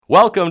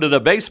Welcome to the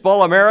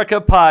Baseball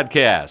America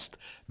podcast.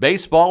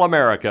 Baseball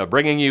America,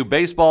 bringing you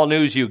baseball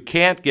news you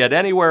can't get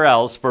anywhere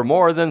else for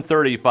more than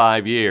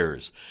 35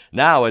 years.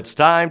 Now it's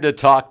time to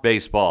talk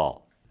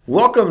baseball.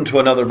 Welcome to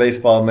another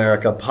Baseball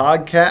America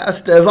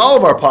podcast. As all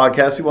of our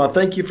podcasts, we want to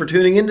thank you for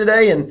tuning in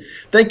today, and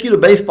thank you to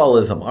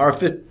Baseballism. Our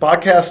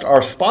podcasts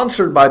are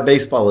sponsored by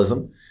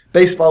Baseballism.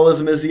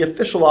 Baseballism is the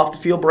official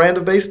off-the-field brand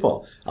of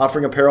baseball,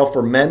 offering apparel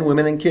for men,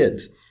 women, and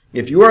kids.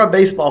 If you are a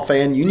baseball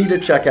fan, you need to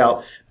check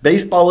out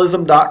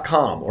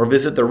baseballism.com or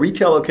visit the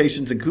retail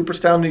locations in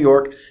Cooperstown, New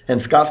York and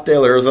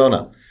Scottsdale,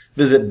 Arizona.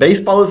 Visit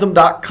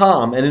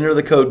baseballism.com and enter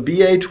the code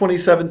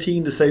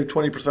BA2017 to save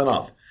 20%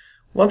 off.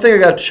 One thing I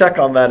got to check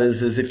on that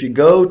is if you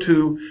go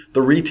to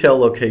the retail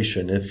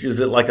location, is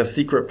it like a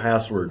secret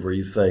password where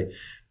you say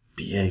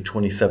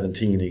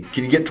BA2017,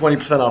 can you get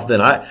 20% off then?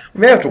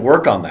 We may have to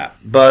work on that.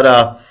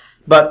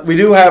 But we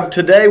do have,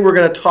 today we're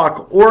going to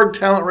talk org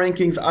talent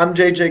rankings. I'm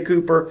JJ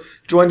Cooper.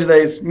 Joined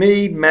today is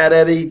me, Matt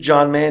Eddy,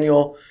 John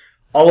Manuel.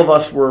 All of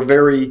us were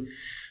very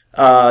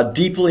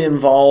deeply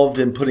involved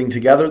in putting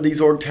together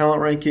these org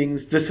talent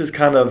rankings. This is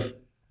kind of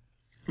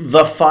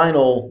the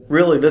final,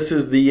 really this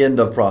is the end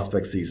of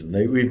prospect season.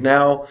 We've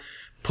now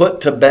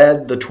put to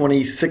bed the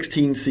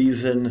 2016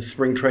 season.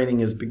 Spring training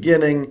is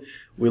beginning.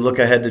 We look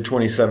ahead to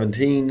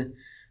 2017.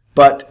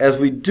 But as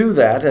we do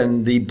that,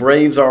 and the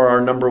Braves are our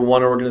number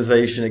one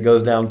organization, it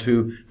goes down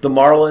to the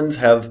Marlins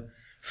have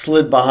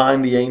slid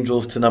behind the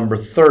Angels to number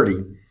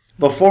 30.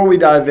 Before we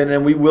dive in,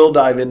 and we will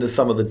dive into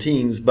some of the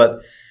teams,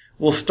 but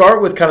we'll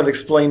start with kind of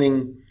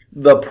explaining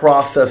the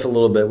process a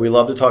little bit. We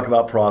love to talk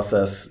about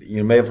process.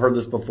 You may have heard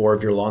this before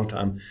if you're a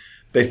long-time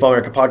Baseball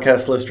America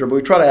podcast listener, but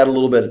we try to add a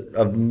little bit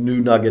of new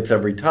nuggets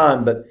every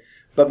time.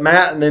 But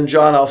Matt and then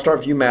John, I'll start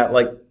with you, Matt.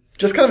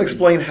 Just kind of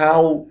explain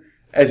how,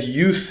 as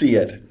you see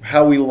it,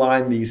 how we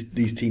line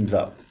these teams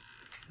up.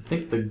 I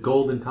think the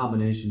golden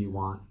combination you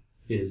want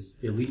is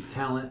elite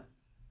talent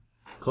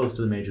close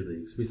to the major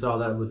leagues. We saw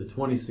that with the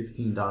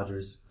 2016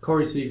 Dodgers.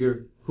 Corey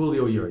Seager,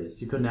 Julio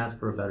Urias. You couldn't ask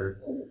for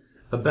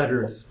a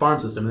better farm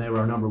system, and they were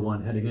our number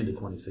one heading into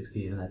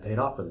 2016, and that paid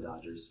off for the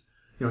Dodgers.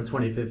 In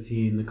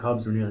 2015, the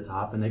Cubs were near the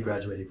top, and they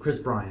graduated Chris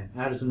Bryant,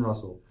 Addison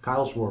Russell,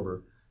 Kyle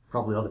Schwarber,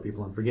 probably other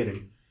people I'm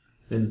forgetting,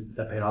 and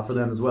that paid off for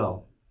them as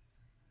well.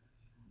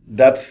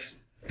 That's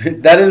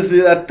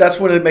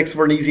when it makes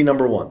for an easy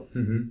number one.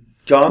 Mm-hmm.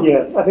 John?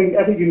 Yeah, I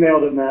think you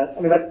nailed it, Matt. I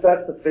mean, that's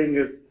the thing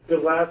is the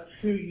last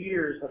 2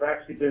 years have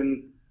actually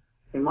been,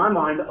 in my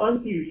mind,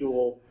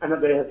 unusual, and that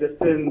they have just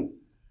been,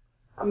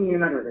 I mean, you're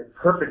not going to say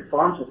perfect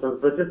farm systems,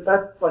 but just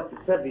that's, like you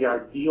said, the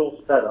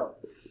ideal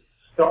setup.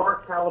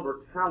 Star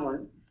caliber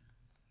talent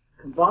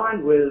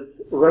combined with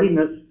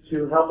readiness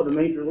to help in the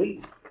major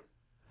leagues.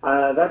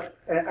 And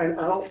I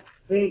don't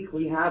think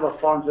we have a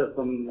farm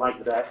system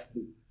like that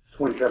in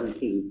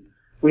 2017.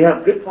 We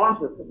have good farm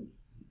systems.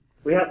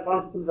 We have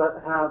farm systems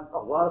that have a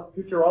lot of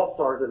future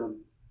all-stars in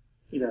them,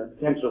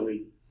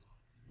 potentially.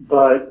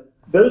 But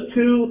those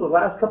two, the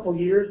last couple of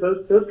years,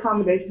 those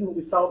combinations that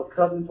we saw with the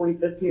Cubs in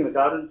 2015 and the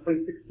Dodgers in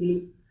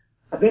 2016,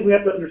 I think we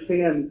have to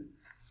understand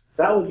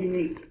that was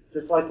unique,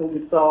 just like what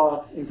we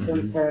saw in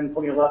 2010,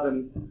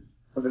 2011,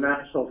 when the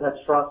Nationals had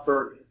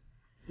Strasburg,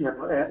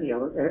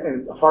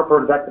 and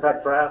Harper in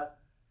back-to-back drafts.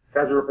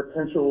 Guys were a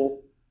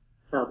potential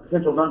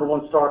number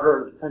one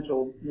starter and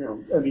potential,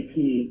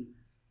 MVP,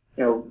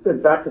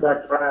 in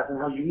back-to-back drafts, and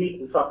how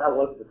unique we thought that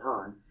was at the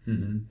time.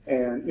 Mm-hmm.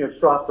 And,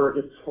 Strasburg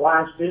has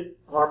flashed it.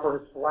 Harper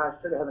has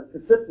flashed it. They haven't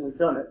consistently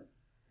done it.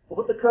 But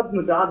what the Cubs and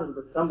the Dodgers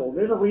have assembled,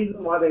 there's a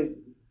reason why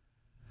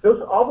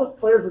all those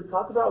players we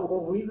talked about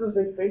were reasons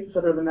they faced each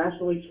other in the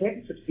National League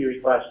Championship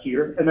Series last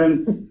year. And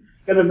then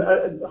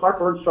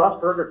Harper and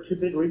Strasburg are two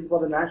big reasons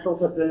why the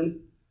Nationals have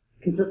been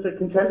consistent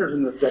contenders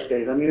in this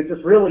decade. I mean, it's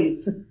just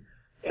really,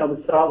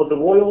 we saw with the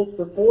Royals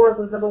before as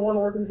the number one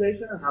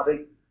organization and how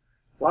they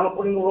wound up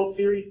winning the World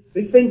Series.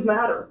 These things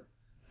matter.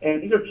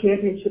 And these are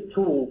championship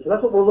tools. So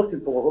that's what we're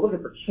looking for. We're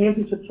looking for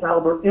championship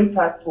caliber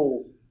impact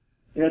tools.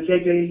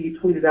 JJ, you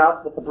tweeted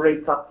out what the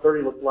Braves top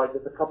 30 looked like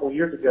just a couple of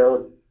years ago.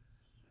 And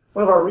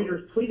one of our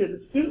readers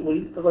tweeted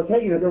astutely, was like,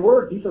 hey, there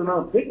were a decent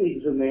amount of big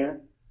leagues in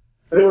there.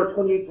 But they were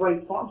 28th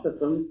ranked farm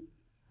systems.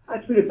 I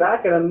tweeted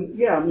back at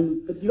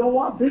him, but you don't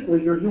want big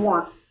leaguers. You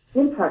want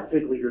impact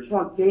big leaguers. You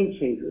want game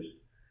changers.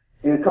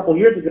 And a couple of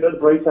years ago, the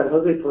Braves had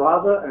Jose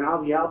Peraza and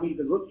Ozzie Albies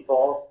in rookie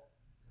ball.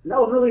 And that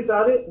was really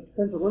about it, the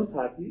potential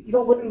impact. You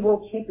don't win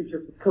world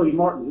championships with Cody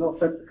Martin. No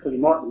offense to Cody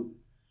Martin.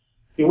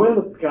 You win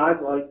with guys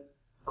like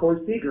Corey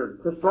Seager,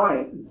 Chris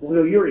Bryant,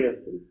 Julio Urias,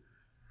 and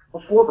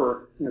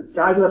Schwarber,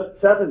 guys who have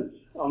sevens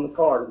on the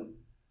card. And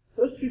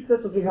those two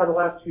systems we had the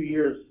last 2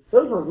 years,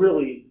 those were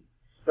really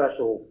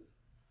special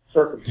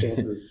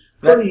circumstances.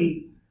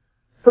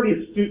 Pretty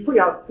astute, pretty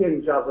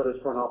outstanding job by those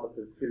front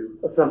offices to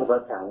assemble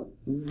that talent.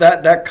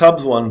 That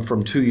Cubs one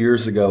from 2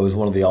 years ago is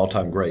one of the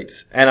all-time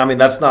greats. And, I mean,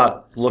 that's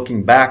not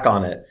looking back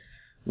on it.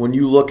 When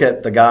you look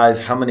at the guys,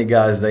 how many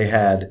guys they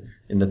had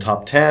in the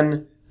top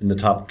 10, in the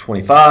top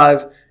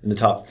 25, in the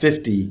top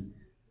 50,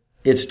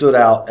 it stood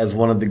out as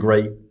one of the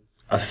great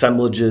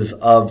assemblages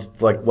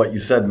of, like what you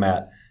said,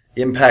 Matt,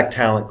 impact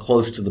talent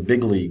close to the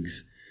big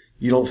leagues.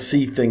 You don't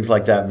see things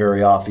like that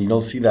very often. You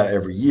don't see that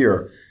every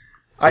year.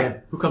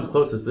 Who comes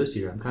closest this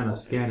year? I'm kind of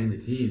scanning the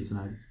teams,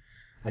 and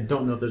I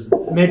don't know if there's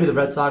maybe the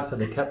Red Sox have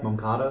they kept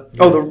Moncada.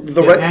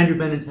 Andrew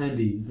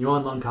Benintendi,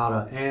 Yohan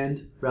Moncada,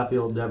 and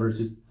Rafael Devers,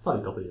 who's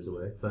probably a couple years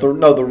away. But.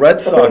 The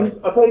Red Sox.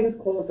 I'll tell you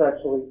who's close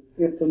actually.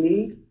 To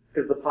me,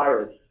 is the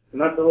Pirates,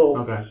 and that's a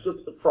little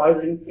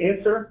surprising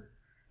answer.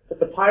 But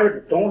the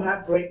Pirates don't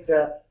have great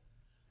depth,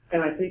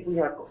 and I think we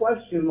have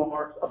question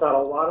marks about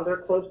a lot of their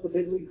close to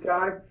big league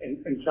guys.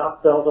 And Josh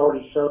Bell's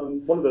already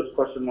shown one of those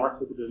question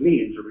marks with his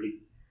knee injury.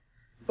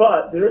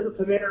 But there is a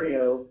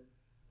scenario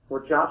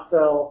where Josh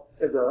Bell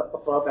is a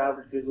above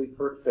average big league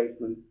first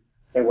baseman,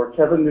 and where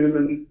Kevin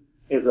Newman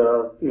is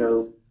a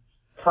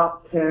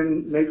top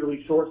 10 major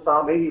league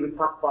shortstop, maybe even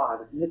top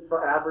 5. If he hits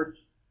for average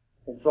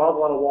and draws a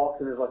lot of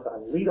walks and is like a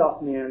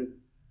leadoff man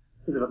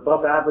who's an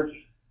above average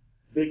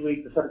big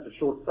league defensive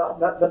shortstop,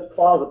 that's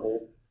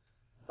plausible.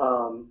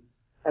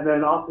 And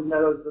then Austin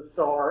Meadows is a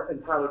star,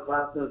 and Tyler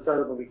Glasnow is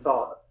better than we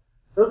thought.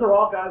 Those are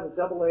all guys with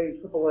AA and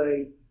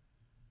AAA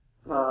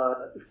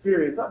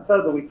experience, not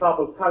better than we thought,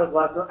 but Tyler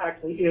Glasnow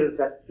actually is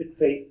that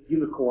 6'8"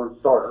 unicorn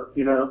starter,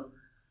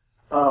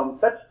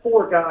 That's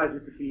 4 guys who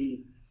could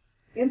be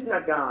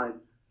impact guys.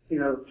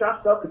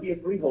 Josh Bell could be a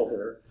 3-hole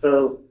hitter.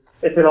 So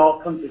if it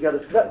all comes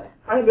together,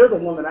 I think they're the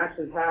one that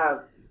actually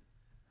have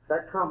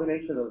that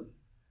combination of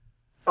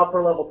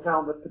upper level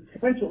talent with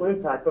potential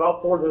impact, but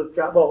all 4 of those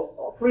guys,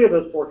 all 3 of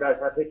those 4 guys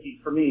I think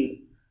for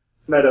me,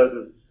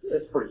 Meadows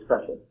is pretty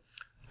special.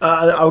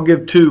 I'll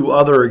give 2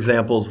 other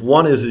examples.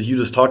 One is, as you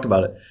just talked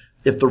about it,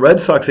 if the Red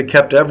Sox had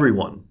kept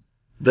everyone,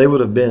 they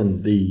would have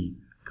been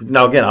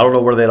now again, I don't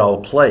know where they'd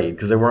all played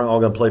because they weren't all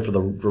going to play for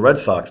the Red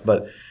Sox,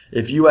 but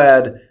if you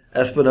add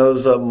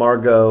Espinosa,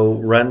 Margot,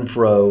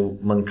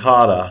 Renfroe,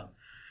 Moncada,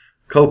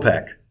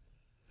 Kopech,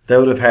 they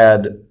would have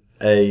had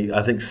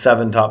I think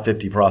 7 top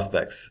 50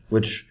 prospects,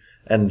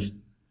 and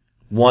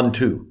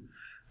 1-2.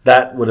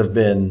 That would have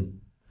been,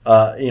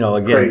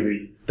 again,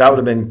 crazy. That would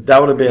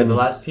have been the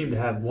last team to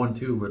have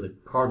 1-2 were the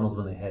Cardinals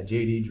when they had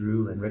J.D.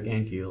 Drew and Rick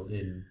Ankiel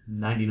in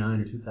 99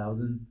 or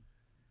 2000.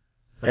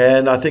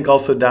 And I think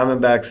also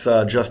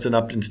Diamondbacks Justin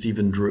Upton,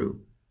 Stephen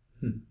Drew.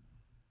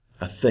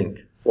 I think.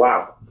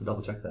 Wow. To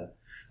double check that.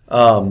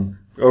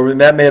 Or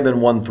that may have been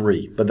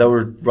 1-3, but they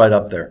were right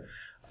up there.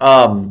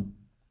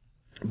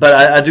 But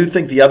I do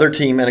think the other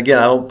team, and again,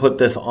 I don't put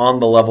this on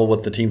the level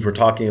with the teams we're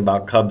talking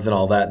about, Cubs and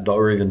all that,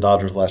 or even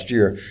Dodgers last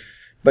year,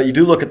 but you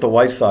do look at the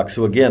White Sox,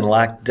 who again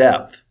lack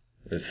depth,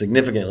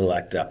 significantly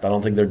lack depth. I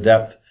don't think their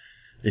depth,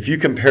 if you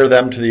compare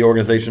them to the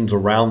organizations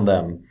around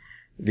them,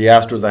 the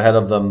Astros ahead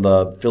of them,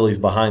 the Phillies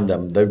behind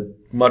them, they're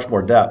much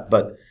more depth.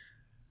 But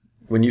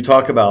when you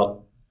talk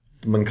about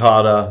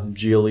Moncada,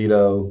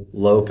 Giolito,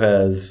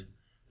 Lopez,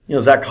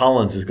 Zach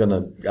Collins is going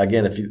to,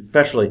 again,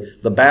 especially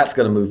the bat's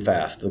going to move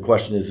fast. The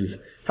question is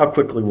how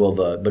quickly will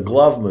the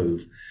glove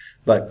move?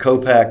 But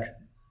Kopech,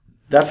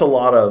 that's a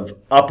lot of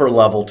upper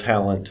level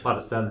talent. A lot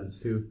of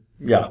 7s too.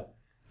 Yeah,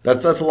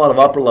 that's a lot of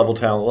upper level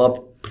talent, a lot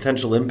of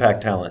potential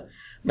impact talent.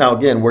 Now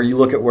again, where you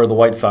look at where the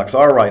White Sox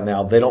are right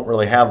now, they don't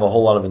really have a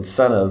whole lot of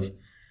incentive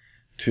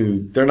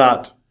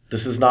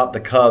this is not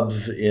the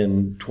Cubs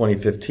in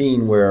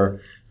 2015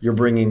 where you're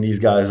bringing these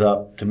guys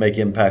up to make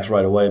impacts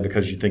right away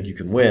because you think you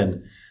can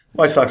win.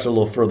 White Sox are a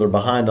little further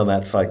behind on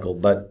that cycle,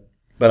 but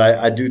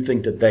I do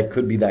think that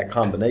could be that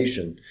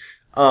combination.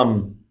 I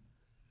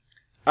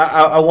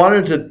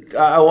wanted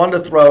to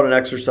throw out an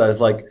exercise,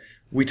 like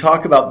we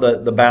talk about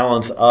the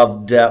balance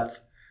of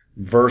depth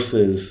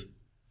versus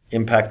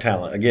impact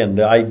talent. Again,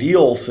 the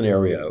ideal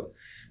scenario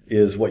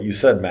is what you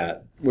said,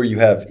 Matt, where you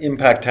have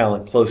impact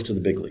talent close to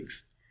the big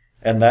leagues,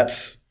 and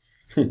that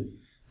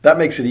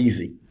makes it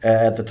easy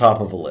at the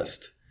top of the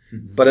list.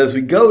 Mm-hmm. But as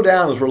we go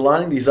down, as we're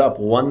lining these up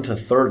 1 to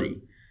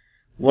 30.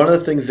 One of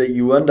the things that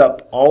you end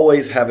up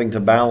always having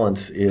to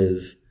balance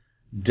is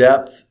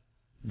depth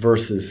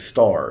versus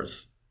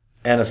stars.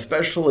 And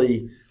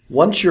especially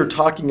once you're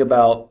talking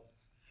about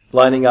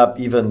lining up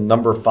even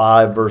number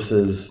 5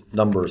 versus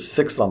number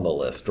 6 on the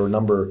list, or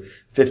number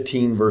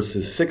 15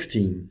 versus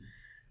 16,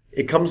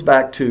 it comes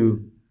back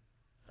to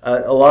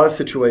a lot of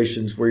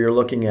situations where you're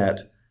looking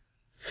at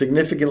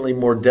significantly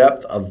more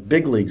depth of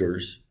big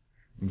leaguers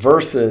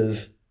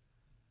versus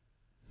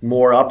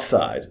more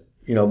upside.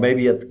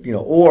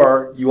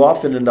 Or you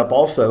often end up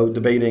also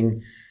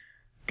debating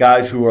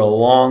guys who are a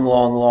long,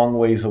 long, long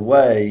ways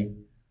away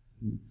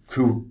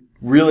who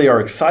really are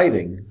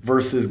exciting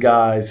versus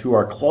guys who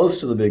are close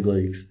to the big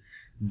leagues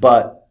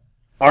but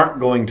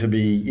aren't going to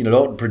be,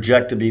 don't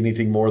project to be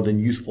anything more than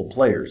useful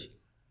players.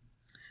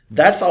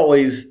 That's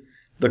always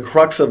the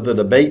crux of the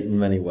debate in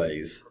many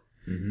ways.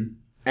 Mm-hmm.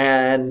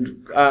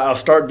 And I'll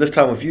start this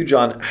time with you,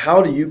 John.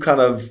 How do you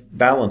kind of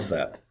balance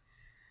that?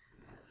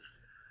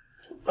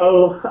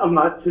 Oh, I'm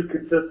not too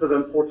consistent,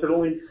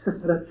 unfortunately.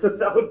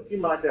 That would be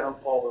my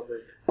downfall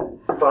as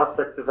a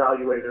prospect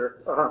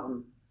evaluator.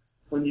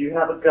 When you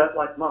have a gut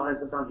like mine,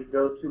 sometimes you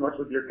go too much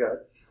with your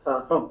gut.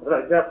 But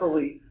I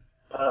definitely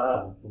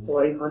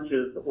play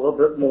hunches a little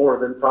bit more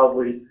than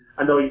probably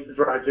I know it used to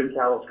drive Jim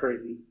Callis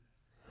crazy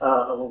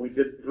when we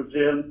did it with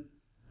Jim.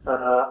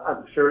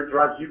 I'm sure it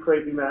drives you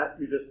crazy, Matt.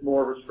 You're just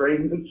more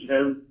restrained than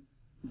Jim.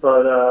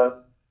 But,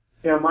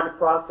 my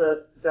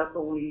process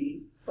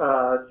definitely,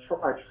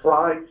 I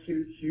try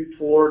to hew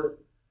toward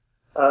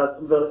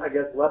some of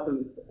the,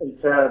 lessons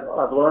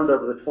I've learned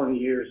over the 20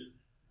 years.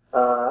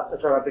 I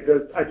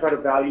try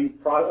to value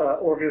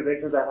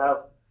organizations that have,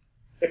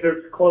 if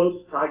they're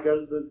close, I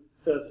go to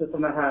the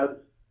system that has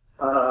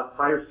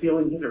higher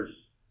ceiling hitters.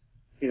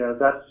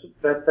 That's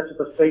just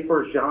a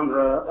safer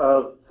genre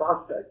of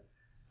prospect.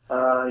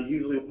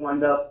 Usually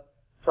wind up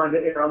trying to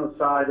err on the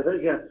side of,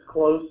 again, it's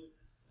close,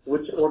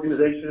 which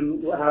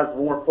organization has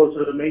more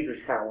closer to the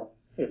majors talent.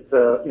 If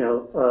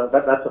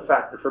that's a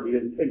factor for me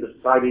in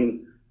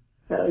deciding,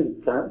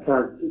 kind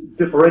of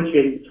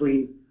differentiating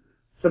between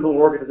similar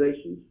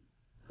organizations.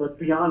 Let's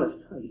be honest,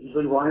 I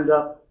usually wind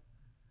up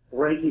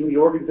ranking the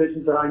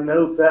organizations that I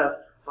know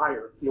best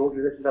higher. The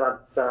organizations that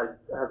I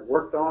have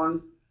worked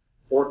on,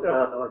 for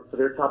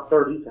their top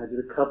 30s. I do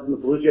the Cubs and the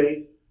Blue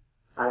Jays.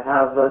 I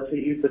have, to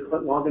use the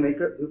Clint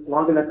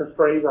Longenecker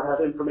phrase, I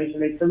have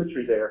information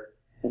asymmetry there.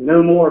 And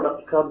know more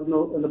about the Cubs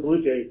and the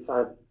Blue Jays.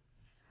 I've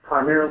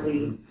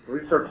primarily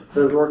researched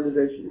those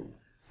organizations.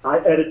 I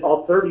edit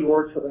all 30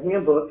 orgs for the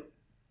handbook,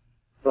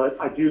 but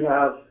I do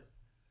have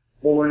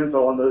more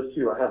info on those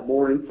too. I have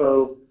more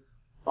info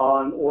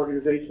on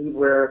organizations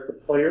where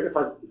if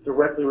I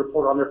directly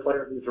report on their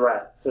players in the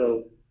draft.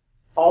 So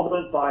all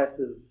those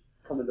biases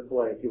come into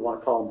play, if you want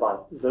to call them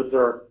biases. Those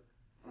are,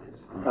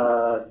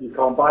 you can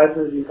call them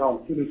biases, you can call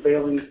them human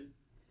failings.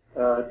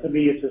 To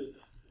me, it's just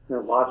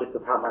logic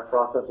of how my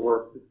process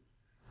works.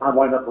 I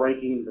wind up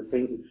ranking the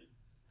things.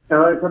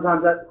 And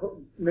sometimes that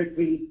makes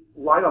me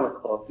light on the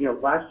club.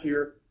 Last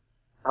year,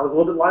 I was a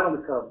little bit light on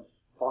the Cubs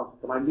farm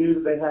system. I knew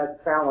that they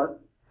had talent.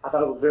 I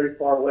thought it was very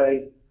far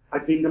away. I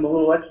deemed them a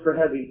little extra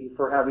heavy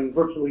for having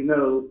virtually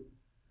no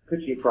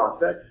pitching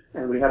prospects,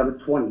 and we had them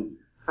at 20.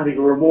 I think it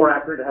were more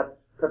accurate to have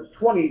Cubs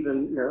 20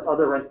 than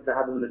other rankings to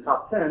have them in the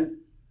top 10.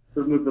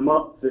 We've moved them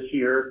up this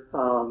year,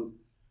 and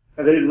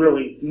they didn't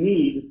really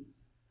need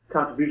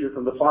contribution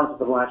from the farm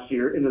system last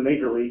year in the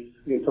major leagues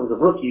in terms of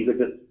rookies. They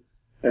just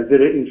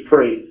did it in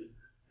trades,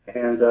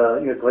 and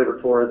Gleyber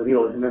Torres and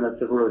Eloy Jimenez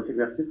took really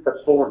significant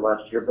steps forward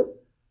last year. But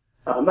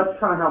that's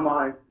kind of how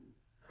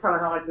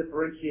I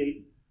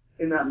differentiate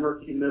in that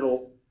murky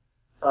middle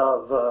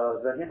of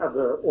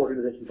the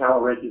organization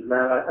talent rankings.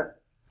 Man,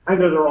 I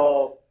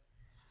know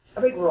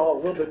I think we're all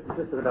a little bit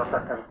consistent about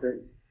that kind of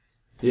thing.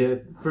 Yeah,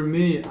 for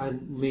me, I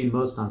lean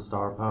most on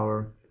star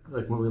power.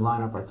 Like when we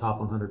line up our top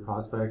 100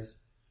 prospects,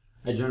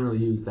 I generally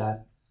use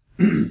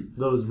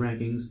those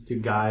rankings to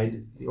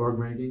guide the org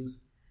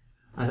rankings.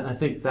 I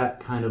think that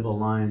kind of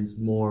aligns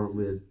more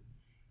with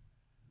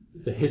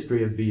the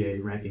history of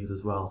BA rankings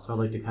as well. So I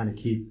like to kind of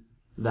keep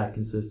that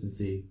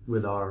consistency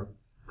with our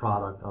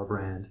product, our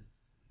brand.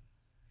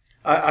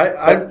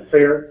 That's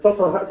fair. It's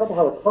also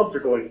how the clubs are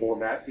going for,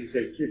 Matt, these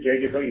days too,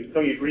 Jay.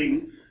 Don't you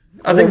agree?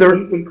 I think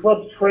when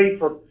clubs trade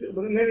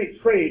when they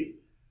trade,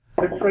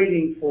 they're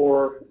trading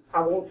for,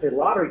 I won't say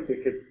lottery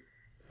tickets,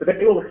 but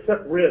they will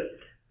accept risk,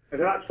 and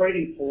they're not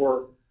trading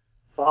for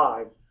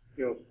 5,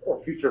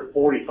 or future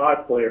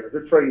 45 players.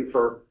 They're trading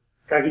for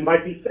guys who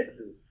might be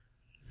 6s.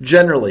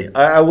 Generally,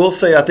 I will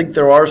say I think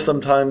there are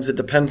sometimes, it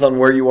depends on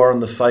where you are in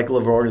the cycle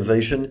of an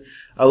organization.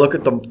 I look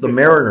at the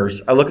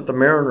Mariners.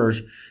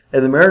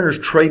 And the Mariners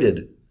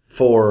traded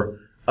for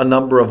a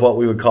number of what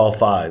we would call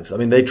 5s. I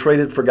mean, they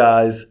traded for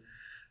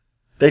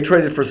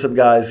some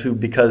guys who,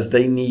 because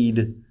they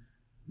need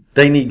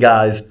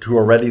guys who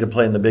are ready to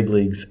play in the big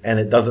leagues, and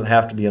it doesn't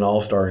have to be an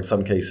all-star in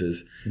some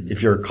cases. Mm-hmm.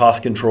 If you're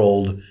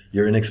cost-controlled,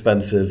 you're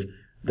inexpensive,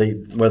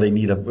 where they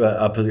need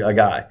a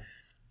guy.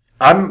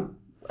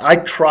 I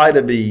try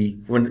to be,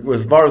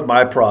 as far as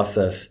my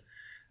process,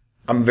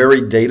 I'm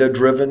very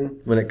data-driven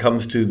when it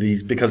comes to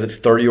these, because it's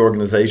 30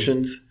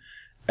 organizations.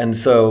 And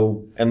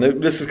so,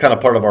 this is kind of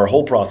part of our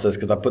whole process,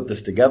 because I put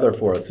this together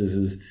for us,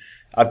 is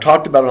I've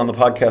talked about it on the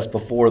podcast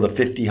before, the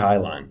 50 high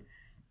line.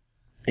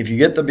 If you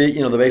get the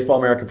Baseball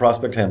America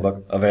Prospect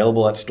Handbook,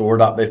 available at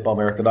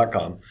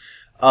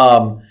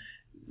store.baseballamerica.com,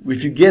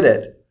 if you get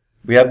it,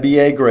 we have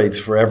BA grades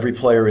for every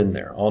player in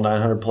there, all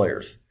 900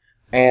 players.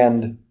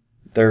 And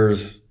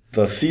there's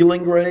the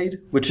ceiling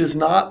grade, which is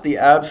not the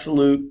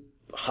absolute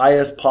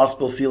highest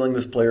possible ceiling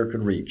this player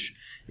could reach.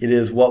 It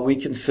is what we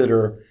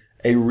consider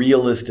a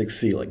realistic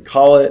ceiling.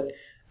 Call it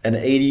an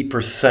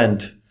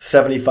 80%,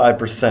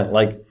 75%.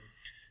 Like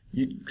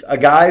a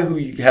guy who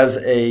has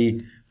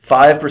a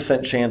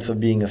 5% chance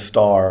of being a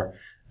star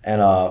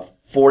and a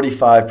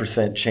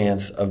 45%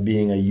 chance of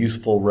being a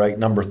useful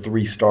number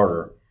 3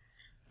 starter.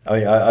 I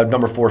mean, a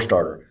number 4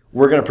 starter.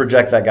 We're going to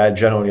project that guy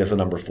generally as a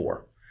number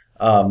 4.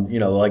 But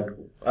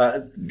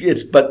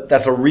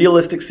that's a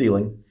realistic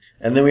ceiling.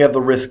 And then we have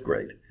the risk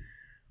grade.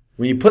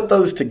 When you put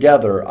those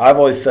together, I've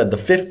always said the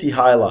 50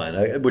 high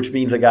line, which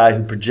means a guy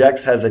who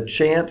projects has a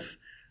chance,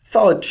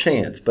 solid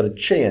chance, but a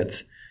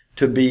chance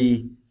to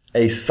be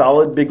a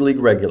solid big league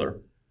regular,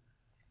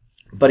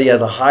 but he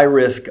has a high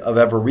risk of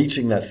ever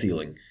reaching that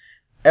ceiling.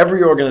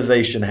 Every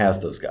organization has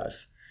those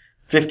guys.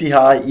 50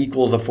 high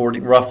equals a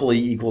 40, roughly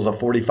equals a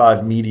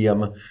 45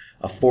 medium,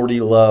 a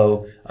 40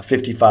 low, a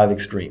 55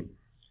 extreme.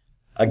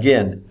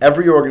 Again,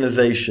 every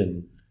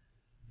organization,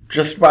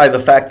 just by the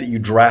fact that you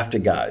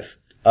drafted guys,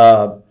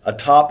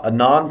 a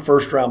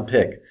non-first round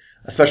pick,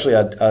 especially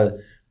a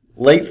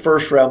late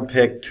first round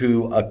pick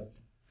to a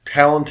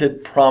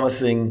talented,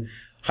 promising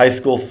high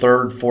school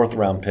third, fourth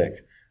round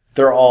pick,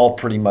 they're all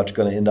pretty much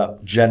going to end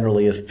up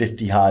generally as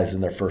 50 highs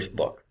in their first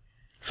book.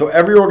 So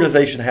every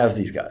organization has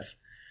these guys.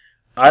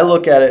 I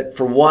look at it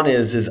for one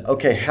is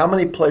okay, how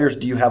many players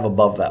do you have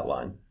above that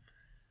line?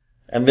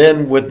 And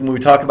then when we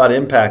talk about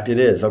impact, it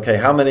is, okay,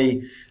 how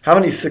many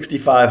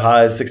 65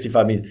 highs,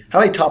 65 mediums, how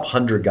many top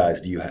 100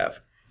 guys do you have?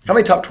 How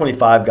many top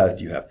 25 guys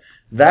do you have?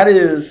 That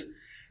is,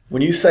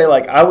 when you say,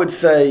 like, I would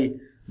say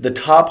the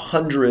top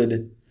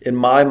 100 in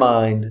my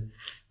mind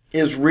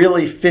is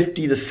really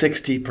 50 to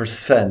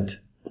 60%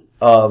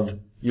 of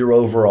your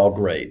overall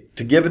grade.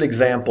 To give an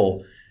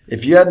example,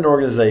 if you had an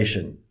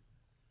organization,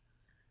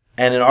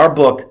 and in our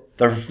book,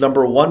 their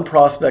number one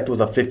prospect was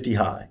a 50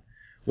 high,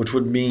 which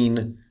would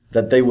mean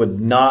that that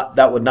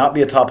would not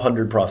be a top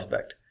 100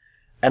 prospect.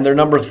 And their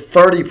number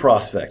 30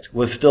 prospect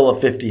was still a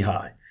 50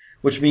 high,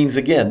 which means,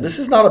 again, this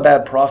is not a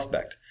bad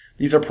prospect.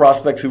 These are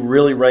prospects who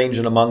really range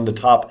in among the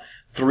top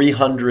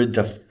 300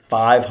 to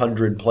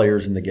 500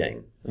 players in the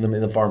game, in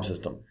the farm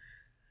system.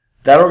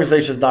 That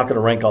organization is not going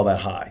to rank all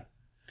that high.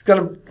 It's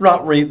going to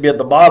not be at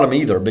the bottom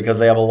either because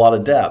they have a lot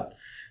of depth.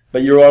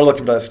 But you are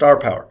looking for that star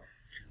power.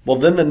 Well,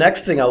 then the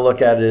next thing I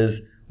look at is,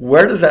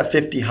 where does that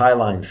 50 high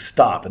line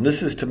stop? And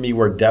this is, to me,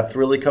 where depth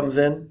really comes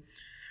in.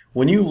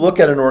 When you look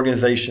at an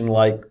organization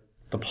like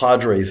the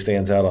Padres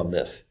stands out on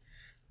this.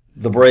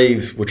 The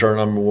Braves, which are our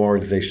number one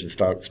organization,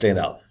 stand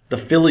out. The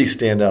Phillies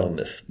stand out on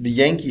this. The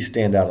Yankees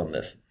stand out on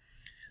this.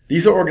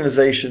 These are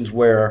organizations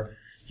where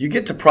you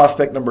get to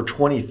prospect number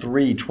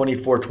 23,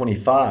 24,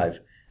 25,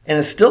 and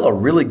it's still a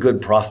really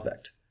good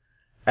prospect.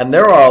 And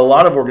there are a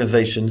lot of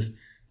organizations,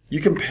 you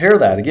compare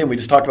that. Again, we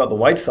just talked about the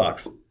White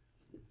Sox.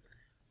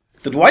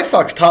 The White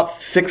Sox top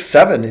 6,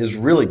 7 is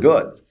really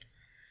good.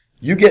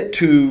 You get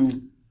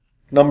to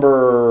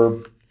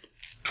number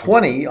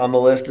 20 on the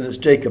list, and it's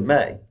Jacob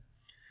May.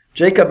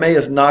 Jacob May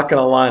is not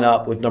going to line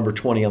up with number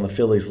 20 on the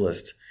Phillies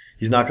list.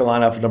 He's not going to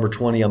line up with number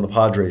 20 on the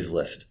Padres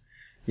list.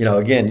 You know,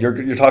 again,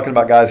 you're talking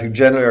about guys who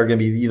generally are going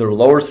to be either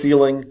lower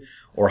ceiling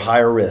or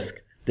higher risk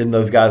than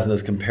those guys in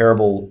those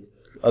comparable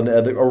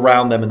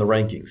around them in the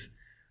rankings.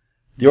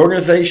 The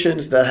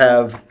organizations that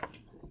have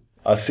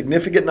a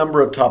significant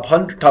number of top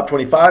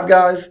 25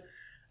 guys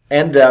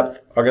and depth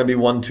are going to be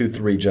 1, 2,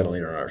 3 generally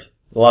in ours.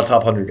 A lot of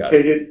top 100 guys.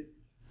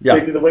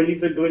 Yeah. The way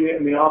you've been doing it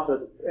in the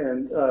office,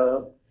 and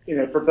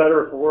for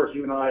better or for worse,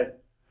 you and I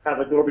have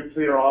a door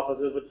between our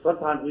offices, which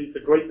sometimes leads to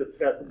great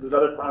discussions, and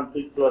other times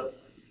leads to us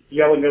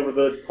yelling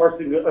over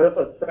parsing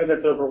a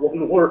sentence over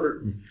one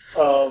word.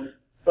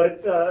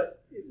 But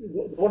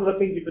one of the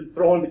things you've been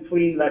throwing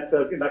between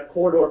that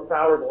corridor of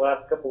power the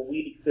last couple of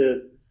weeks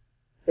is,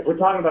 if we're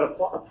talking about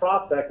a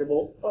prospect,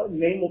 a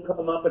name will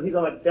come up, and he's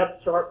on a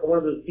depth chart for one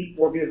of those deep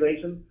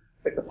organizations,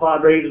 like the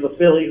Padres or the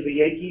Phillies or the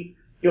Yankees.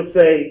 You'll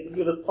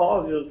just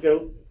pause, you'll just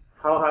go,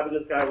 how high does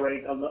this guy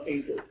rank on the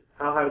Angels?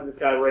 How high does this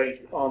guy rank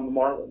on the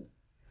Marlins?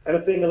 And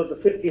the thing is, the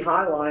 50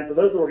 high line for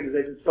those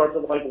organizations starts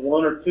at like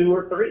 1 or 2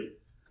 or 3.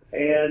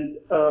 And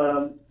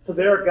so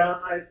there are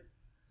guys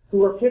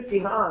who are 50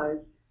 highs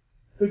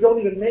who don't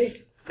even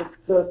make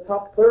the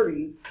top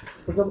 30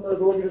 for some of those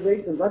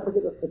organizations. I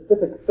forget the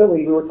specific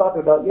Philly we were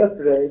talking about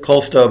yesterday.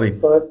 Cole Stobie.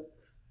 But,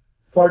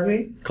 pardon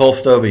me? Cole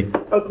Stobie.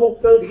 Oh, Cole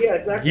Stobie, yeah,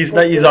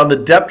 exactly. He's on the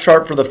depth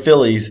chart for the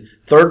Phillies,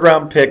 third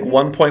round pick,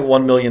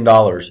 $1.1 million.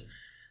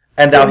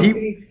 And now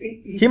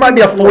he might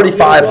be a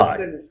 45 high.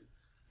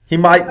 He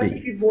might be.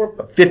 He's more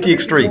 50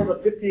 extreme. More of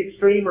a 50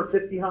 extreme or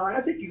 50 high.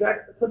 I think he's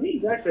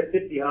actually a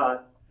 50 high.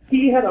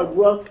 He had a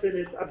rough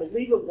finish, I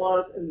believe it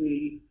was in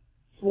the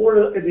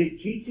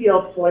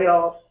GCL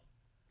playoffs.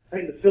 I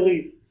think the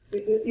Phillies,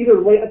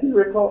 either way, I think I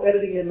recall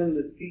editing him in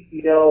the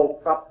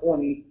GCL top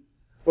 20,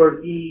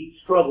 where he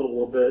struggled a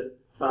little bit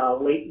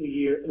late in the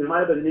year, and it might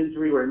have been an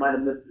injury where he might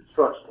have missed it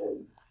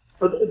structurally.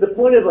 But the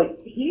point is,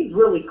 like, he's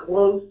really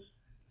close.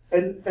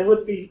 And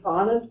let's be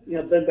honest,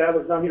 Ben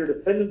Badler's not here to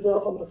defend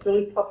himself on the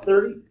Phillies top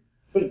 30,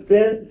 but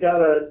Ben's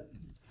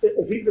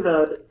if he's going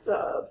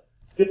to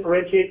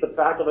differentiate the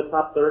back of the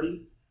top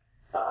 30,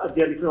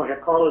 again, between like a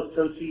Carlos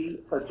Tochi,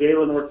 a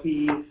Jalen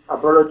Ortiz,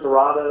 Alberto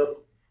Torrado,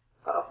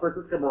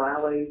 Francisco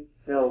Morales,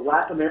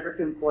 Latin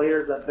American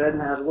players that Ben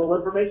has a little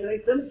information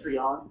asymmetry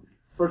on,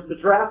 versus the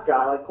draft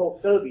guy like Cole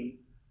Stobie,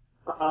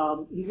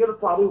 he's going to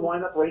probably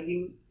wind up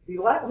ranking the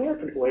Latin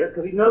American player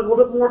because he knows a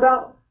little bit more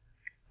about them.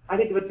 I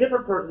think if a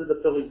different person did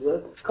the Phillies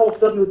list, Cole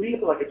Stobie would be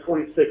like a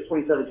 26,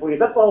 27, 28.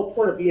 That's all the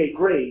point of BA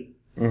grade.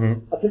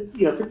 Mm-hmm.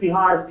 50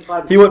 high,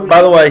 55. He would,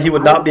 by the way, he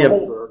would not be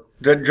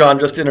John,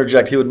 just to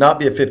interject, he would not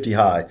be a 50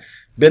 high.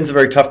 Ben's a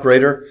very tough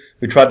grader.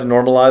 We tried to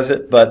normalize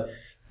it, but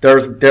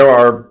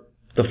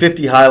the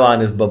 50 high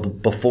line is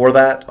before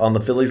that on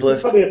the Phillies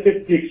list. He's probably a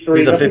 50 extreme.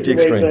 He's a 50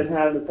 extreme. Ben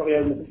had him probably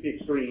having a 50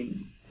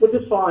 extreme. which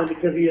is fine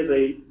because he is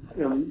a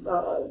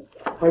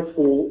high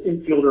school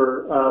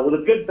infielder with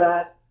a good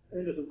bat. I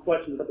think there's some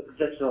questions about the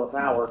projection of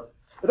power.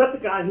 But that's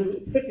a guy who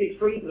picked the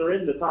extremes that are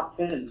in the top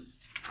 10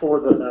 for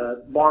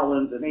the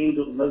Marlins and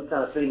Angels and those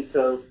kind of things.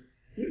 So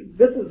these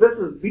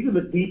are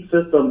the deep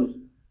systems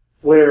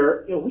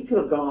where we could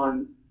have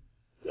gone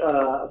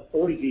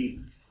 40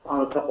 deep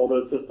on a couple of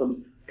those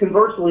systems.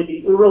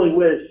 Conversely, we really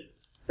wish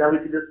that we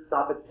could just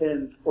stop at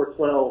 10 or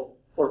 12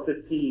 or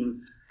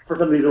 15 for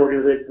some of these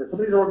organizations. Some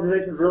of these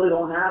organizations really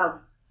don't have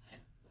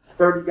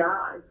 30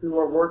 guys who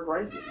are worth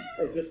ranking.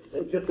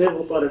 It just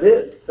is what it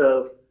is.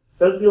 So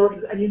those are the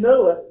organizations, and you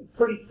know it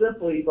pretty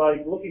simply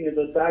by looking at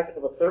the back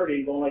of a 30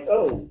 and going like,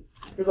 oh,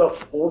 here's a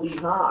 40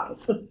 high,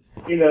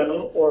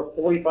 or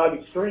 45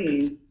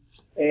 extreme.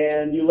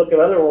 And you look at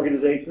other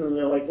organizations and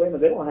they're like, wait a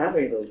minute, they don't have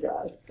any of those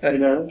guys,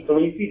 So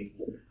when you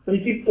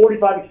see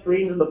 45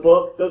 extremes in the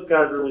book, those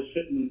guys really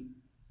shouldn't.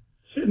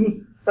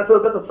 That's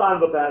a sign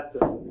of a bad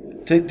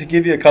system. To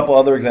give you a couple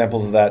other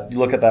examples of that, you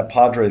look at that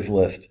Padres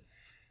list.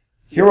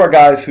 Here are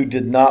guys who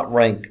did not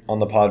rank on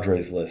the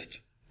Padres list.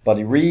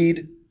 Buddy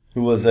Reed,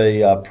 who was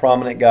a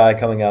prominent guy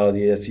coming out of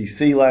the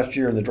SEC last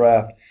year in the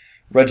draft.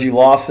 Reggie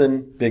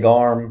Lawson, big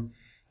arm.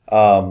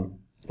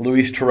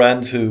 Luis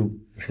Torrens, who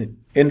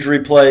injury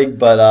plagued,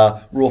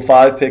 but Rule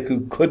 5 pick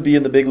who could be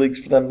in the big leagues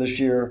for them this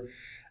year.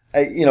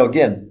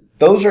 Again,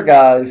 those are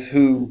guys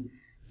who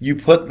you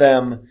put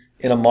them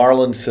in a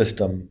Marlins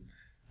system.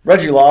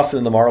 Reggie Lawson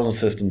in the Marlins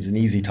system is an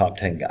easy top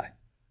 10 guy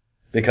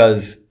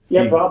because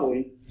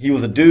probably. He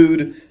was a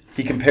dude.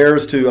 He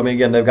compares to,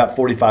 again, they've got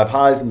 45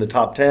 highs in the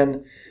top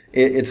 10.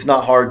 It's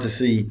not hard to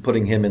see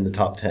putting him in the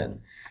top 10.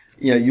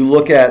 You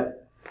look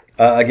at,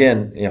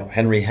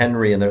 Henry,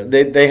 and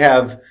they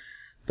have,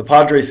 the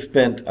Padres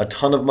spent a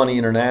ton of money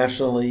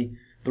internationally.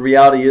 The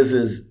reality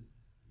is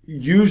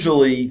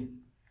usually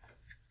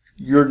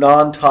your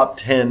non-top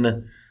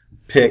 10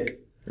 pick,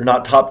 or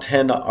not top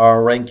 10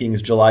 are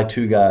rankings July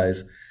 2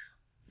 guys,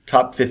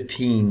 top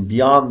 15.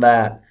 Beyond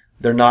that,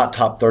 they're not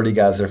top 30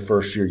 guys their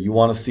first year. You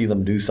want to see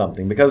them do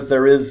something because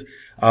there is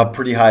a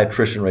pretty high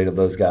attrition rate of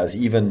those guys,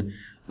 even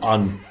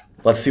on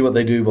let's see what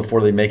they do before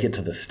they make it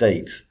to the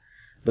States.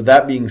 But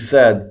that being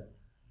said,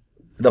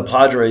 the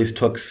Padres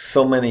took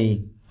so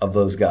many of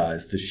those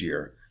guys this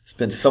year,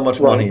 spent so much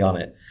money on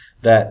it,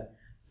 that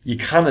you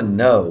kind of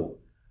know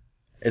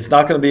it's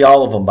not going to be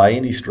all of them by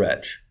any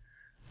stretch.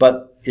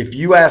 But if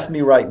you ask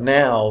me right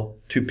now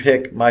to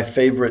pick my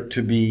favorite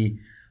to be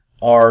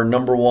our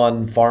number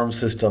one farm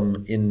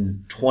system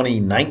in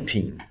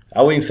 2019,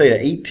 I wouldn't even say an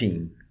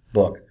 18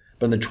 book,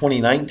 but in the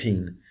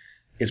 2019,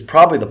 it's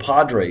probably the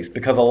Padres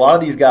because a lot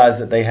of these guys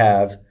that they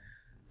have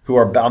who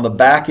are on the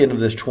back end of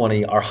this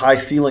 20 are high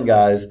ceiling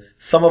guys.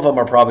 Some of them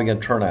are probably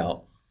going to turn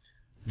out.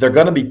 They're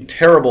going to be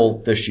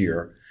terrible this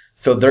year,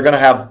 so they're going to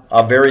have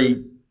a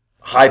very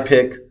high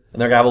pick,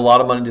 and they're going to have a lot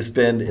of money to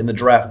spend in the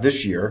draft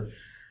this year.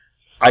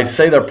 I'd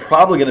say they're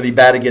probably going to be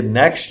bad again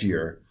next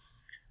year,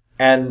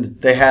 and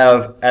they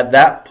have, at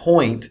that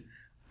point,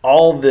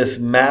 all this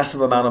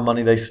massive amount of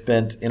money they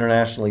spent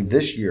internationally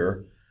this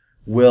year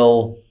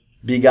will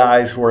be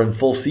guys who are in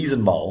full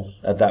season ball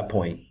at that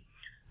point.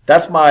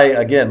 That's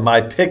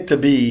my pick to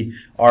be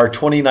our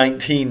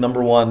 2019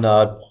 number one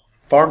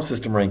farm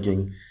system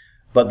ranking.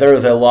 But there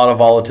is a lot of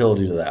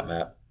volatility to that,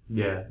 Matt.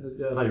 Yeah,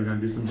 I thought you were going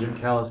to do some Jim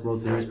Callis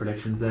World Series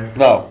predictions there.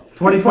 No.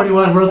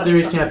 2021 World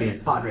Series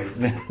champions,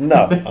 Padres.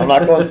 No, I'm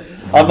not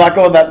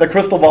going that. The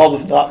crystal ball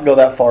does not go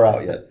that far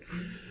out yet.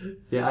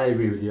 Yeah, I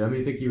agree with you.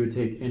 I think you would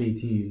take any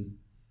team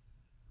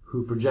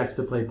who projects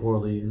to play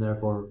poorly and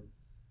therefore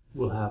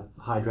will have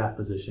high draft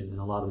position and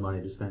a lot of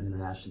money to spend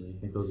internationally.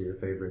 I think those are your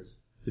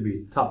favorites to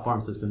be top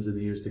farm systems in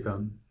the years to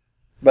come.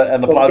 The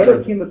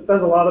other team that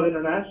spends a lot of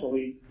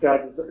internationally,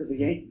 guys, is the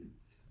Yankees.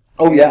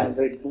 Oh, yeah. And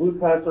they blew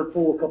past their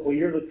pool a couple of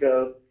years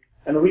ago.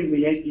 And the reason the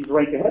Yankees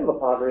rank ahead of the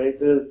Padres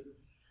is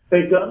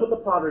they've done what the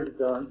Padres have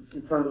done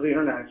in terms of the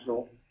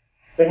international.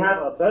 They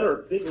have a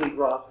better big league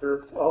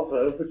roster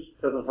also, which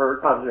doesn't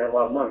hurt. Obviously, they have a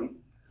lot of money.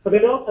 But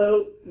they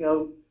also,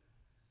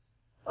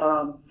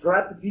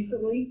 drafted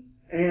decently,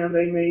 and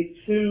they made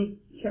two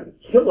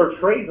killer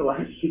trades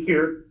last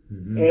year.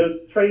 Mm-hmm.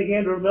 And trading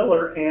Andrew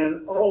Miller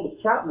and Aroldis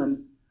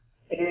Chapman.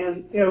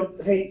 And,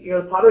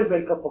 the Padres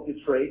made a couple of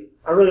good trades.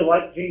 I really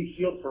like James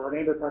Shields for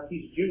Hernando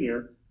Tatis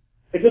Jr.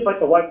 It's just like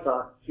the White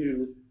Sox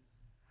to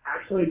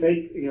actually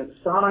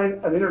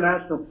sign an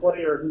international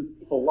player who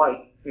people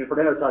like,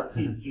 Fernando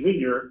Tatis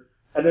Jr.,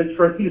 and then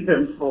trade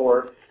him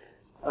for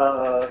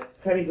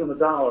pennies on the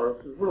dollar.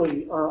 It's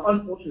really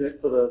unfortunate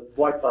for the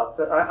White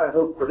Sox. I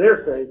hope for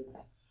their sake,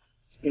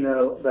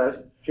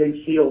 that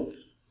James Shields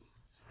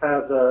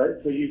has,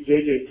 to use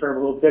JJ's term, a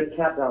little dead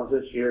cat bounce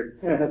this year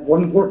and has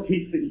one more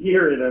decent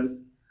year in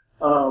him.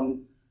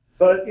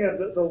 But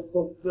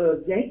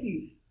the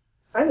Yankees,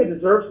 I think they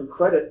deserve some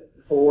credit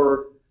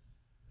for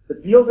the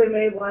deals they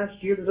made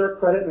last year. Deserve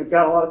credit, and they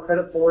got a lot of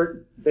credit for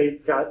it.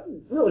 They've got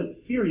really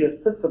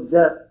serious system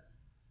depth.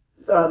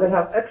 They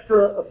have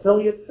extra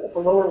affiliates at the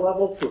lower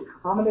levels to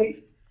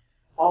accommodate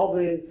all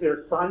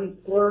their signing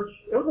splurge.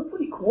 It was a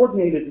pretty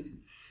coordinated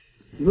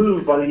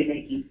move by the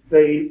Yankees.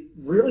 They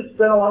really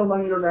spent a lot of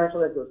money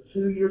internationally. That was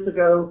 2 years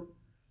ago,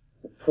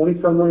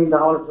 $20-some million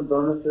in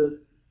bonuses,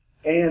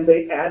 and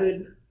they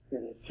added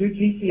 2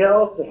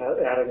 GCLs. They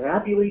added an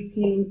Happy League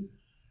team.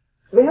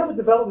 So they have a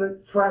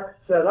development track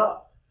set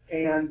up,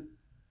 and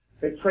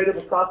they traded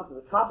the profits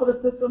at the top of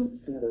the system.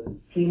 The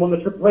team won the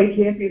AAA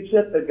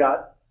championship. They've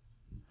got,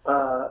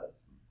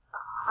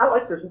 I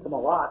like their system a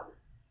lot.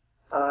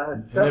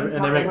 And they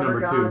rank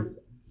number 2.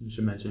 You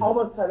should mention.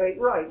 Almost had 8,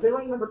 right. They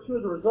rank number 2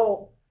 as a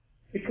result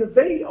because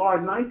they are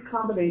a nice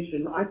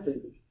combination, I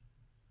think.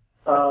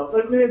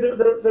 I mean,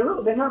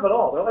 they have it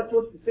all. They're like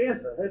George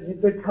Costanza.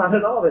 They've got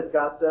it all. They've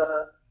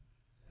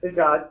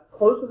got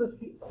close to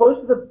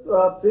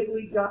the big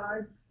league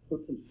guys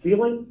with some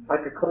ceiling,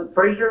 like a Clint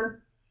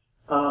Frazier.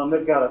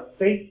 They've got a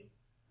safe,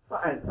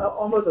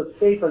 almost as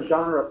safe a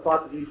genre of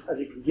slots as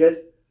you can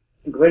get.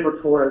 And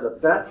Gleyber Torres, a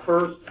bat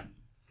first,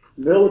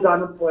 middle of the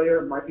diamond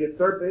player, might be a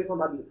third baseman,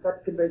 might be a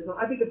second baseman.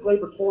 I think of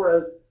Gleyber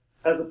Torres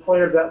as a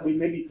player that we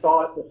maybe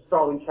thought that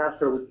Starlin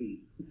Castro would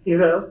be. You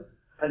know?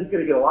 I think he's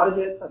going to get a lot of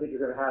hits. I think he's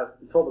going to have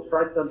control the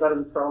strike zone better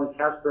than Starlin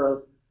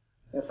Castro.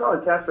 And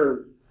Starlin Castro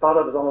is thought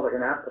of as almost like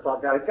an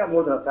afterthought guy. He's got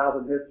more than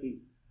 1,000 hits. He's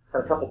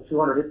had a couple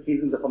 200-hit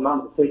seasons, if I'm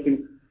not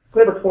mistaken.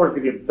 Gleyber Torres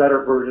is going to be a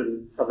better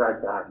version of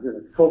that guy. He's going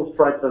to control the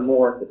strike zone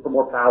more, get for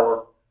more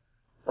power.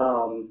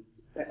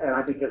 And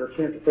I think he has a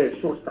chance to play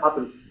a shortstop.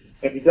 And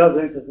if he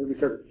doesn't, it's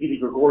because Didi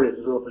Gregorius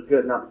is really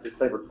good, not because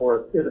Gleyber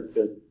Torres isn't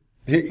good.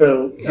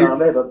 So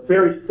they have a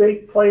very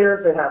safe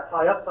player. They have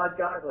high upside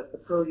guys like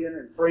Caprillion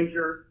and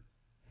Frazier.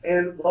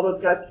 And while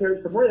those guys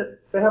carry some risk,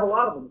 they have a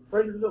lot of them.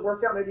 Frazier doesn't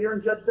work out, maybe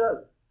Aaron Judge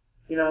does.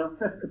 You know,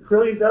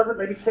 Caprillion doesn't,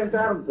 maybe Kent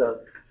Adams does.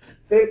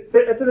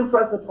 It's an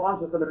impressive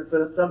farm system that has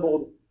been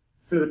assembled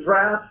through the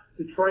draft,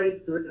 through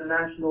trades, through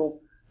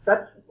international.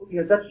 That's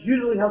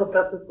usually how the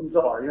best systems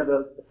are. You know,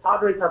 the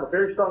Padres have a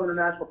very strong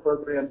international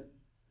program.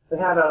 They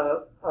had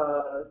a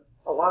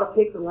lot of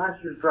takes in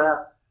last year's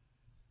draft.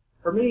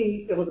 For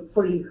me, it was a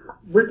pretty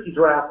risky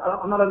draft.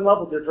 I'm not in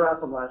love with their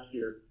draft from last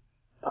year.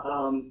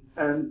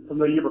 And from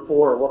the year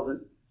before, it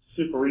wasn't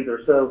super either.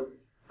 So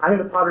I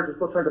think the Padres are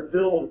still trying to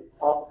build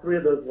all 3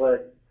 of those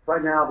legs.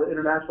 Right now, the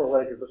international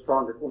leg is the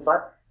strongest one.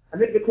 But I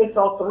think it takes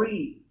all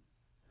 3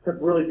 to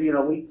really be an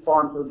elite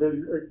farm to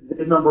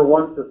the number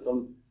 1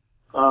 system.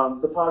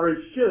 The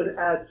Padres should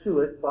add to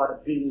it by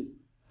being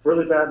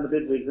really bad in the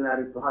big leagues and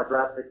adding some high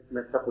draft picks in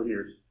the next couple of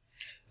years.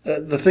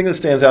 The thing that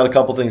stands out, a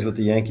couple things with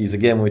the Yankees,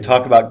 again, when we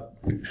talk about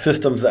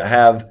systems that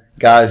have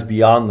guys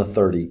beyond the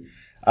 30,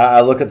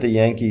 I look at the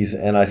Yankees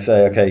and I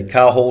say, okay,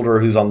 Kyle Holder,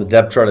 who's on the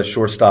depth chart at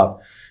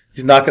shortstop,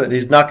 he's not going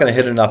to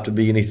hit enough to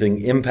be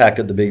anything impact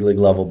at the big league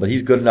level, but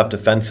he's good enough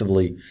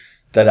defensively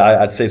that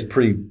I'd say it's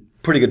pretty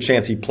good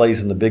chance he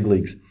plays in the big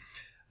leagues.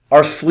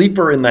 Our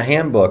sleeper in the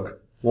handbook,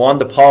 Juan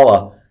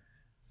DePaula,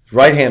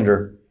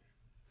 right-hander,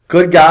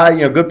 good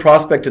guy, good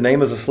prospect to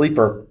name as a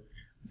sleeper.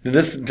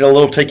 This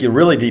will take you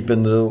really deep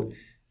into.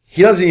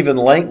 He doesn't even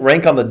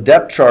rank on the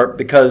depth chart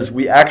because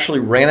we actually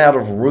ran out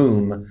of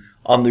room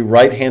on the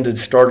right-handed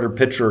starter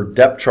pitcher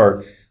depth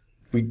chart.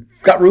 We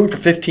got room for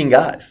 15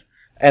 guys,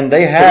 and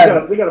they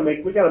had. We got to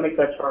make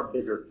that chart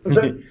bigger.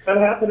 That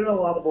happened in a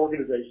lot of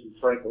organizations,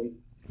 frankly.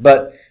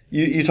 But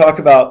you talk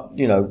about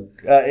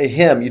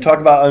him. You talk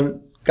about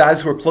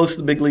guys who are close to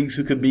the big leagues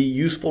who could be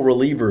useful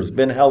relievers.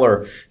 Ben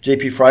Heller,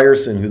 J.P.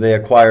 Frierson, who they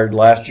acquired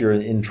last year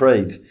in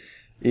trades.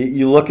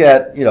 You look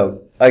at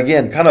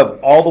again, kind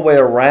of all the way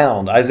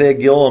around. Isaiah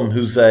Gillum,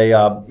 who's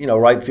a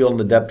right field in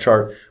the depth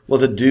chart,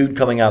 was a dude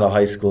coming out of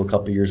high school a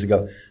couple of years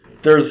ago.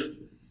 There's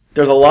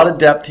a lot of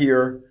depth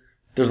here.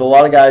 There's a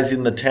lot of guys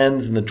in the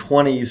 10s and the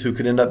 20s who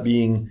could end up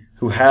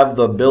who have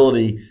the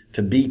ability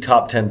to be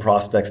top 10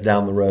 prospects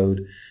down the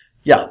road.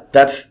 Yeah,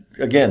 this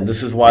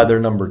is why they're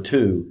number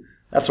 2.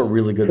 That's a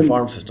really good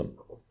farm system.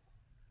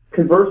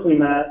 Conversely,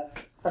 Matt,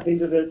 I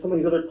think that there's some of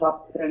these other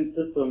top 10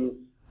 systems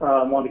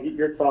I want to get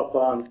your thoughts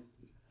on.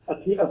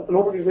 An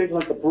organization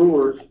like the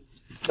Brewers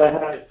that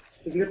has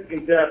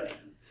significant depth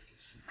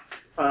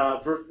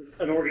versus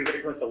an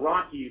organization like the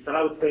Rockies that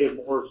I would say is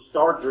more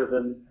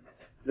star-driven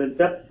than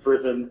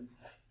depth-driven.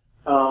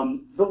 The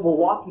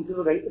Milwaukee,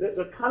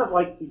 they're kind of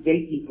like the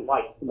Yankees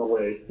light in a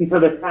way. They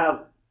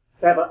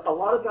have a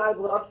lot of guys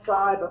with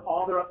upside, but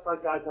all their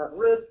upside guys have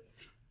risk.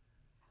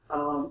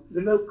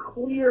 There's no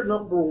clear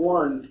number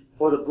 1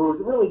 for the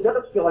Brewers. It really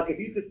does feel like if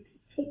you just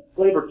took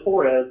Gleyber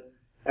Torres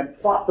and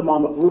plopped them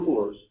on the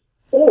Brewers,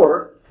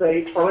 or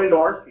say Orlando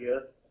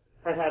Arcia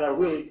had a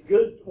really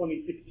good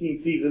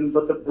 2016 season,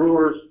 but the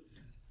Brewers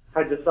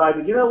had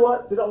decided, you know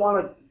what, we don't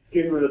want to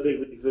get him in the big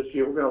leagues this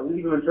year. We're going to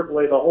leave him in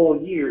AAA the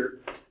whole year.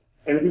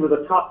 And if he was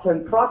a top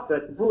 10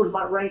 prospect, the Brewers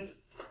might rank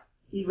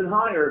even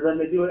higher than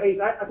they do at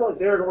 8. I feel like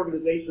they're an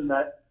organization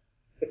that,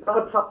 it's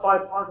not a top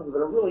 5 prospect, but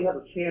it really has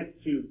a chance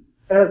to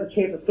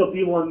still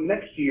be one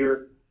next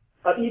year,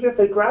 even if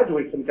they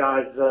graduate some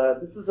guys.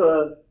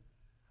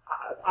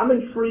 I'm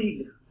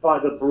intrigued by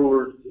the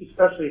Brewers,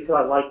 especially because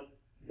I like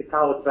the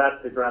college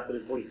bats they drafted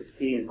in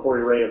 2016 and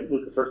Corey Ray and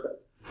Lucas Erceg.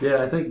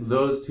 Yeah, I think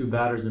those two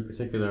batters in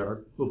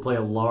particular will play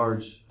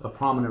a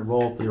prominent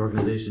role for the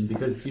organization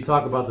because you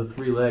talk about the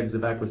three legs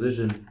of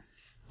acquisition.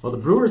 Well, the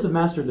Brewers have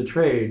mastered the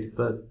trade,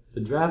 but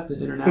the draft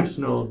and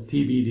international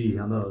TBD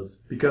on those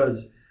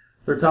because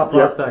their top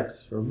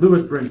prospects are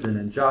Lewis Brinson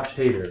and Josh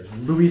Hader,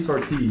 and Luis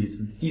Ortiz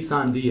and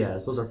Isan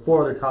Diaz. Those are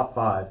 4 of their top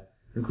 5,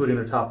 including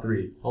their top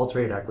 3, all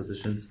trade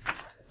acquisitions.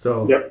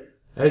 So,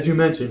 as you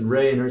mentioned,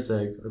 Ray and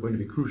Urseg are going to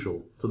be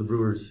crucial to the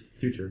Brewers'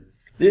 future.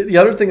 The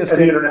other thing is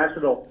the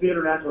international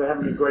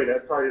haven't been great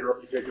at. Sorry to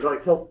interrupt you, Jake. Because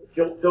like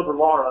Gilbert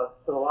Lara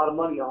spent a lot of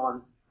money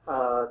on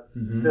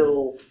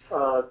still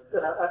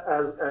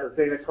as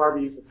Dana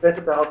Carvey used to think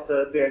about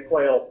Dan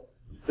Quayle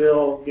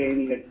still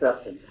gaining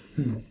acceptance.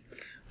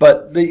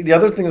 But the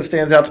other thing that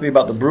stands out to me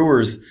about the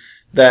Brewers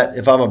that,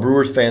 if I'm a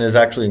Brewers fan, is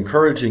actually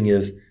encouraging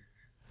is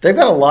they've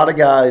got a lot of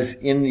guys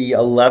in the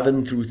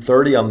 11 through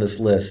 30 on this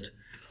list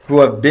who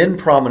have been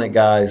prominent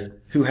guys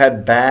who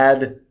had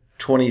bad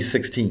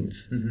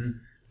 2016s. Mm-hmm.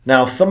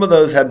 Now, some of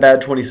those had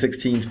bad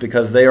 2016s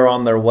because they are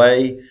on their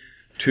way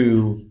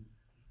to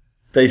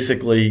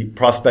basically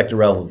prospect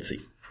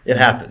irrelevancy. It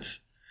happens.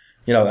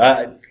 You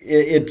know,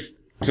 it's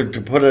to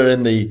put it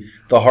in the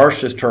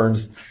harshest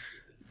terms,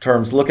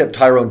 look at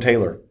Tyrone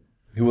Taylor,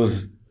 who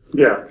was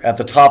at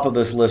the top of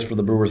this list for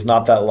the Brewers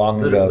not that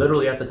long ago.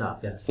 Literally at the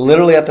top, yes.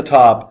 Literally at the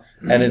top,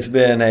 and it's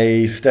been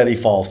a steady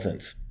fall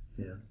since.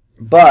 Yeah.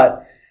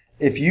 But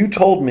if you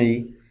told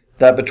me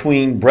that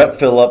between Brett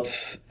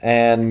Phillips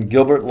and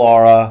Gilbert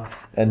Lara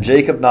and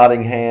Jacob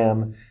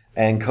Nottingham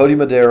and Cody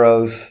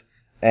Medeiros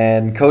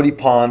and Cody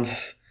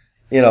Ponce,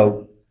 you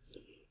know,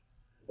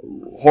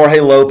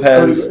 Jorge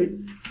Lopez,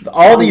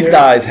 all these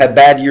guys had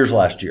bad years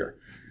last year.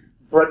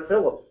 Brett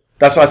Phillips.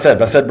 That's what I said.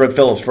 I said Brett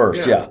Phillips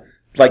first, yeah.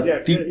 Like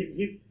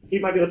he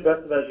might be the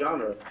best of that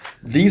genre.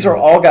 These are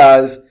all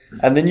guys,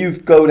 and then you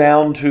go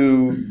down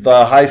to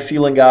the high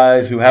ceiling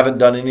guys who haven't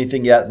done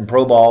anything yet in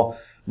pro ball,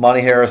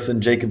 Monty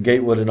Harrison, Jacob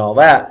Gatewood, and all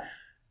that.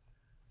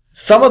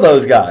 Some of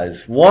those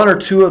guys, 1 or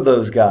 2 of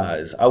those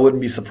guys, I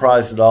wouldn't be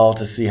surprised at all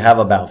to see have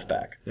a bounce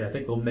back. Yeah, I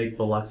think they'll make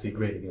Biloxi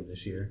great again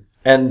this year.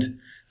 And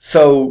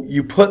so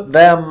you put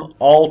them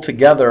all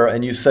together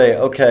and you say,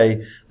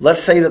 okay,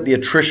 let's say that the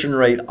attrition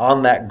rate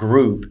on that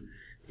group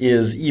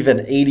is even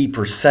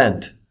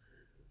 80%.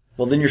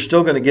 Well, then you're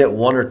still going to get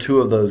 1 or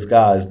 2 of those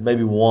guys,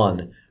 maybe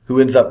 1, who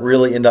end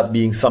up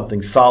being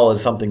something solid,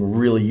 something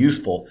really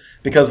useful.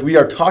 Because we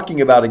are talking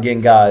about,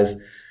 again, guys,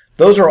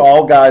 those are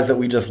all guys that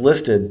we just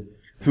listed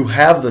who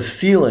have the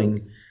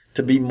ceiling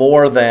to be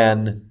more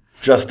than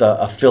just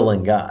a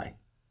filling guy.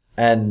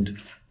 And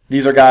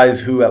these are guys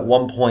who at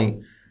one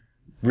point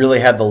really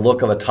had the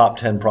look of a top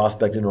 10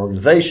 prospect in an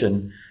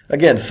organization.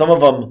 Again, some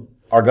of them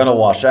are going to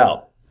wash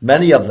out.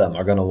 Many of them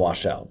are going to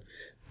wash out.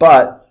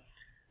 But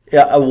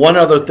one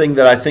other thing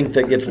that I think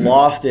that gets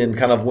lost in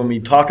kind of when we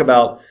talk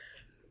about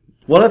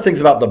one of the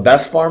things about the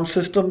best farm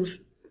systems,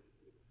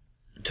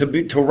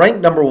 to rank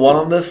number 1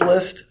 on this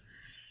list,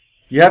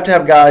 you have to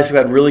have guys who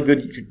had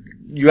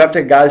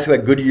guys who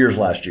had good years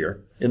last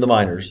year in the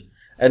minors.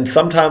 And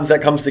sometimes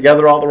that comes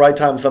together all at the right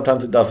time,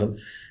 sometimes it doesn't.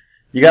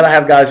 You got to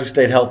have guys who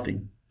stayed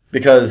healthy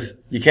because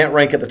you can't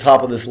rank at the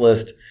top of this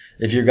list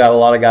if you've got a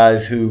lot of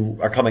guys who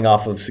are coming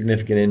off of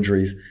significant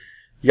injuries.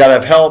 You got to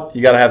have health,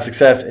 you got to have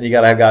success, and you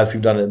got to have guys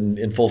who've done it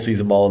in full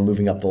season ball and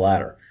moving up the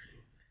ladder.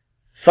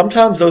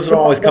 Sometimes those don't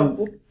always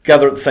come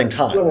together at the same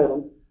time.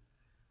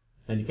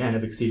 And you can't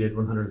have exceeded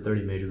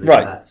 130 major league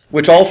bats.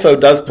 Which also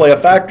does play a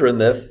factor in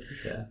this.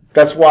 Yeah.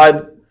 That's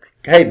why,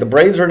 hey, the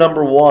Braves are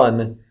number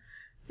 1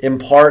 in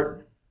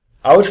part.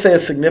 I would say a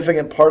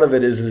significant part of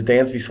it is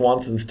Dansby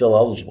Swanson still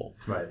eligible.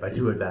 Right, by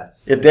 2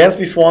 at-bats. If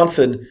Dansby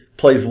Swanson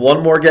plays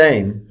 1 more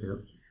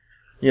game,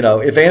 you know,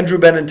 if Andrew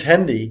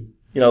Benintendi,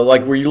 you know,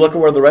 like where you look at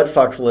where the Red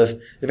Sox list,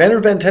 if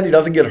Andrew Benintendi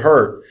doesn't get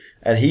hurt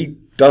and he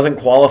doesn't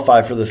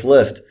qualify for this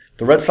list,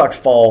 the Red Sox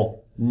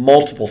fall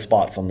multiple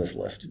spots on this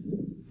list.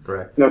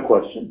 Correct. No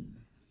question.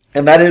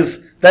 And that is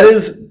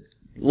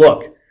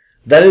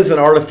an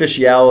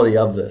artificiality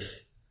of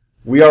this.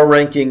 We are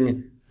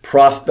ranking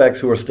prospects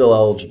who are still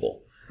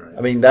eligible. Right.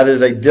 I mean, that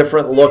is a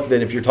different look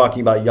than if you're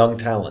talking about young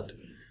talent.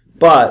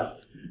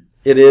 But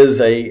it is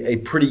a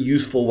pretty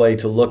useful way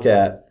to look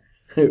at.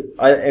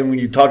 And when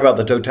you talk about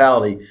the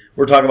totality,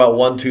 we're talking about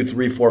 1, 2,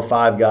 3, 4,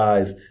 5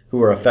 guys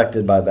who are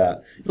affected by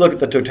that. You look at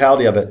the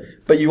totality of it.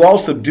 But you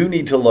also do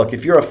need to look,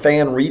 if you're a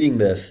fan reading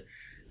this,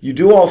 you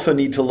do also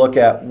need to look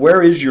at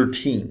where is your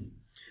team.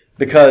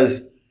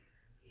 Because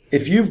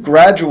if you've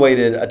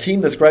graduated, a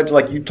team that's graduated,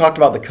 like you talked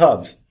about the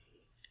Cubs,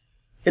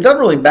 it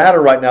doesn't really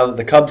matter right now that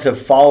the Cubs have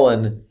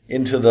fallen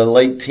into the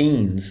late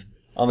teens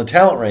on the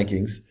talent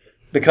rankings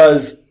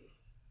because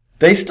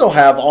they still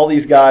have all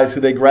these guys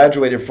who they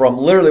graduated from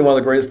literally one of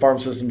the greatest farm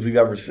systems we've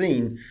ever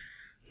seen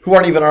who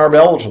aren't even ARB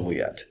eligible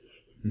yet.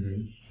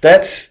 Mm-hmm.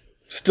 That's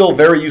still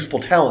very useful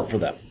talent for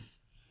them.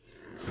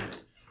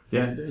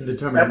 Yeah, and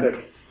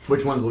determine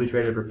which ones will be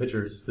traded for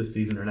pitchers this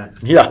season or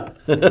next. Yeah.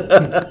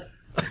 Well,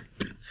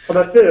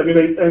 that's it. I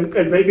mean,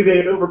 and maybe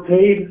they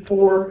overpaid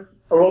for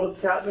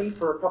Aroldis Chapman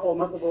for a couple of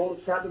months of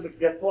Aroldis Chapman, but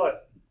guess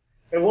what?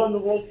 and won the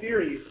World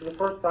Series for the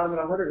first time in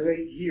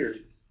 108 years.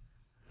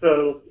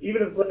 So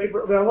even if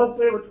unless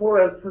Gleyber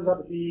Torres turns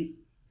out to be,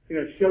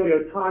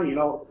 Shohei Ohtani, and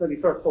all of a sudden he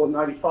starts pulling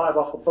 95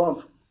 off the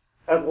bump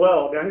as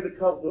well. I think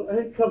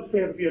Cubs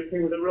fans would be okay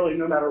with it really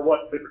no matter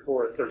what Gleyber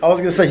Torres does. I was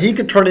going to say, he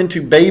could turn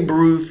into Babe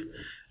Ruth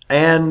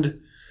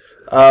and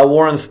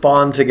Warren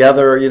Spahn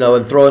together,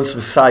 and throw in some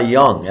Cy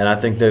Young, and I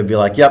think they'd be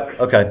like, yep,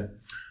 okay.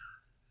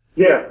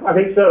 Yeah, I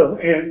think so.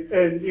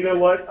 And you know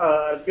what?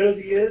 As good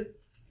as he is,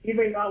 he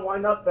may not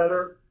wind up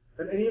better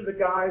than any of the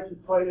guys who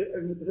played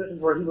in the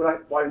positions where he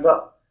would wind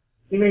up.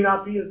 He may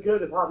not be as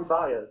good as Javi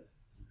Baez.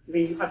 I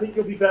mean, I think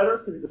he'll be better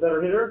because he's a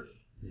better hitter.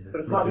 Yeah,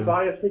 but if Javi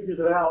Baez figures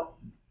it out,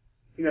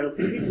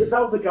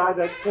 that was the guy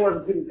that Torres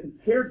was getting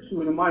compared to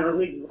in the minor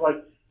leagues.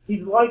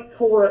 He's like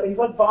Torres, he's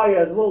like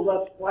Baez, a little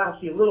less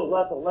flashy, a little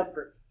less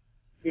electric,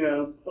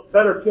 but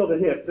better field to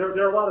hit. There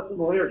are a lot of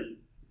similarities.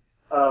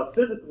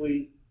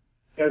 Physically,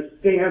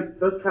 stance,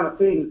 those kind of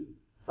things,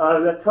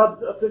 that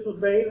Cubs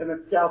officials made and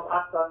the scouts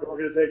outside the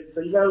organization.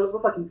 So, it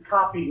looks like he's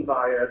copying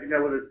Baez,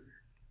 with his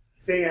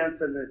stance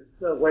and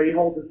the way he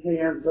holds his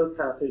hands, those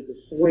kind of things, the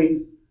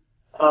swing.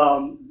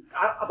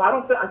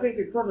 I think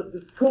in terms of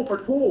just tool for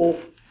tool,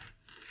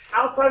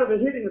 outside of the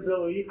hitting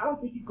ability, I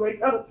don't think he's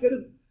great. I don't get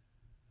as,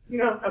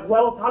 as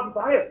well as Javi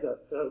Baez does.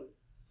 So,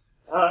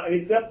 and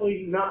he's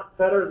definitely not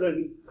better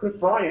than Chris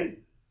Bryant.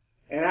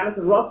 And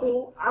Addison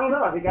Russell, I don't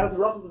know. I think Addison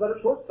Russell's a better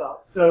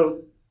shortstop.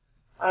 So,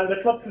 the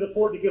Cubs could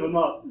afford to give him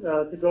up,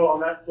 to go on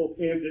that full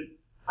tangent.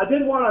 I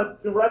did want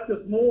to direct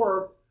us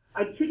more.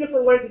 I had two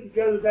different ways we could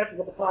go back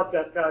with the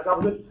podcast, guys. I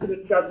was interested if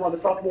you guys wanted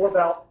to talk more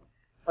about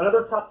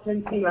another top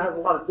 10 team that has a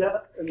lot of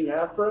depth in the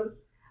Astros,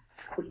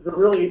 which is a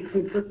really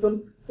interesting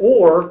system,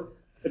 or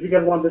if you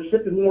guys wanted to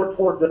shift it more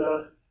toward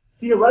the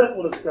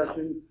theoretical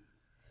discussion,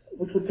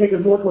 which would take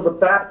us more toward the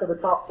back of the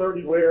top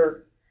 30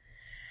 where,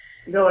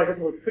 like it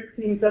was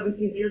 16,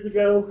 17 years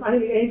ago. I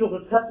think the Angels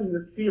are testing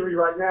this theory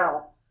right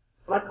now,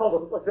 and I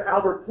call it the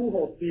Albert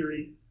Pujols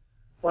theory.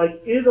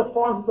 Is a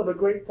farm system a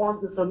great farm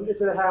system if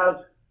it has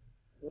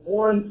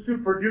one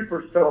super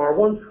duper star,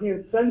 one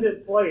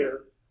transcendent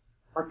player,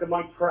 like the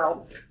Mike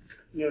Trout,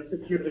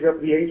 6 years ago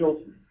for the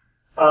Angels,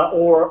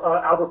 or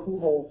Albert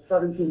Pujols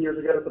 17 years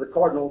ago for the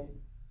Cardinals,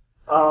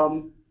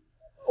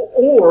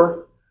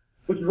 or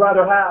would you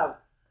rather have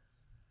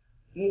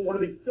one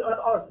of these,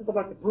 something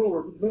like the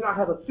Brewers, which may not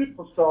have a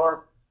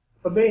superstar,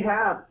 but may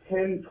have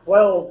 10,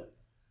 12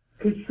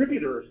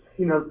 contributors,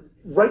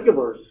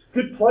 regulars,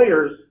 good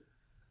players.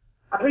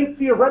 I think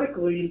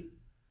theoretically,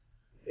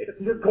 if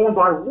you're just going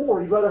by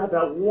WAR, you'd rather have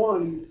that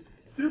one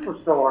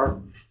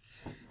superstar.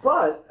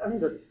 But,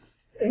 the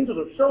Angels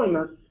are showing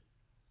us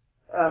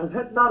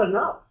that's not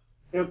enough.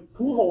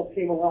 Pujols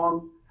came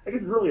along. I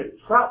guess it's really a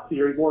Trout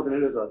theory more than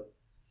it is a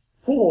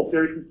Pujols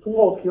theory, because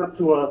Pujols came up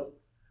to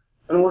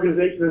an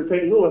organization in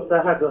St. Louis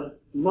that had the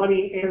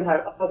money and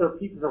had other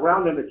pieces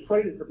around them that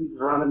traded for pieces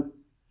around them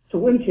to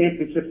win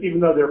championships, even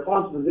though their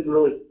farm system didn't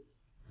really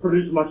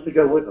produce much to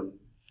go with them.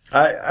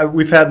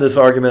 We've had this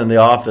argument in the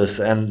office,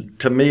 and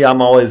to me,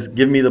 I'm always,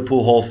 give me the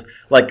Pujols.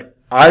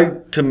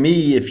 To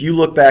me, if you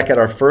look back at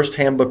our first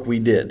handbook we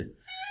did,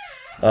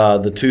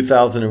 the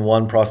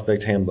 2001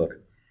 Prospect Handbook,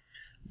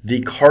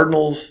 the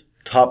Cardinals'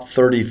 top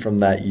 30 from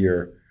that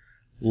year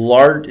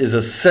is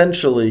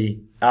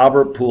essentially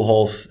Albert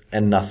Pujols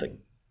and nothing.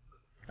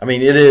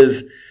 It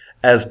is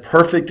as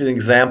perfect an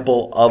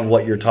example of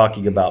what you're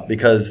talking about,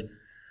 because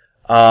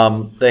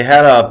they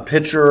had a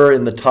pitcher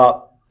in the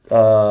top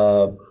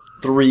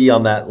 3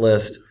 on that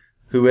list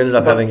who ended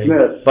up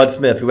Bud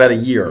Smith, who had a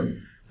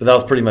year, but that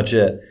was pretty much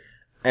it.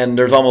 And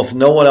there's almost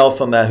no one else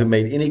on that who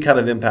made any kind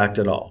of impact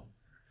at all.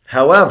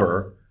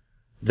 However,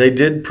 they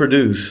did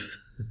produce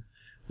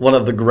one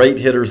of the great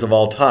hitters of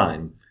all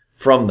time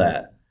from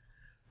that.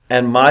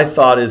 And my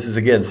thought is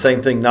again,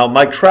 same thing. Now,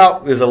 Mike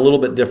Trout is a little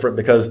bit different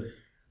because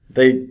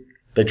they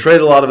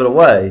traded a lot of it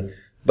away,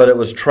 but it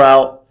was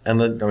Trout in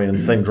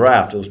the same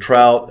draft. It was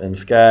Trout and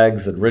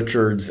Skaggs and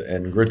Richards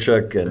and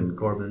Grichuk and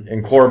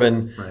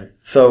Corbin. Right.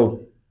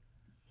 So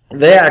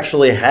they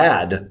actually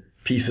had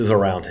pieces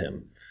around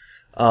him.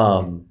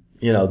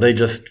 They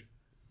just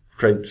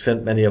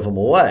sent many of them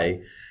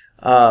away.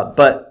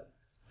 But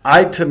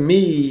to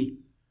me,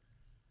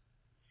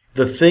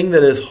 the thing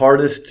that is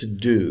hardest to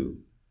do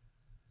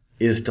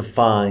is to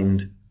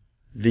find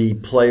the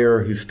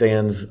player who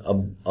stands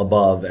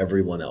above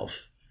everyone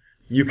else.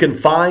 You can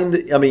find,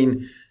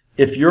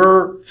 if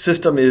your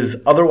system is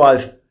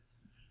otherwise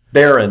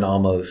barren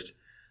almost,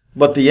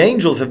 what the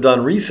Angels have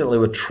done recently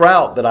with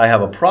Trout that I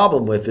have a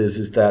problem with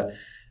is that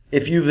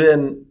if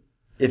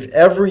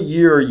every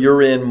year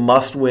you're in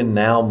must-win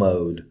now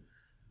mode,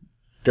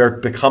 there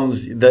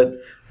becomes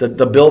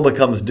the bill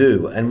becomes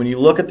due. And when you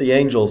look at the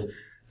Angels,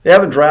 they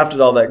haven't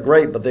drafted all that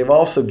great, but they've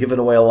also given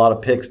away a lot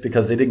of picks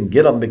because they didn't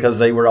get them because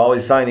they were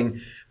always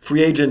signing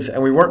free agents.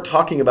 And we weren't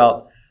talking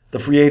about the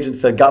free agents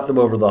that got them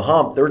over the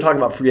hump. They were talking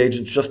about free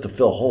agents just to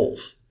fill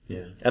holes.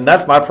 Yeah. And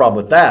that's my problem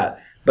with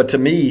that. But to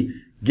me,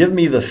 give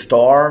me the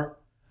star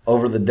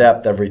over the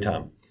depth every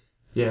time.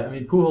 Yeah,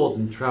 Pujols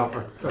and Trout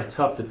are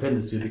tough to pin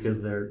this to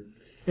because they're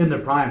in their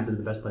primes, they're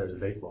the best players in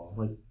baseball.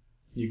 Like,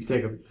 you could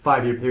take a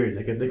 5-year period.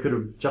 They could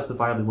have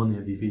justifiably won the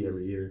MVP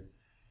every year.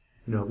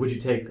 Would you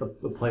take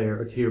a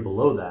player a tier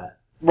below that?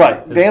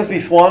 Right.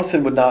 Dansby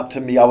Swanson would not, to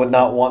me, I would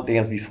not want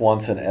Dansby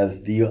Swanson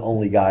as the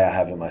only guy I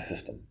have in my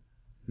system.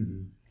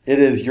 Mm-hmm. It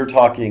is, you're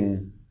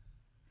talking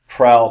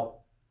Trout.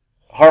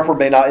 Harper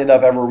may not end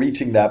up ever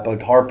reaching that,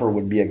 but Harper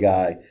would be a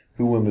guy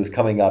who, when it was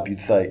coming up,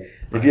 you'd say,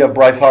 if you have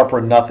Bryce Harper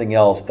and nothing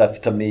else, that's,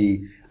 to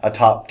me, a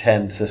top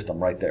 10 system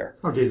right there.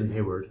 Or Jason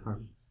Hayward, our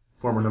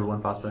former number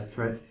 1 prospect,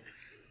 right?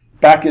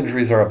 Back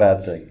injuries are a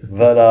bad thing.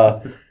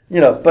 But,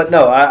 but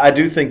no, I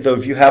do think, though,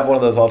 if you have one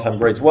of those all-time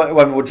greats,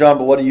 John,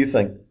 but what do you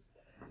think?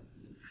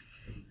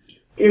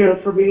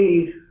 For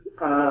me,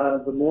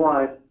 the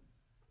more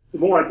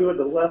I do it,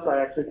 the less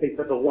I actually think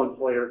that the one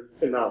player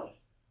is enough.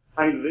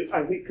 I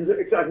think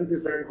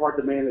it's very hard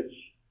to manage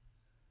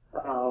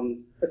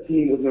a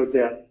team with no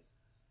depth,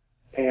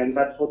 and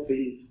that's what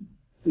the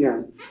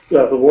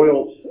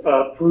Royals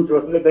proved to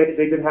us. They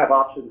did have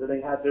options, and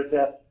they had their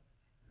depth,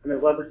 and they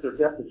leveraged their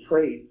depth in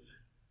trades.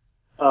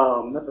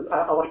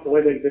 I like the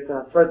way they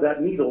kind of thread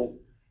that needle.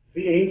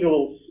 The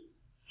Angels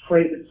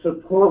traded so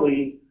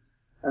poorly,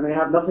 and they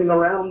have nothing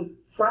around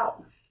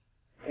Trout.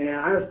 And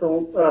I just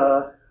don't.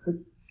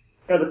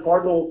 The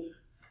Cardinals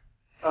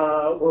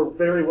were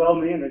very well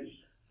managed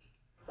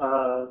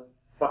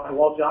by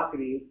Walt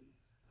Jocketty,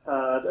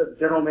 the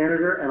general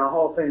manager and a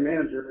Hall of Fame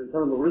manager, and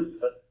Tony La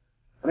Russa.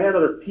 And they had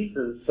other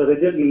pieces, so they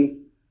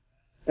didn't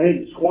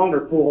squander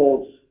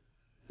Pujols.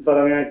 But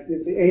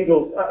the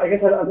Angels, I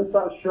guess I'm just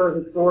not sure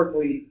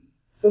historically.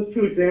 Those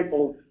two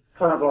examples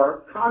kind of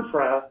are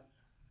contrasts,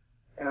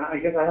 and I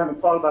guess I haven't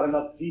thought about it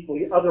enough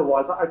deeply.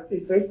 Otherwise, I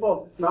think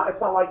baseball it's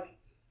not like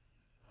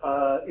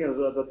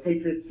the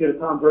Patriots get a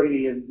Tom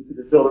Brady and you can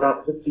just build it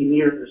out for 15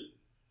 years,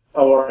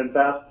 or in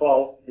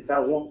basketball, if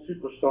that one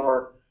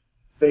superstar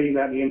staying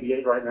that in the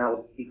NBA right now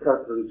would be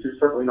Cousins, who's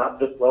certainly not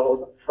this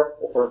level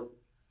or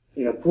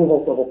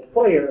Pujols level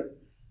player,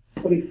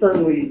 but he's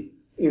certainly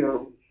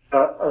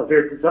a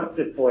very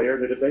productive player.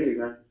 They're debating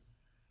that.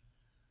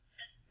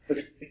 But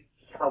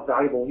how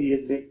valuable he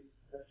is. It's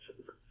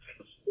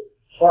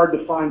hard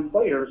to find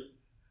players.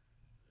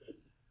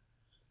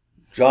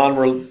 John,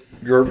 we're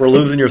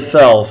losing your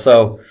cell,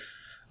 so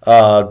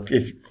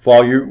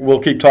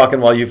we'll keep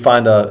talking while you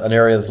find an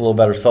area that's a little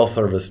better cell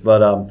service.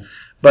 But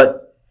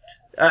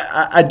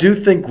I do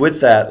think with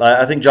that,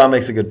 I think John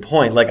makes a good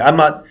point. Like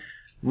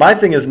my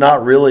thing is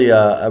not really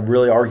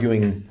really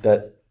arguing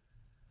that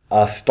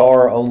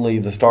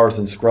the stars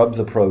and scrubs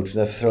approach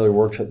necessarily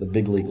works at the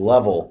big league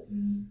level.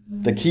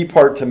 The key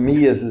part to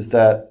me is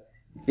that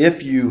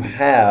if you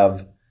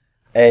have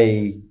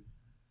a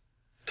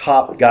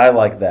top guy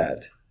like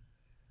that,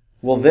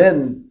 well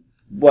then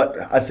what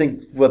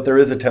there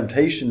is a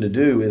temptation to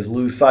do is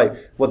lose sight.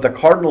 What the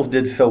Cardinals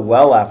did so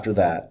well after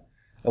that,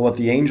 and what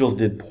the Angels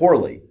did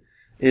poorly,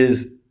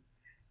 is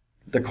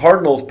the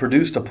Cardinals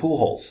produced a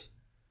Pujols.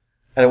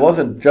 And it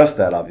wasn't just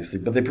that, obviously,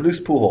 but they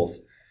produced Pujols.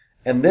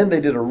 And then they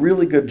did a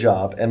really good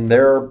job, and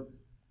their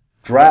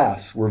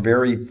drafts were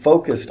very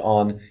focused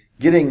on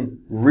getting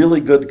really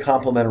good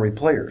complementary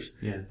players.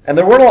 Yeah. And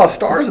there weren't a lot of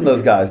stars in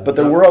those guys, but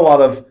there were a lot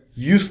of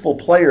useful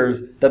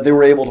players that they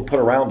were able to put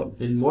around them.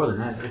 And more than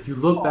that, if you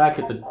look back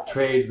at the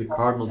trades the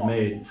Cardinals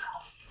made,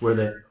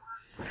 if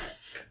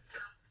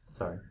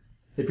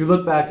you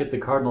look back at the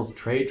Cardinals'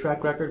 trade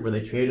track record, where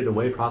they traded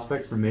away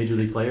prospects from major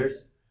league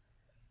players,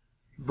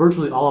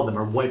 virtually all of them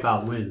are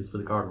wipeout wins for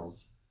the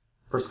Cardinals.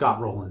 For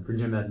Scott Rowland, for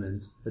Jim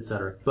Edmonds,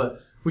 etc.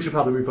 But we should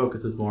probably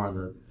refocus this more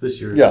on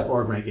this year's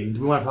org ranking.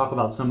 Do we want to talk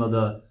about some of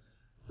the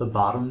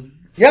bottom?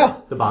 Yeah.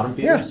 The bottom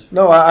feeders? Yeah.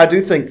 No, I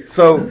do think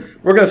so.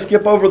 We're going to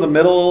skip over the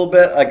middle a little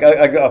bit.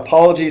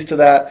 Apologies to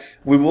that.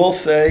 We will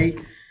say,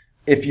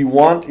 if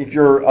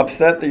you're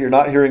upset that you're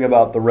not hearing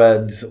about the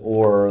Reds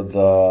or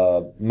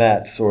the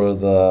Mets or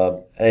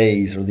the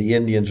A's or the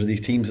Indians or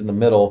these teams in the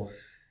middle,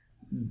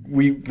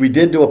 we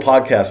did do a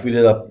podcast.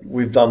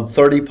 We've done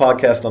 30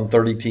 podcasts on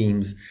 30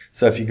 teams.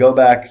 So if you go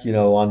back,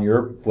 on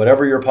your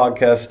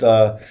podcast,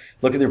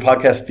 look at your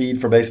podcast feed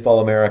for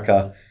Baseball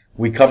America,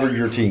 we covered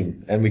your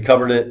team, and we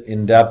covered it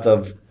in depth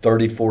of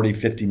 30, 40,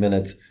 50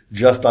 minutes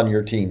just on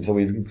your team. So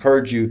we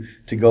encourage you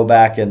to go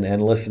back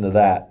and listen to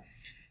that.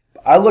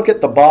 I look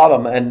at the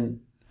bottom,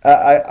 and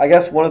I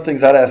guess one of the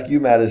things I'd ask you,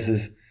 Matt,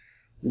 is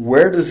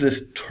where does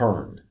this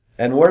turn?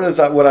 And what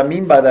I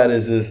mean by that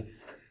is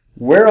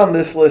where on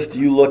this list do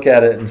you look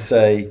at it and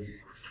say,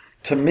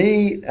 to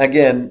me,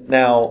 again,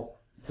 now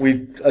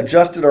we've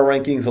adjusted our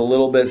rankings a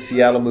little bit.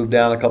 Seattle moved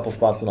down a couple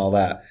spots and all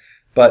that.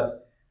 But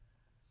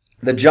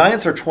the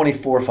Giants are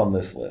 24th on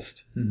this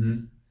list.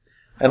 Mm-hmm.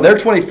 And they're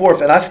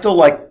 24th, and I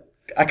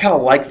kind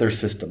of like their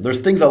system. There's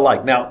things I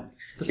like. Now,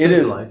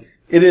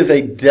 it is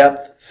a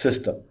depth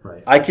system.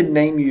 Right. I can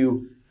name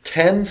you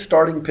 10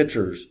 starting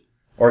pitchers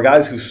or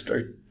guys who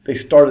they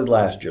started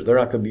last year. They're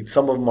not going to be,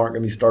 some of them aren't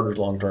going to be starters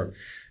long term.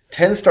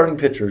 10 starting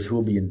pitchers who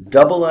will be in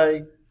AA,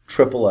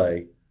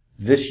 AAA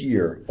this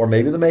year, or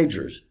maybe the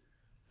majors,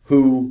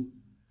 who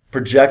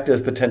project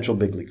as potential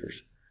big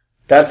leaguers.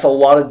 That's a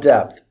lot of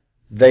depth.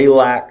 They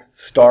lack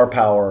star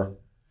power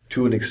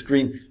to an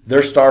extreme.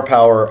 Their star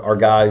power are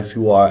guys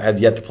who have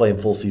yet to play in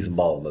full season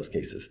ball in most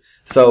cases.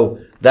 So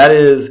that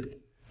is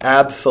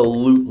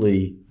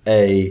absolutely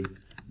a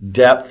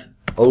depth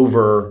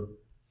over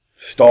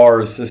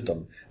stars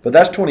system. But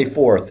that's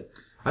 24th.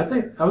 I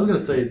was going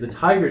to say the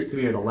Tigers to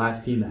me are the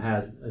last team that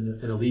has an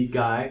elite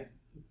guy.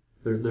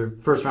 Their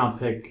first round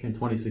pick in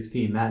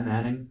 2016, Matt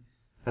Manning,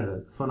 had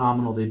a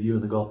phenomenal debut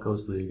in the Gulf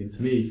Coast League. And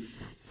to me,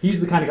 he's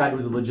the kind of guy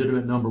who's a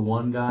legitimate number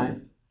one guy,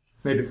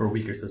 maybe for a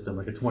weaker system,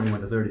 like a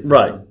 21 to 30 system.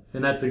 Right.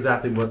 And that's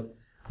exactly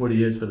what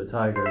he is for the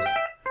Tigers.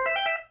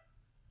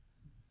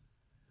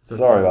 So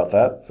Sorry about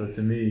that. So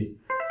to me,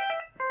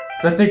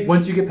 I think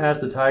once you get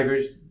past the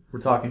Tigers, we're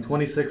talking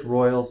 26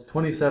 Royals,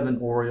 27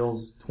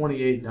 Orioles,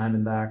 28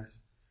 Diamondbacks,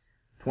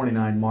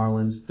 29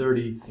 Marlins,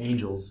 30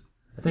 Angels.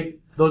 I think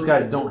those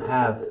guys don't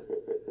have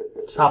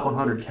top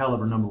 100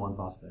 caliber number one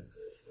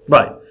prospects.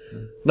 Right.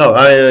 No,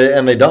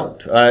 and they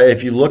don't.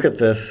 If you look at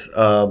this,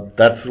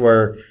 that's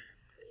where,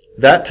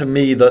 that to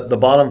me, the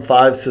bottom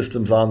five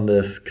systems on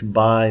this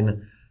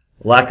combine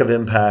lack of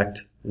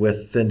impact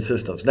with thin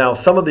systems. Now,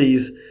 some of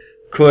these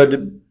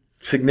could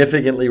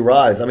significantly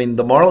rise. I mean,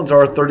 the Marlins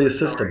are a 30th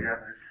system.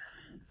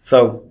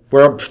 So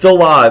we're still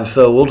live,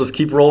 so we'll just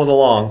keep rolling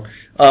along.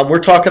 We're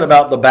talking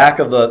about the back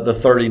of the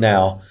 30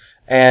 now.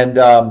 And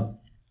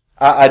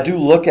I do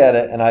look at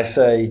it and I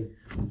say,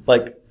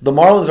 like, the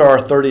Marlins are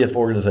our 30th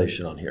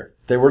organization on here.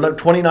 They were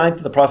 29th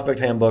in the prospect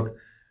handbook.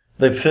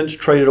 They've since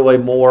traded away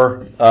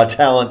more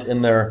talent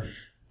in their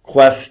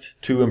quest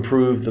to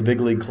improve the big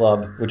league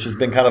club, which has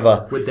been kind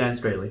of with Dan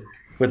Straley,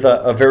 with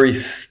a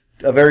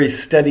very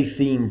steady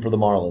theme for the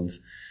Marlins.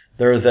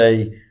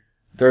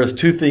 There's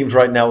two themes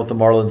right now with the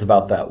Marlins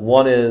about that.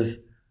 One is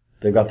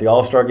they've got the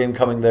All-Star game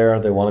coming there.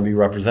 They want to be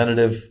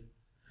representative.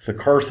 It's the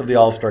curse of the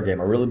All-Star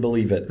game. I really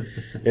believe it.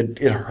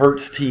 It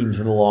hurts teams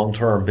in the long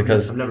term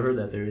because I've never heard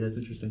that theory. That's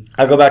interesting.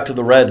 I go back to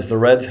the Reds. The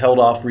Reds held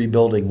off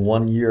rebuilding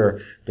 1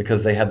 year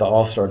because they had the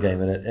All-Star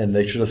game in it, and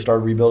they should have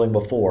started rebuilding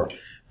before.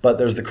 But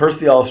there's the curse of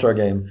the All-Star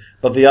game.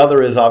 But the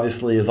other is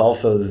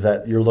also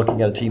that you're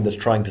looking at a team that's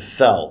trying to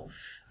sell.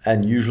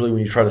 And usually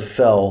when you try to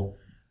sell,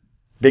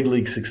 big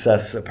league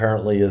success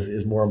apparently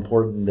is more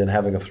important than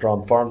having a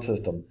strong farm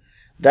system.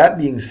 That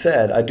being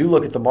said, I do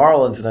look at the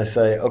Marlins and I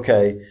say,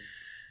 okay,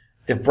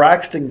 if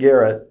Braxton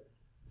Garrett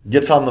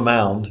gets on the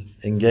mound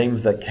in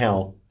games that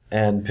count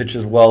and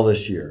pitches well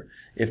this year,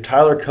 if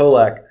Tyler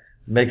Kolek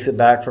makes it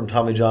back from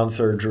Tommy John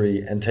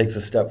surgery and takes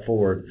a step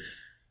forward,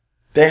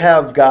 they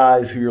have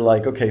guys who you're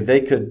like, okay,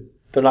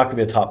 they're not going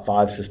to be a top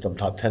 5 system,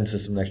 top 10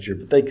 system next year,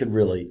 but they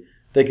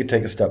could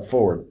take a step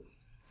forward.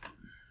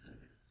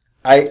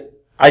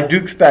 I do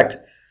expect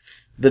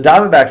the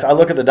Diamondbacks. I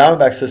look at the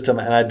Diamondback system,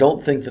 and I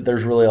don't think that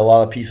there's really a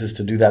lot of pieces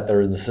to do that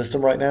are in the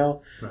system right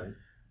now. Right.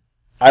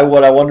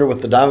 What I wonder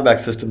with the Diamondback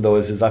system, though,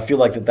 is I feel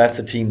like that's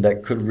a team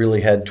that could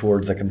really head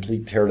towards a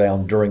complete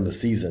teardown during the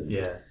season.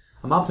 Yeah.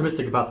 I'm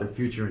optimistic about their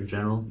future in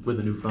general with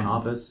the new front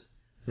office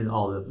and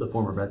all the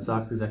former Red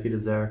Sox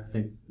executives there. I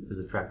think there's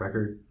a track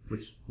record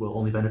which will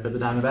only benefit the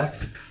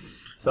Diamondbacks.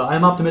 So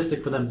I'm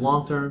optimistic for them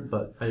long term,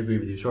 but I agree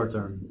with you. Short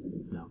term,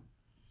 no.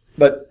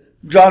 But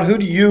John,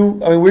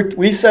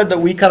 we said that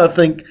we kind of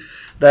think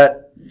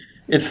that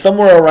it's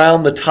somewhere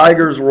around the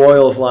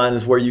Tigers-Royals line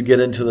is where you get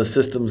into the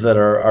systems that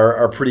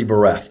are pretty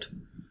bereft.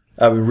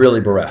 I mean, really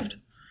bereft.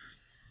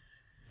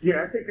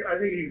 Yeah, I think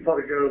you can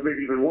probably go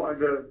maybe even one.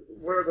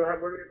 Where are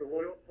the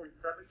Royals?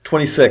 27th?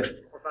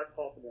 26th. Or that's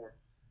Baltimore.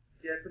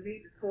 Yeah, to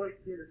me, Detroit,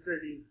 Kansas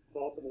City,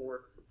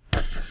 Baltimore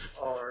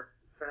are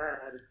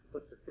bad,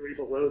 but the three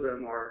below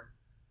them are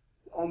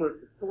almost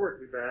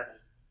historically bad.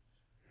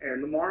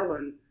 And the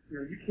Marlins,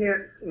 you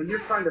can't, when you're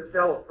trying to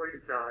sell a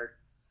franchise,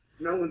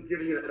 no one's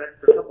giving you that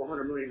extra couple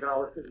 $100 million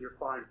in your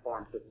fine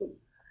farm system.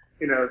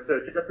 So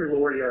Jeffrey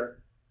Loria,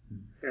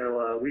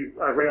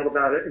 I railed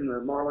about it in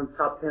the Marlins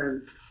Top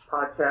 10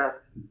 podcast,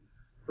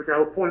 which I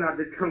will point out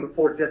did come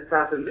before Jeff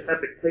Passan's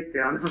epic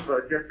takedown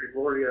of Jeffrey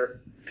Loria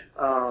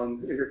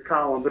in his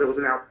column, but it was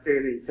an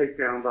outstanding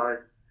takedown by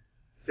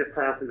Jeff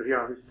Passan of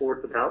Yahoo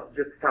Sports about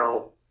just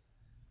how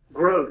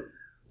gross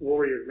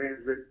Loria's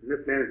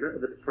mismanagement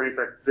of this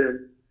franchise has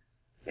been.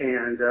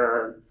 And,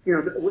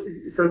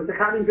 so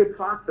having good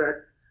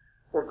prospects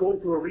or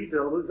going through a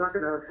rebuild is not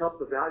going to help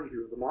the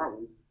value of the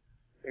Marlins.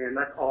 And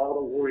that's all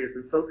the Warriors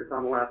have been focused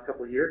on the last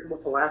couple of years.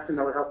 What's the last thing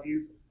that would help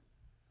you,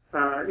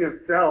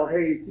 sell,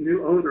 hey,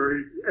 new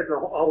owner, as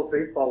all of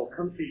baseball will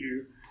come to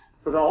you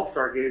for the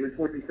All-Star game in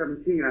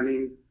 2017. I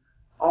mean,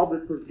 all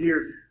this was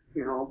geared,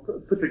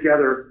 put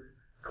together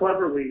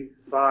cleverly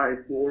by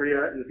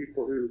Loria and the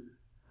people who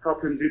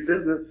helped him do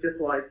business,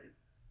 just like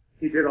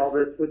he did all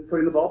this with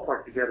putting the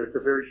ballpark together. It's a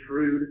very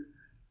shrewd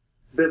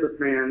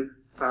businessman.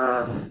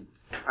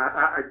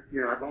 I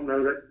don't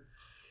know that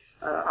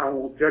I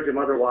won't judge him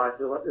otherwise. I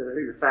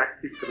think the facts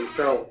speak for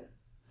themselves.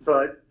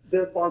 But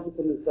their farm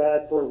system is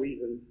bad for a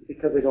reason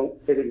because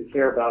they didn't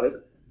care about it.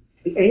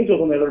 The Angels,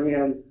 on the other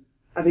hand,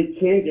 I think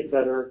can get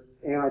better,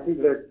 and I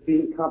think they're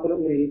being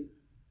competently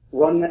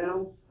run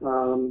now.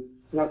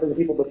 Not that the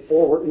people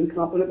before were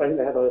incompetent, but I think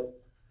they have a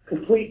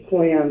complete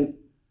plan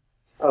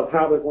of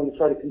how they're going to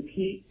try to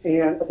compete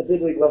and at the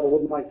big league level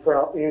with Mike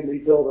Trout and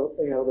rebuild,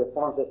 their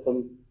farm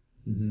system.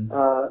 Mm-hmm.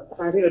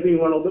 I think they're being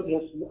run a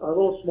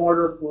little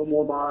smarter, a little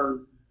more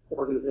modern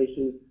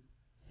organization.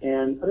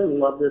 And I didn't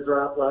love their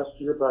draft last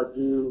year, but I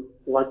do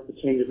like the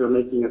changes they're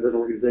making as an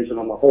organization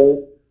on the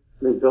whole.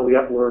 I mean, Billy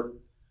Epler,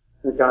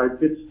 the guy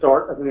did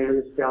start as an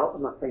area scout.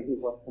 I'm not saying he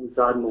was some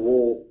dyed in the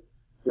wool,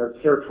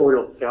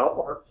 territorial scout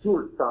or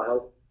Stewart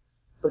style,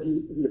 but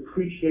he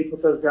appreciates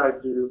what those guys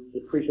do. He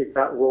appreciates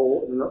that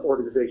role in the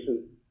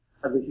organization.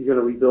 I think he's going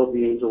to rebuild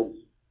the Angels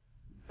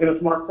in a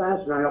smart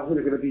fashion. I don't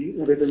think they're going to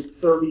be, they've been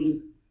 30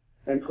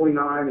 and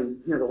 29 and,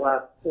 the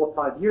last 4 or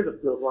 5 years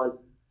it feels like.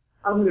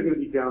 I don't think they're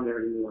going to be down there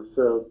anymore.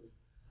 So,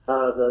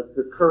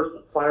 the curse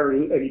of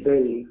firing Eddie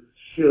Bain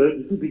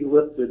should be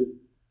lifted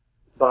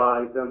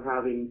by them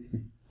having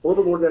a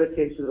little bit more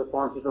dedication to the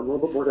farm system, a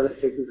little bit more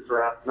dedication to the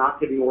draft, not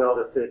giving away all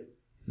their picks.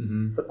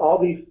 Mm-hmm. But all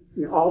these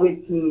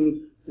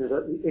teams,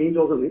 the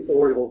Angels and the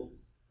Orioles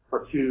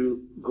are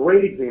two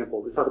great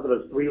examples. We talked about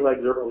those 3 legs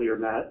earlier,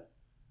 Matt.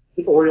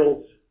 The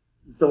Orioles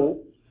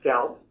don't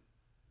scout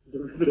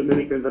the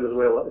Dominican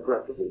Venezuela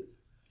aggressively.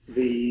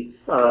 The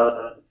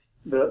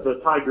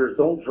Tigers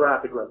don't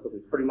draft aggressively.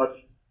 Pretty much,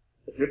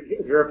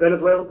 if you're a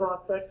Venezuelan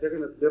prospect,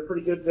 they're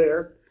pretty good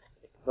there.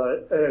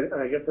 But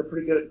I guess they're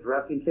pretty good at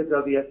drafting kids out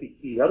of the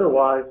SEC.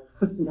 Otherwise,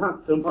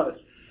 not so much.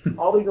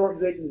 All these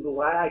organizations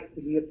lag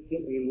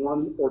significantly in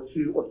 1 or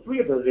 2 or 3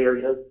 of those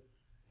areas.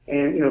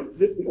 And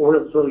the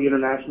Orioles is really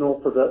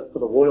international for the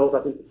Royals. I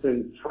think it's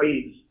been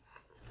trades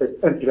that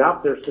emptied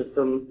out their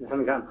system and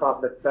haven't gotten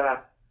prospects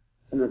back.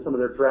 And then some of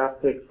their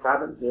draft picks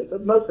haven't hit.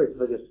 But most cases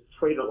they just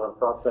traded a lot of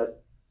prospects.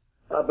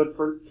 But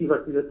for teams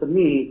like this, to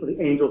me, for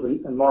the Angels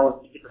and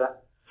Marlins to get to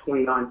that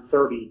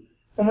 29-30,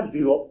 they have to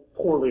do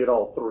poorly at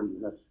all 3,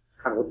 and that's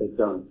kind of what they've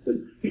done.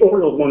 The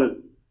Orioles one is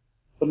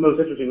the most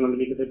interesting one to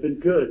me because they've been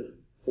good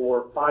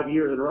for 5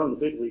 years in a row in the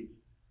big leagues.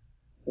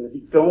 And if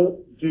you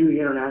don't do the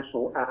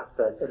international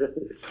aspect,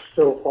 it's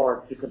so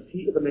hard to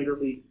compete with the major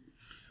leagues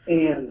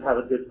and have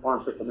a good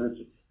farm system. And it's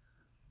just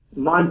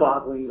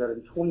mind-boggling that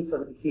in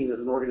 2017, there's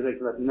an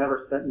organization that's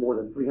never spent more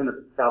than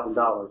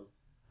 $300,000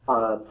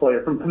 on a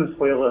player from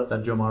Venezuela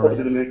or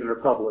the Dominican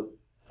Republic.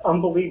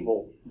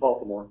 Unbelievable,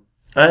 Baltimore.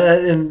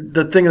 And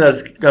the thing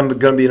that's I'm going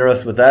to be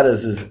interested with that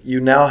is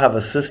you now have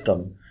a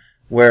system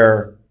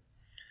where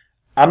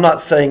I'm not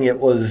saying it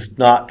was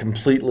not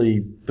completely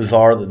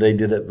bizarre that they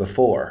did it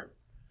before,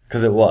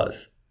 because it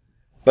was.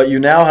 But you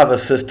now have a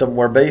system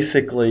where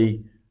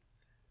basically,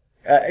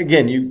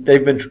 again, you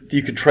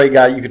could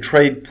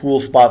trade pool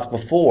spots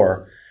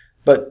before,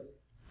 but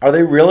are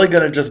they really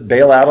going to just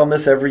bail out on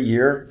this every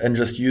year and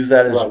just use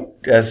that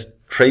as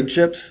trade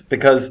chips?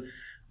 Because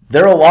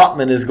their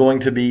allotment is going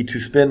to be to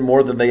spend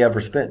more than they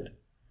ever spend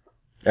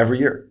every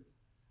year.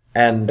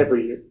 And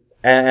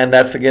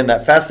that's, again,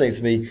 that fascinates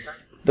me.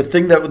 The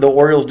thing that the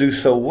Orioles do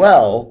so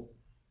well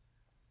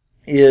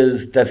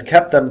is that's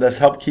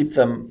helped keep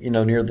them,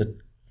 near the,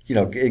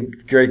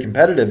 very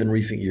competitive in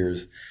recent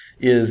years,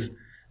 is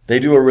they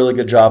do a really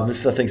good job. And this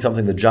is, I think,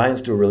 something the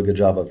Giants do a really good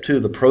job of too,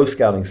 the pro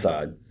scouting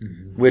side,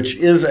 which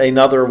is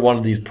another one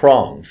of these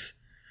prongs.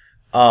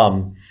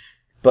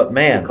 But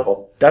man,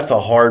 that's a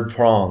hard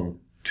prong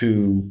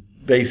to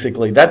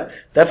basically,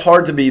 that's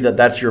hard to be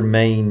that's your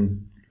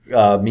main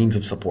means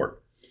of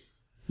support.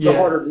 The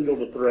harder needle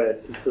to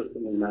thread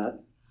consistently, Matt.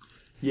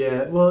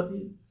 Yeah, well,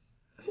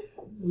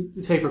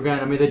 we take for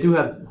granted. I mean, they do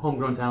have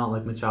homegrown talent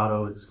like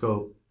Machado and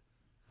Scope.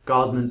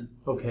 Gosman's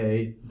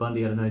okay.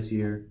 Bundy had a nice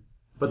year.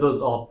 But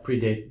those all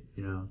predate,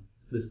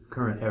 this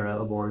current era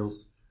of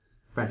Orioles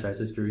franchise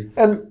history.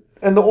 And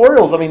the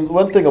Orioles, I mean,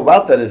 one thing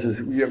about that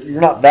is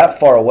you're not that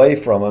far away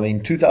from,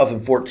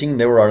 2014,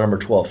 they were our number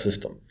 12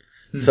 system.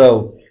 Mm-hmm.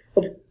 So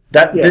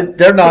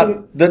they're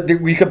not,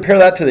 we compare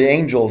that to the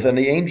Angels, and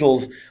the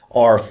Angels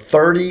are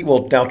 30,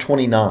 now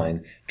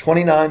 29,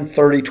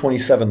 30,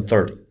 27,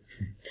 30.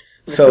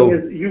 So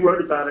you wrote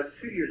about it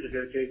 2 years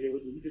ago, JJ,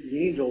 when you did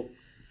the Angels.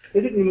 They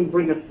didn't even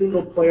bring a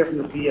single player from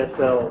the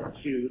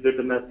BSL to their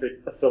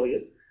domestic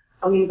affiliate.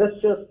 I mean, that's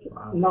just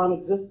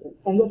non-existent.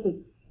 And this is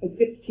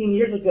 15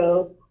 years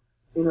ago,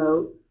 when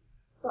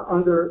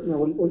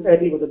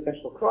Eddie was a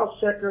national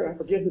cross-checker. I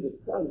forget who the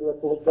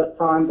director was at that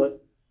time,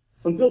 but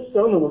when Bill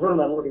Stoneman was running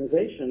that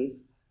organization,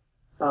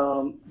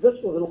 this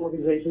was an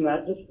organization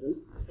that just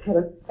had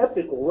an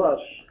epic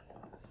rush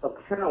of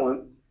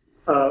talent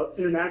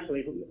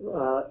internationally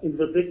into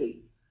the big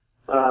leagues.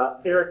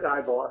 Eric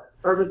Ibar,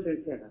 Urban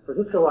Santana,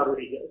 Francisco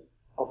Rodriguez,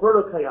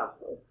 Alberto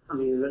Callaso,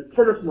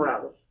 Kendrys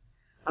Morales.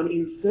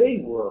 They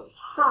were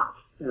hot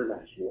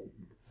internationally.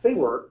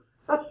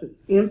 That's just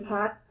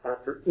impact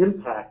after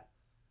impact.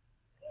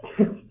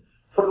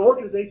 For an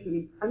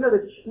organization, I know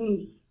they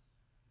changed,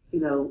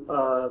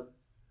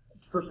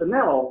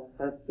 personnel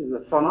in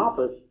the front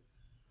office,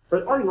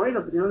 but Artie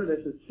Moreno's been doing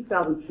this since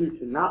 2002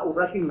 to not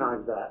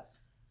recognize that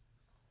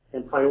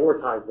and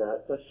prioritize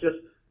that. That's just,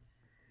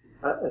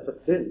 that's a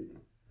sin,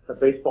 a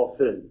baseball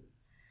sin.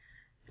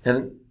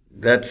 And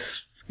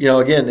that's,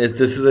 again, this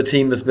is a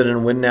team that's been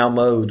in win now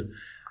mode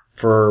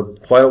for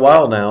quite a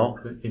while now.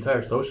 The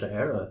entire Socha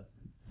era.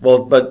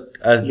 Well, but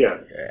Yeah.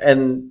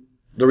 and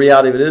the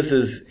reality of it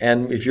is,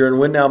 and if you're in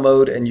win now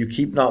mode and you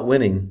keep not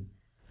winning,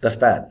 that's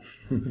bad.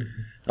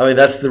 I mean,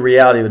 that's the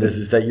reality of it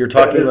is that you're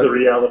talking That is about the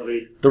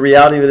reality. the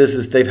reality of it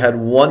is they've had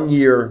 1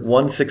 year,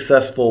 one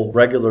successful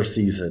regular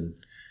season,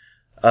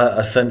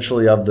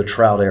 essentially of the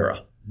Trout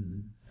era.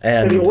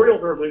 And the And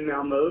Orioles are in win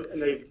now mode,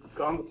 and they've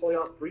gone to the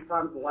playoffs 3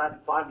 times in the last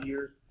 5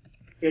 years.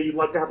 You know, you'd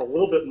like to have a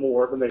little bit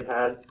more than they've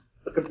had,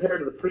 but compared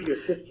to the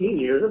previous 15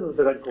 years, this has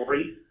been a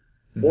great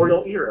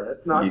Oriole era.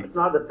 It's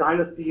not the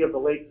dynasty of the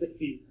late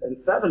 60s and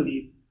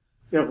 70s.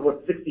 You know,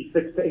 what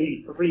 66 to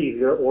 83,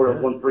 the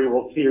Orioles won 3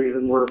 World Series,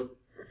 and were,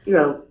 you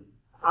know,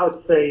 I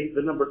would say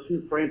the number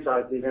 2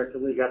 franchise in the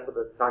American League after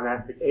the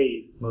dynastic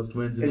A's. Most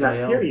wins In in that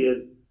AL.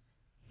 period,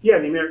 yeah,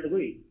 in the American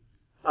League.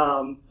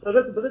 So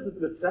this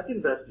is the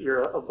second best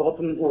era of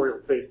Baltimore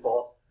Orioles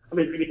baseball. I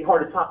mean, it's going to be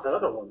hard to top that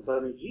other one, but I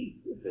mean, geez,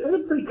 it's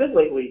been pretty good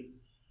lately.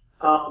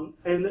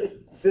 And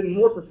it's been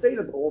more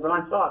sustainable than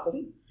I thought. I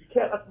think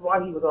that's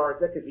why he was our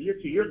executive of the year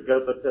 2 years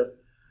ago. But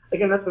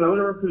again, that's an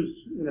owner who's,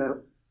 you know,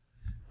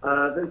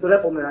 the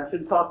Eppelman. I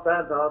shouldn't talk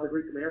bad about the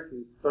Greek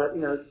Americans, but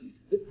you know,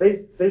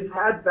 they've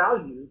had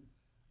value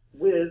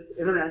with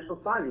international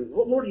signings.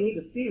 What more do you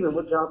need to see than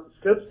what Jonathan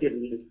Scope's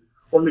giving you,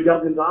 or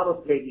Miguel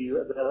Gonzalez gave you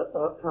as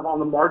a kind of on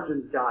the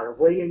margins guy, or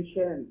Wei-Yin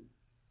Chen?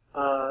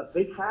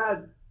 They've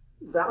had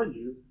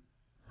value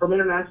from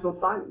international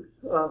signings.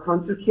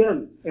 Hunter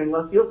Kim and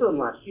Les Gilson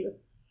last year.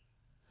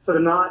 So to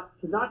not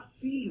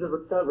see the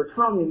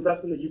return on the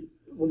investment that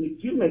when you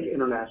do make it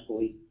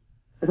internationally,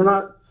 and to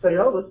not say,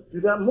 oh, let's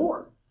do that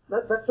more.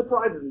 That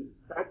surprises me.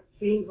 That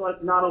seems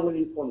like not a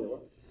winning formula.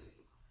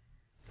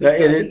 yeah,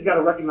 You got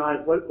to recognize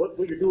what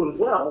you're doing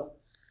well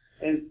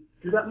and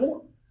do that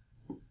more.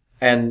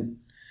 And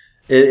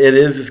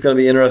it's going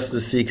to be interesting to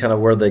see kind of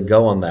where they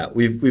go on that.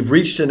 We've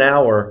reached an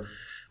hour.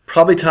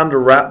 Probably time to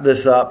wrap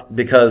this up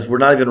because we're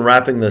not even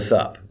wrapping this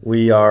up.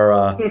 We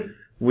are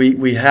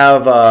we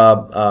have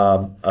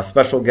a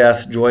special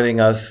guest joining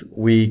us.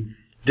 We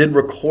did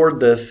record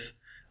this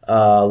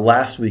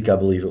last week, I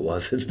believe it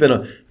was. It's been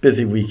a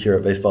busy week here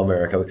at Baseball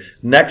America.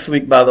 Next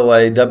week, by the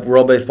way,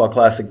 World Baseball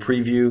Classic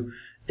preview.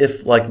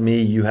 If, like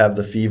me, you have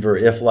the fever,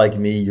 if, like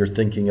me, you're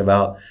thinking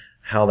about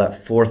how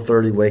that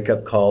 4:30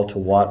 wake-up call to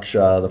watch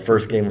the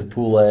first game of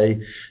Pool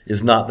A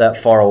is not that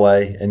far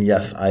away, and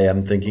yes, I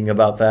am thinking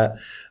about that.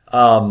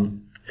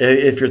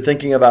 If you're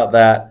thinking about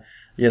that,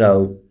 you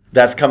know,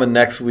 that's coming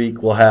next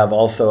week. We'll have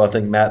also, I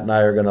think Matt and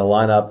I are going to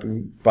line up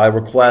by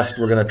request.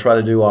 We're going to try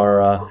to do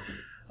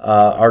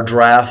our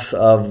drafts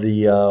of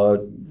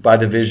the by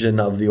division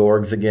of the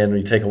orgs again.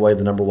 We take away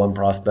the number 1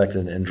 prospect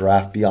and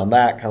draft beyond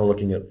that, kind of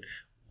looking at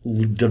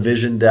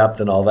division depth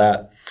and all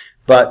that.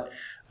 But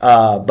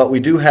we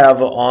do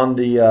have on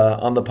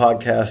the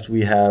podcast,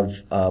 we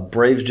have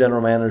Braves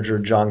general manager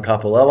John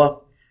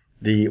Coppolella,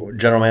 the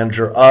general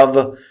manager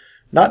of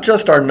not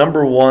just our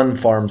number 1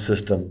 farm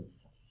system,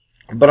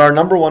 but our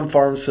number 1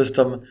 farm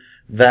system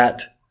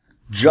that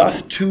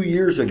just 2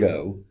 years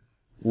ago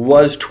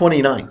was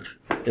 29th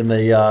in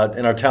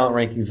our talent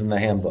rankings in the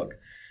handbook.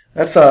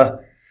 That's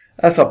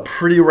a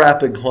pretty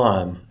rapid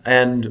climb,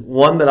 and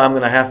one that I'm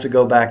going to have to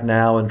go back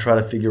now and try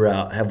to figure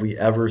out, have we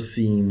ever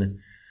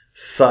seen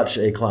such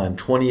a climb?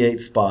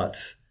 28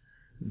 spots.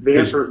 The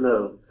answer is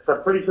no.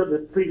 I'm pretty sure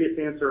the previous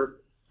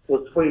answer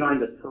was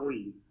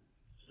 29-3.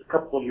 Just a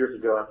couple of years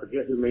ago, I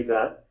forget who made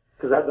that.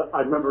 Because I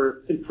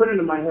remember, printed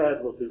in my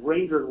head was the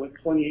Rangers went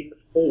 28-4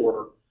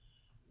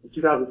 in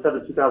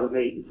 2007,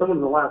 2008. And someone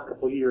in the last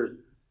couple of years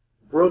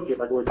broke it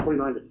by going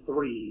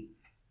 29-3.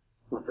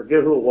 I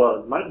forget who it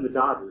was. It might have been the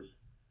Dodgers.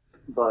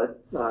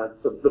 But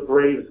the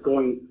Braves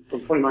going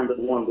from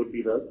 29-1 would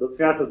be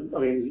I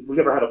mean, we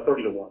never had a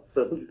 30-1.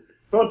 So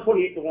going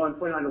 28-1, 29-1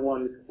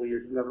 in a couple of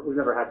years, we've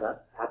never had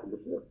that happen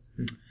before.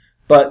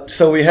 But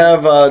so we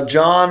have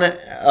John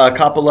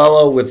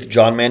Coppolella with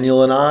John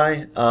Manuel and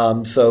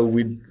I. So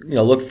we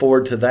look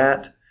forward to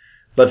that.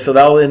 But so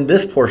that will end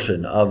this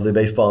portion of the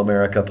Baseball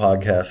America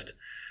podcast.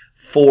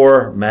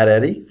 For Matt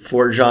Eddy,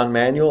 for John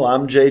Manuel,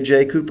 I'm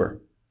J.J. Cooper.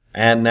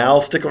 And now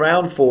stick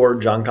around for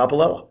John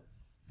Coppolella.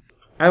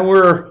 And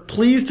we're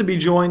pleased to be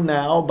joined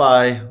now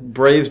by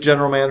Braves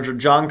general manager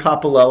John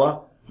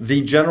Coppolella,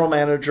 the general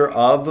manager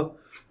of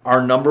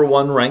our number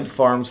 1 ranked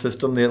farm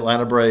system, the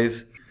Atlanta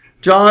Braves.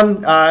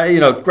 John,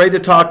 great to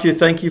talk to you.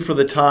 Thank you for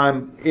the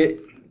time.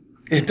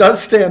 It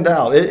does stand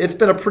out. It's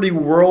been a pretty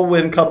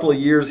whirlwind couple of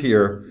years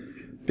here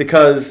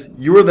because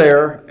you were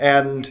there,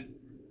 and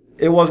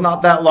it was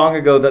not that long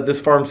ago that this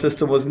farm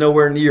system was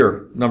nowhere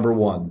near number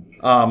 1.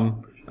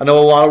 I know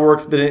a lot of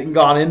work's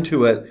gone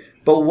into it,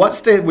 but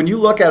when you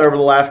look at it over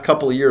the last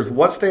couple of years,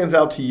 what stands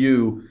out to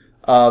you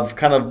of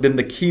kind of been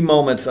the key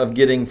moments of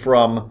getting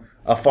from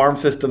a farm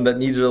system that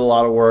needed a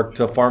lot of work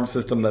to a farm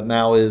system that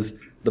now is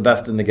the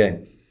best in the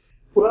game?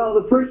 Well,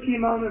 the first key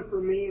moment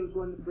for me was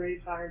when the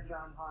Braves hired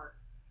John Hart.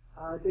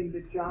 I think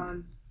that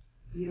John,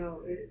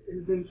 it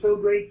has been so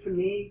great to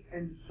me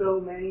and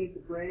so many at the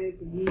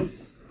Braves, and he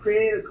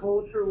created a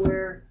culture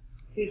where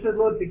He said,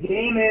 look, the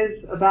game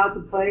is about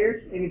the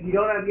players, and if you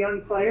don't have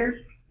young players,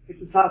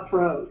 it's a tough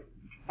road.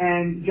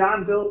 And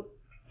John built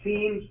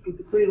teams with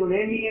the Cleveland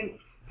Indians,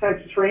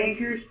 Texas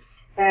Rangers,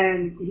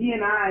 and he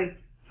and I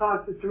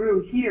talked it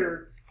through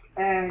here,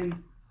 and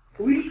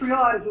we just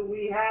realized what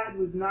we had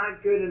was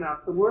not good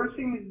enough. The worst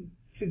thing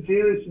to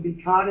do is to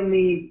be caught in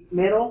the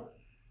middle.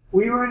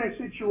 We were in a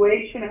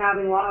situation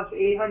having lost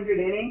 800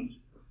 innings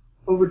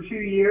over 2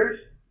 years.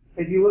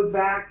 If you look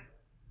back,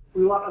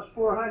 we lost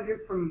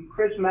 400 from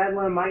Chris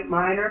Medlin and Mike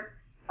Minor.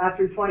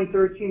 After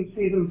 2013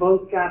 season,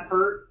 both got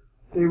hurt.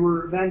 They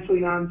were eventually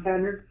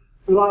non-tendered.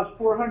 We lost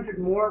 400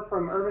 more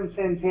from Irvin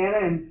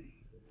Santana and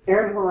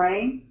Aaron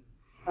Harang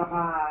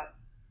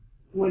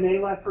when they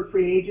left for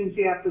free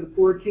agency after the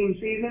 14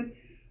 season.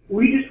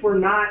 We just were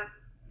not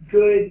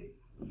good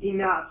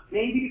enough.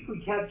 Maybe if we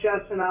kept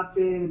Justin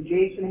Upton and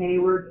Jason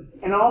Hayward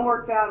and all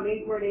worked out,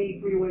 maybe we're an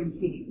 83-win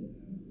team.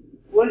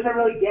 What does that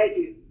really get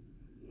you?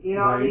 You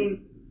know, Right. I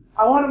mean,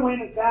 I want to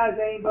win as bad as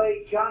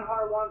anybody. John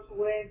Hart wants to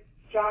win.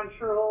 John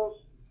Churls,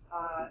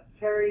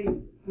 Terry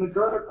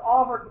McGurk,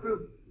 all of our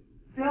group,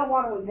 they don't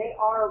want to win. They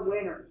are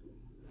winners.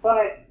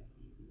 But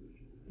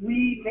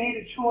we made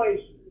a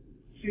choice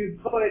to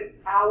put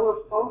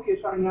our focus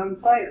on young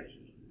players.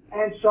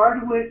 And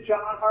started with John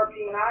Hart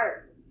being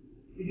hired.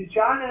 Because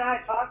John and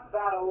I talked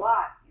about it a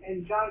lot,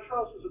 and John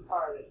Churls was a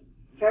part of it.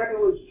 Terry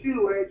was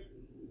too, where it's,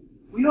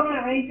 we don't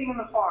have anything in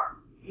the farm.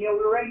 You know, we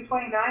were ranked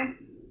 29th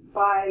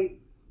by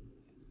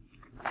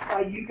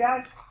you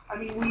guys. I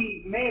mean,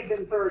 we may have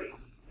been 30.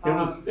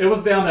 It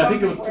was down there. I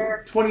think it was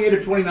somewhere- 28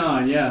 or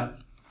 29. Yeah.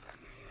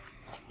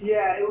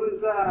 Yeah, it was.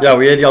 Yeah,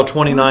 we had y'all It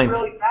 29th.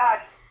 was really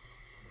bad.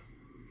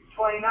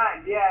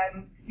 29th, yeah.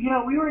 And, you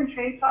know, we were in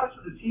trade talks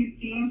with a few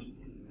teams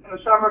in the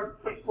summer of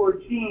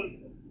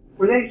 2014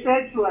 where they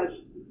said to us,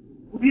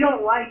 we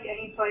don't like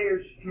any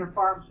players in your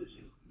farm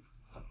system.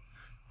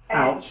 And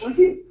Ouch. look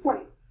at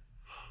 20.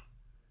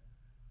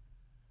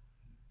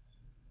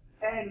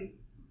 And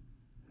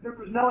there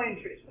was no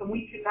interest, and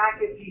we could not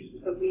get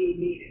pieces that we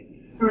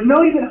needed. There was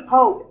no even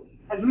hope.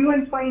 As we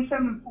went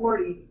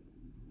 27-40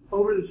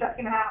 over the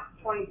second half of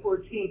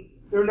 2014,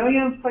 there were no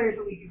young players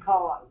that we could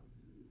call up.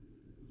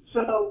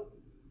 So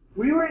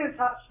we were in a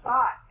tough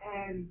spot,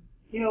 and,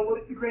 you know,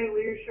 with the great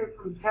leadership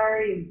from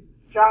Terry and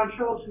John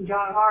Schultz and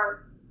John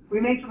Hart, we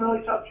made some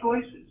really tough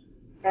choices.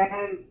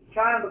 And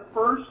kind of the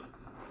first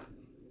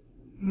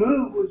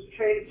move was to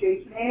trade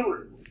Jason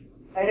Hayward.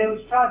 And it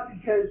was tough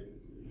because,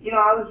 you know,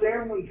 I was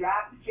there when we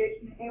drafted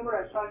Jason Hayward.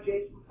 I saw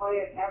Jason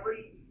play at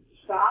every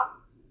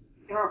stop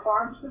in our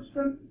farm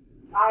system.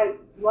 I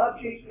love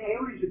Jason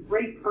Hayward. He's a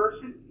great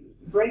person,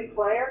 a great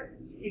player.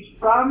 He's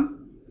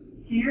from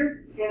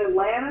here in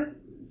Atlanta.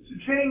 So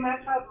trading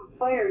that type of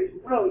player is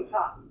really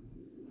tough.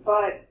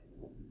 But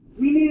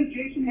we knew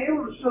Jason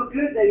Hayward was so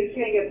good that he's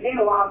going to get paid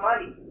a lot of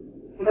money.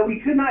 And that we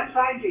could not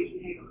sign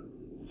Jason Hayward.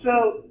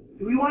 So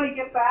do we want to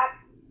get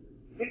back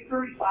pick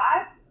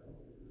 35?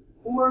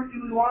 Or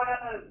do we want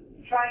to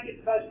try and get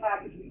the best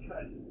package we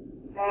could?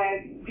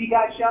 And we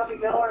got Shelby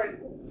Miller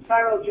and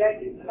Tyrell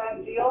Jenkins in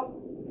that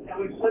deal. And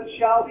we flipped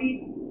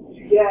Shelby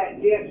to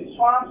get D'Anthony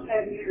Swanson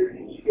and either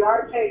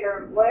Ciarte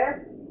or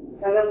Blair.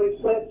 And then we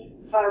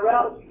flipped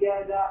Tyrell to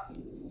get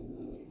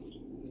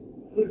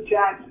Luke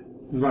Jackson.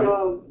 Right.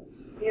 So,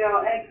 you know,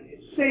 and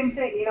it's the same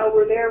thing. You know,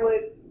 we're there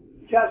with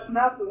Justin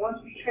Upton. Once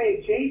we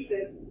trade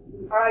Jason,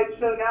 all right,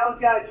 so now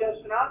we've got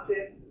Justin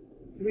Upton.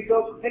 Do we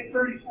go for pick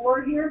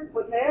 34 here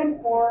with him?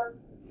 Or,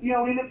 you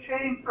know, we end up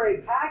trading for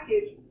a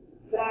package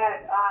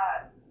that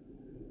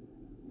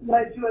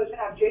led to us to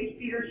have Jace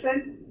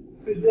Peterson,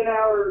 who's been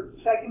our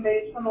second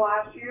baseman the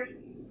last years.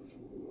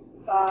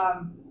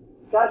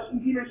 Dustin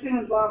Peterson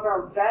is one of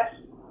our best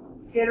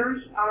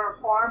hitters on our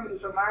farm. He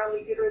was our minor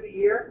league hitter of the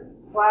year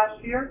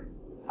last year.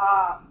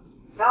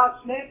 Alex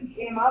Smith, who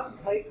came up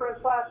and played for us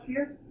last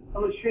year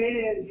and was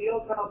traded in a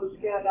deal to help us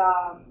get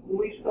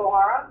Luis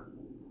Gohara.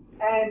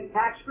 And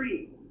Max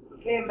Fried, who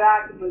came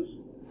back and was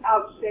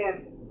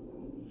outstanding.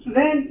 So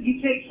then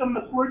you take some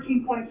of the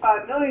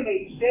 $14.5 million that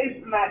you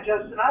saved from that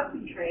Justin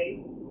Upton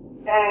trade,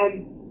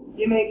 and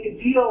you make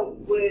a deal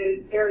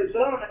with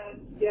Arizona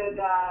to get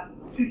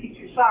Touki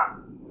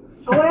Toussaint.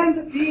 So what ends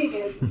up being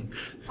is,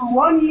 for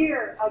 1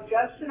 year of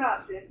Justin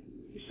Upton,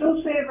 you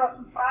still save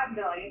roughly $5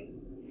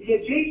 million. You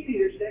get Jace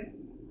Peterson,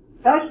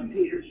 Dustin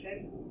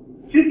Peterson,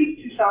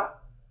 Touki Toussaint,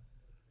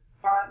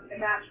 and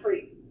Max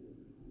Fried.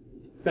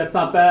 That's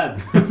not bad.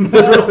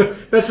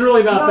 that's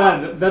really not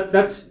bad.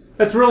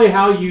 That's really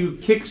how you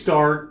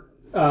kickstart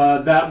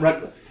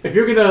that. If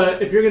you're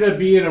gonna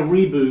be in a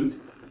reboot,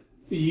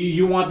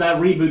 you want that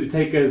reboot to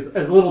take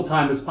as little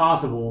time as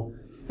possible.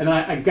 And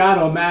I got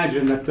to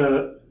imagine that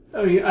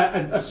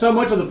so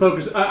much of the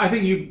focus. I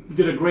think you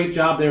did a great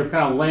job there of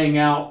kind of laying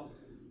out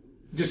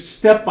just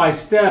step by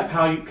step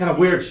how you kind of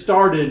where it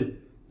started.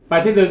 But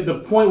I think that the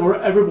point where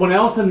everyone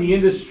else in the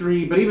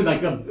industry, but even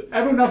like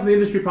everyone else in the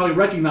industry probably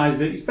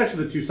recognized it,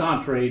 especially the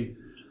Toussaint trade.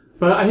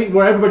 But I think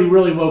where everybody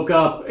really woke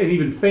up, and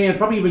even fans,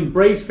 probably even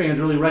Braves fans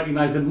really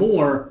recognized it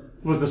more,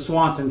 was the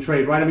Swanson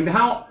trade, right? I mean,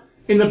 how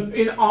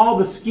in all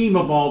the scheme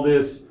of all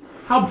this,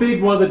 how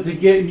big was it to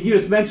get? You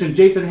just mentioned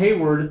Jason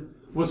Hayward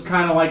was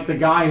kind of like the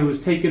guy who was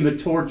taking the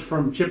torch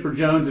from Chipper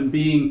Jones and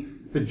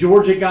being the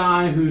Georgia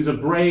guy who's a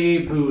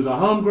Brave, who's a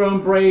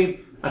homegrown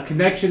Brave, a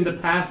connection to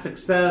past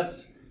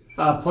success,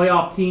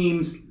 playoff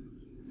teams.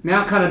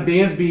 Now kind of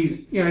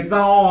Dansby's, it's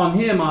not all on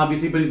him,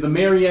 obviously, but he's the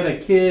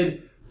Marietta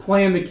kid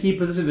playing the key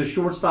position, the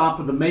shortstop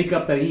with the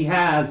makeup that he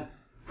has.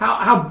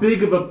 How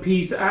big of a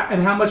piece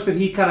and how much did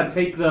he kind of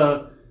take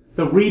the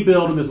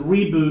rebuild and this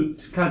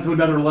reboot kind of to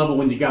another level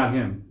when you got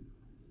him?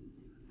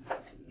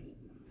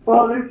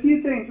 Well, there's a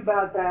few things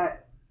about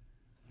that,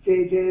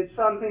 JJ. It's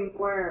something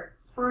where,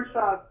 first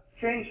off,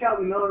 trading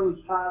Shelby Miller was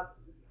tough.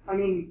 I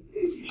mean,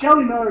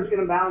 Shelby Miller is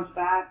going to bounce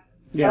back.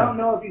 Yeah. I don't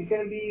know if he's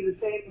going to be the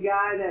same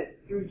guy that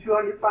threw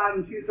 205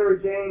 and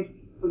 2/3 innings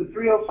with a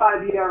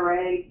 3.05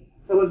 ERA.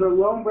 That was our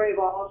lone Brave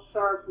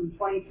All-Star from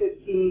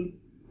 2015,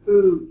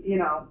 who,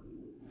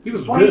 he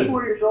was 24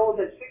 good. years old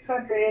at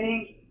 600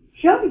 innings.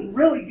 Shelby's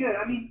really good.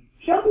 I mean,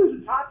 Shelby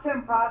was a top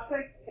 10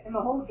 prospect in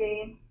the whole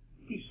game.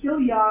 He's still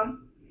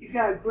young. He's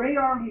got a great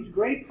arm. He's a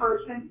great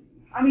person.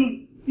 I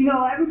mean,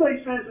 everybody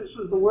says this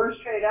was the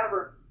worst trade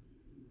ever.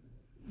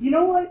 You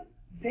know what?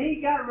 They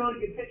got a really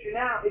good pitcher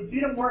now. It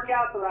didn't work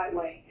out the right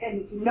way,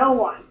 and no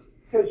one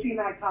could have seen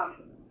that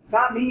coming.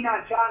 Not me,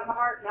 not John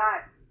Hart,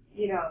 not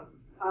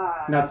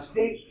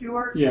Dave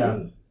Stewart.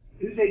 Yeah.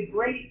 Who's a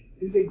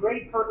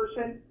great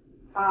person.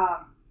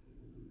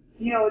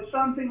 It's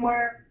something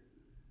where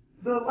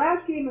the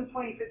last game of the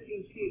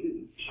 2015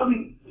 season,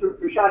 Shelby threw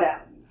a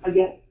shutout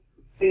against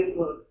St.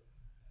 Louis.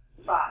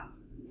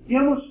 He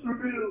almost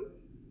threw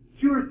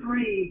 2 or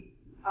 3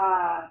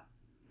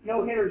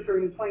 no-hitters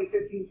during the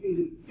 2015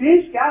 season.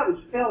 This guy was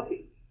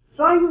filthy.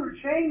 So we were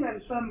trading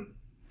them some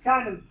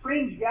kind of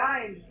fringe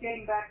guy and just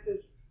getting back this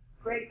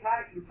great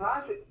package of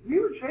project. We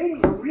were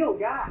trading a real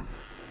guy.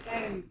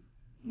 And,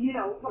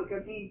 look,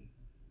 I mean,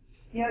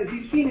 if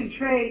you've seen in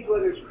trades,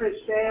 whether it's Chris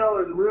Sale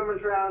or the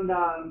rumors around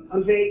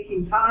Jose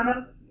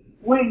Quintana,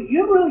 when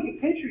you have a really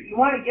good pitcher, you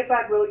want to get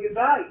back really good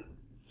value.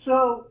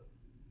 So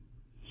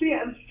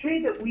yeah, it was a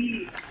trade that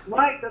we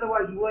liked,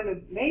 otherwise we wouldn't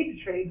have made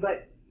the trade,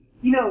 but,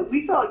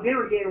 we felt like they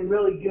were getting a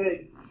really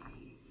good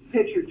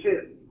pitcher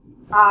too.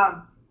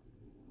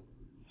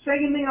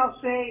 Second thing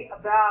I'll say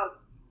about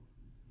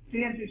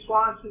Dansby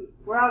Swanson,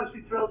 we're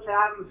obviously thrilled to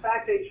have him. The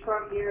fact that he's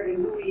from here and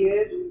who he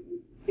is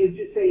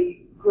just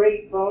a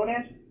great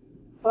bonus.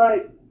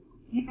 But,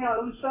 it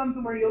was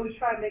something where you always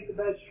try to make the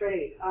best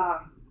trade.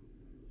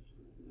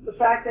 The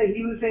fact that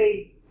he was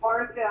a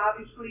part of it,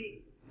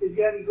 obviously, is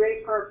going to be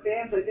great for our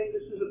fans. I think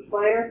this is a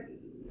player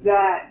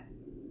that,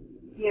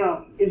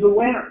 is a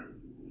winner.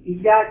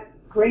 He's got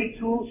great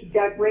tools. He's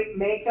got great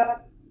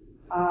makeup.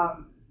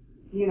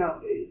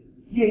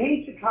 You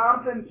hate to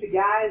comp him to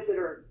guys that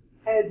are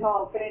heads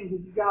Hall of Fame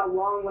because he's got a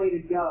long way to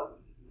go.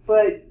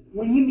 But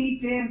when you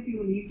meet Dansby,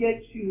 when you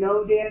get to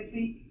know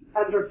Dansby,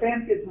 as our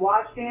fans get to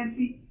watch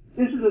Dansby,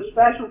 this is a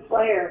special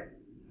player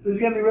who's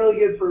going to be really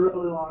good for a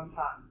really long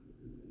time.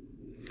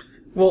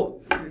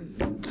 Well,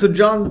 so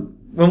John,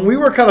 when we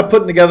were kind of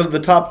putting together the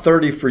top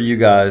 30 for you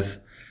guys,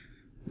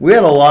 we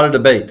had a lot of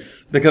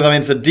debates because,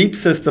 it's a deep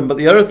system, but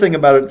the other thing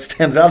about it that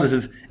stands out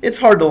is it's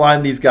hard to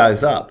line these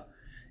guys up.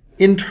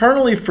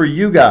 Internally for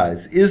you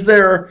guys, is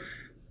there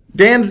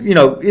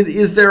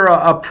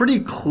a pretty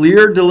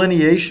clear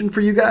delineation for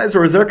you guys,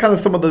 or is there kind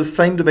of some of those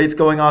same debates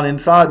going on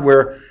inside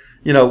where,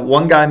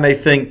 one guy may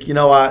think,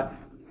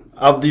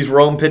 of these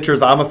Rome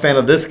pitchers, I'm a fan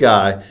of this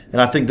guy, and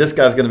I think this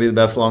guy's going to be the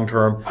best long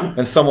term,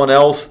 and someone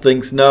else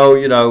thinks, no,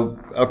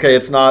 okay,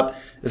 it's not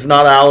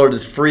Allard,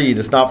 it's Fried,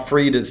 it's not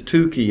Fried, it's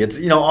Tukey, it's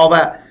all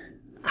that.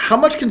 How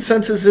much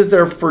consensus is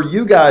there for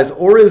you guys,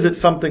 or is it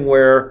something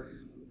where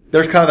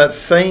there's kind of that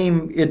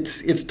same?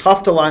 It's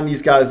tough to line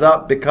these guys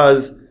up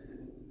because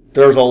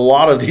there's a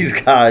lot of these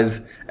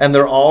guys, and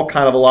they're all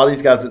kind of a lot of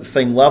these guys at the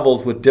same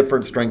levels with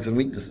different strengths and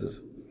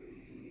weaknesses.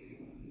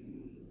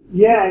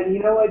 Yeah, you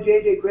know what,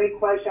 JJ, great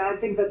question. I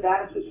think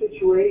that's the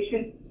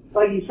situation.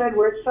 Like you said,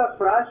 where it's tough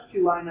for us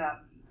to line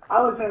up. I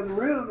was in the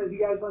room as you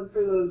guys went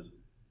through those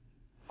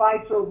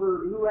fights over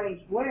who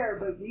ranks where,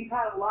 but we've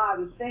had a lot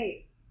of the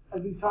same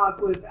as we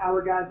talked with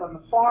our guys on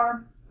the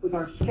farm, with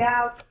our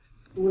scouts,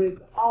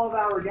 with all of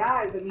our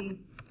guys. I mean,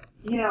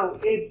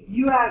 if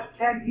you ask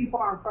 10 people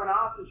in our front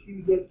office,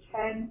 you get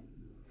 10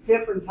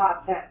 different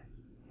top 10.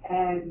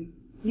 And,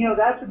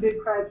 that's a big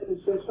credit to the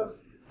system.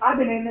 I've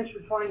been in this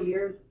for 20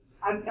 years.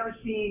 I've never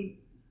seen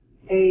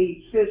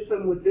a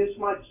system with this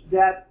much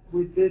depth,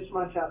 with this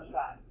much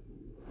upside.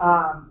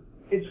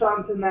 It's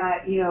something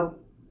that,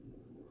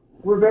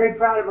 we're very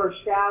proud of our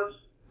scouts,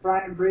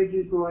 Brian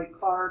Bridges, Roy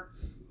Clark,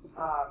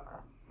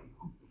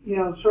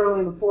 certainly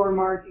in the forward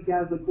market,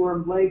 guys like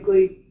Gordon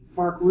Blakely,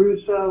 Mark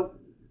Russo,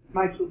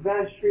 Mike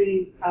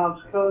Silvestri,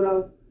 Alex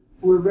Cotto.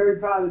 We're very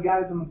proud of the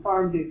guys on the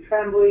farm, Dave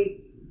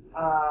Tremblay,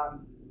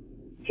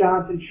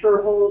 Jonathan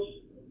Sherholz,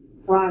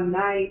 Ron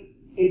Knight,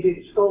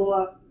 AJ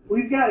Scola.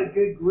 We've got a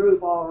good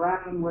group all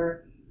around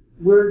where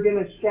we're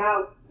going to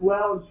scout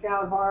well and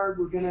scout hard.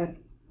 We're going to,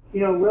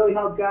 really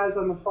help guys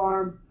on the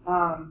farm.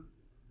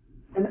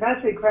 And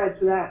that's a credit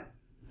to that,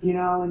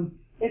 and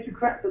it's a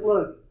crap.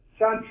 Look,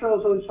 John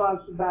Charles always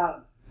talks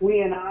about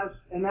we and us,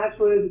 and that's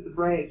what it is with the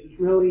Braves. It's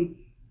really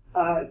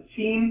a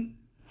team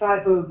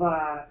type of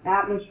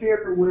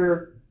atmosphere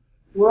where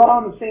we're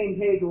all on the same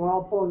page and we're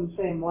all pulling the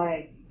same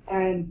way.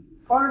 And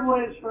part of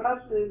what it is for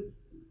us is,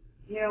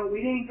 we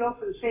didn't go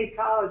for the state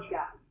college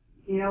guy.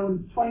 In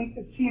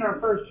 2015, our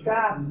first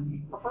draft,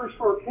 our first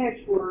 4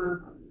 picks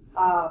were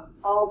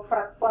all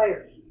prep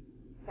players.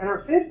 And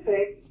our 5th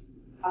pick,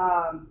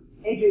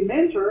 AJ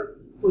Minter,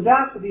 was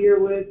out for the year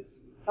with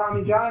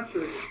Tommy John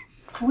surgery.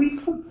 So we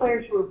took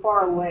players who were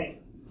far away.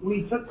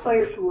 We took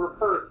players who were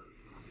hurt.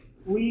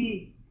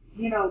 We,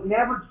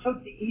 never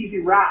took the easy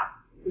route.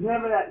 There's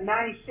never that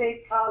nice,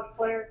 safe college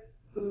player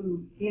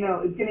who,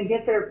 is going to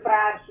get there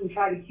fast and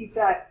try to keep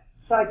that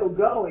cycle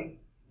going.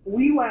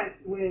 We went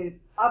with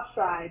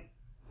upside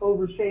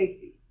over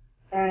safety.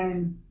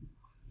 And,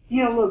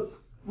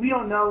 look, we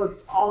don't know if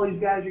all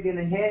these guys are going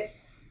to hit,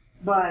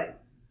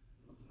 but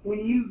when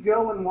you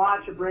go and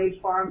watch a Braves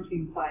farm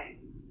team play,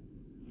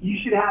 you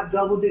should have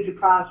double-digit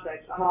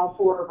prospects on all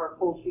 4 of our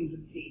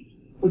full-season teams,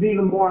 with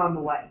even more on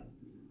the way.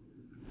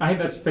 I think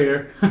that's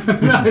fair.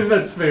 I think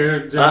that's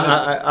fair, John.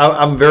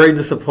 I'm very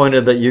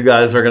disappointed that you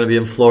guys are going to be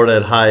in Florida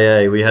at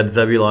High A. We had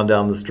Zebulon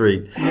down the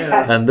street,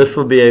 and this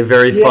will be a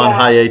very fun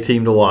High A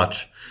team to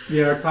watch.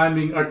 Yeah, our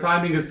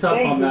timing is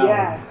tough on that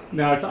one.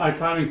 No, our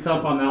timing's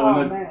tough on that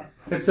one. Man.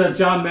 It's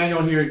John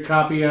Manuel here at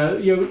Copy.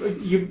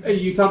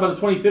 You talk about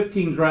the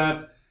 2015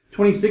 draft.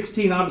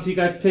 2016, obviously, you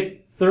guys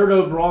picked 3rd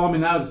overall. I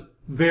mean, that was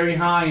very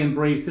high in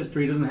Braves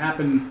history. It hasn't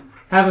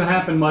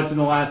happened much in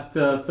the last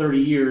 30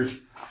 years.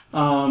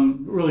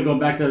 Really going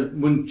back to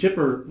when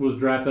Chipper was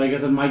drafted, I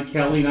guess, and Mike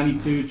Kelly,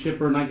 92,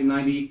 Chipper,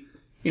 1990.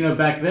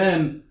 Back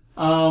then,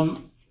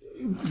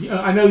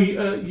 I know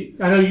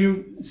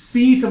you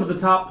see some of the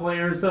top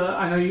players.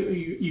 I know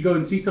you go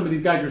and see some of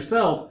these guys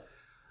yourself.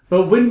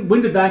 But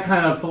when did that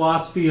kind of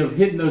philosophy of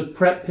hitting those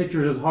prep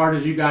pitchers as hard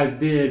as you guys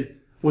did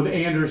with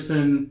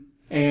Anderson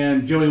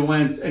and Joey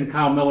Wentz and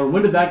Kyle Miller?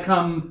 When did that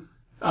come?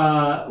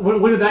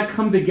 When did that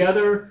come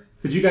together?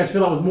 Did you guys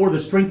feel that was more the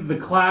strength of the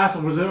class,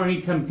 or was there any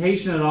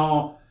temptation at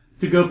all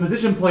to go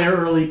position player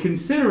early,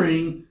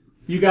 considering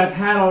you guys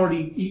had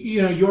already,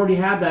 you already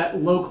had that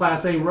low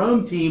Class A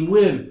Rome team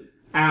with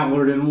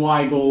Allard and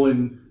Weigel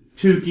and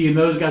Tukey and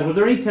those guys? Was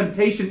there any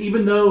temptation,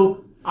 even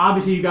though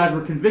obviously you guys were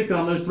convicted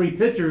on those 3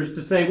 pitchers,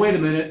 to say, wait a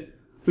minute,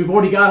 we've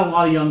already got a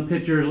lot of young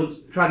pitchers,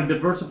 let's try to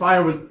diversify,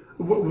 or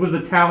was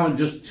the talent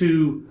just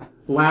too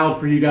loud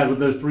for you guys with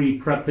those 3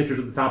 prep pitchers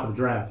at the top of the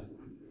draft?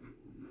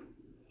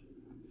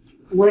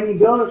 When you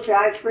build a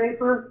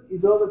skyscraper, you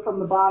build it from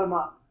the bottom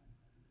up.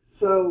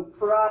 So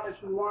for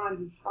us, we wanted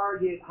to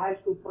target high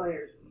school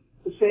players,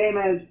 the same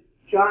as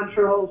John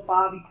Charles,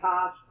 Bobby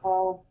Cox,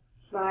 Paul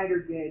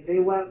Snyder did. They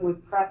went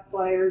with prep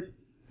players.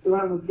 They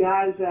went with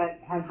guys that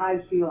had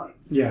high ceiling.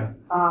 Yeah.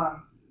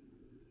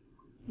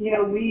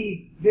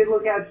 We did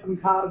look at some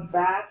college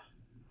bats.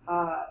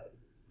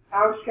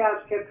 Our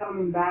scouts kept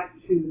coming back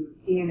to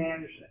Ian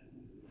Anderson.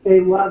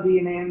 They love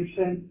Ian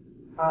Anderson.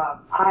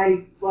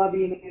 I love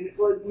Ian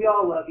Anderson. We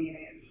all love Ian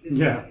Anderson.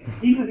 Yeah.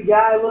 He was a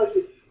guy, look,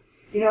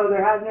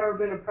 there has never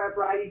been a prep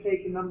righty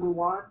taken number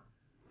 1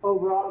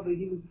 overall, but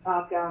he was the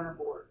top guy on our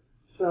board.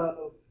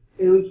 So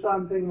it was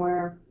something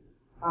where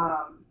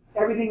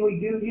everything we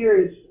do here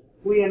is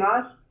we and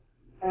us,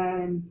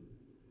 and,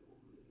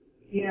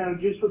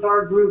 just with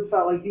our group,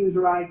 felt like he was the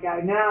right guy.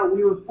 Now,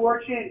 we were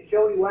fortunate.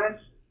 Joey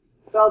Wentz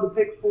fell to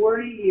pick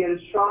 40. He had a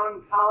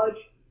strong college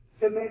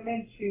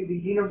commitment to the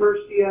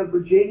University of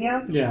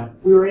Virginia. Yeah.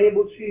 We were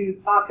able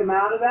to talk him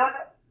out of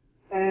that,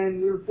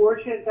 and we were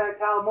fortunate that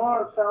Kyle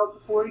Miller fell to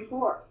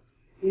 44.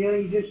 We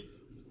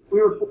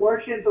were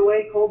fortunate the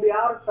way Colby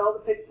Allard fell to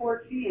pick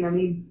 14. I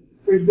mean,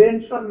 there's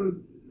been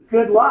some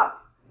good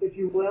luck, if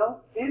you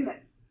will, in this.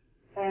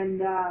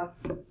 And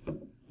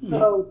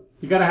so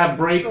you got to have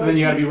breaks, and then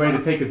you got to be ready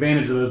to take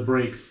advantage of those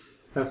breaks.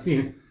 That's the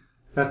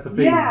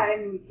thing. Yeah,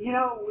 and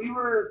we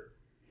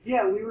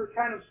were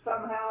kind of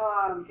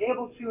somehow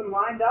able to and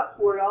lined up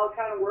where it all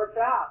kind of worked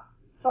out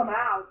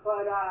somehow.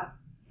 But,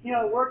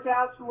 it worked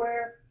out to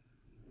where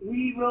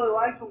we really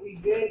liked what we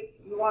did.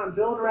 We want to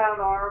build around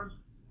arms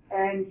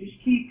and just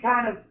keep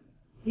kind of,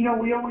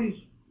 we always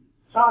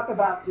talk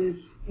about this,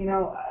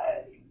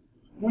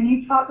 when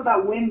you talk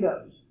about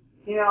windows,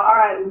 all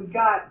right, we've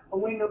got a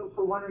window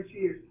for 1 or 2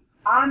 years.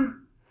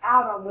 I'm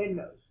out on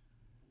windows.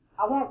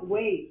 I want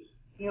waves.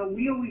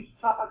 We always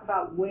talk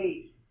about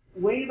waves.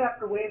 Wave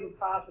after wave of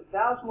process.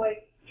 That was the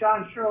way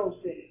John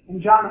Charles did it,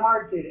 and John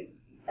Hart did it,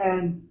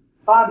 and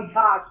Bobby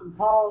Cox and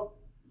Paul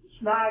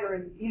Snyder,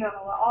 and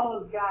all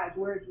those guys,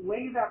 where it's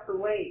wave after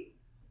wave.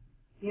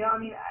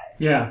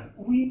 Yeah.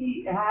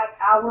 We had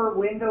our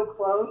window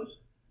closed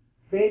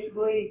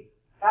basically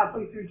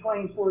halfway through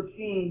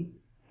 2014,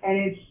 and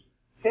it's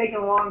taken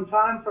a long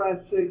time for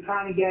us to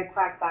kind of get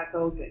cracked back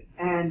open.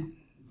 And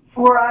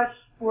for us,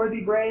 for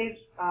the Braves,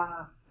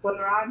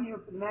 whether I'm here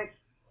for the next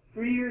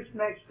 3 years,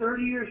 next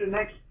 30 years, or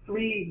next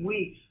 3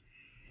 weeks,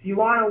 you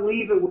want to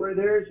leave it where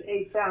there's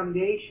a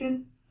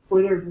foundation,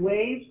 where there's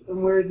waves,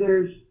 and where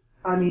there's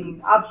I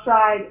mean,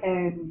 upside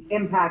and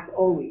impact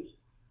always.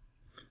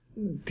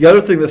 The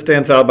other thing that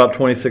stands out about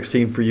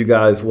 2016 for you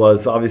guys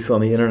was obviously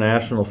on the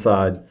international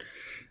side,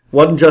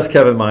 wasn't just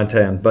Kevin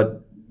Maitan,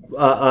 but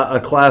a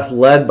class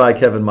led by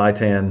Kevin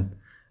Maitan,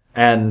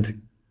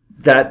 and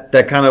that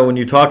kind of, when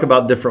you talk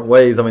about different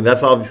ways, I mean,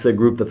 that's obviously a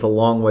group that's a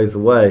long ways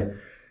away.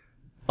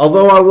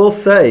 Although I will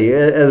say,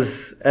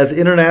 as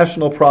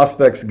international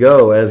prospects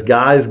go, as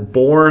guys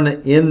born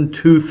in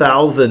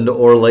 2000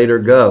 or later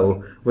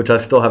go, which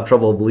I still have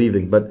trouble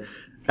believing, but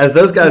as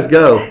those guys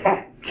go,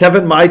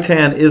 Kevin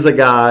Maitan is a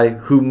guy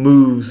who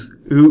moves,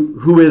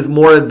 who is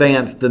more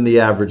advanced than the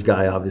average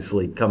guy,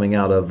 obviously, coming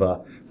out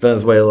of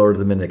Venezuela or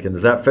Dominican.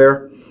 Is that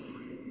fair?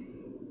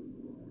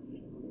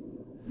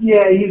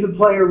 Yeah, he's a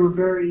player we're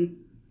very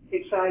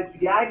excited to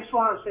get. I just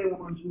want to say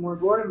once more,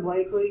 Gordon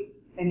Blakely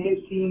and his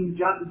team, the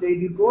job that they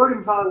do.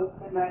 Gordon probably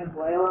went to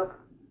Venezuela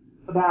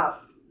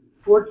about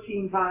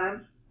 14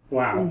 times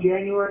from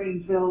January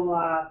until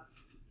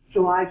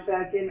July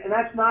 2nd, and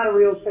that's not a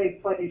real safe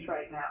place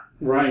right now.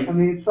 Right. I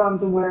mean, it's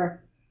something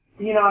where,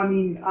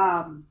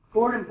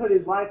 Gordon put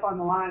his life on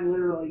the line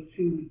literally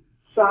to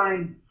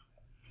sign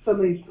some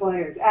of these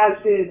players,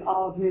 as did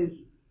all of his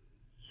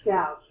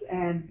scouts.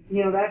 And,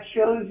 that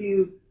shows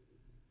you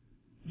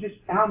just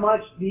how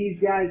much these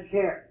guys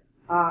care.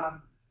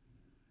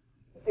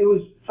 It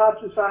was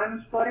tough to sign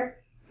this player,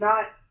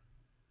 not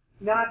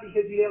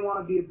because he didn't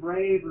want to be a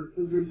Brave or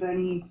because there's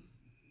any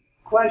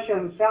question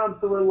on the sound.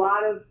 There were a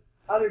lot of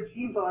other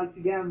teams that like to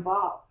get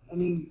involved. I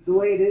mean, the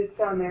way it is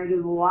down there, it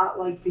is a lot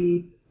like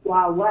the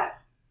Wild West.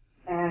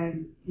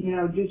 And,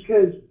 just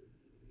because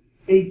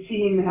a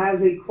team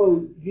has a,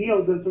 quote,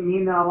 deal doesn't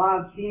mean that a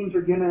lot of teams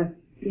are going to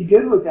be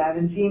good with that.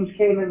 And teams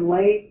came in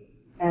late,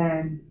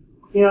 and,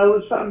 it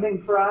was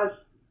something for us.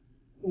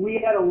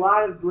 We had a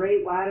lot of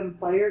great Latin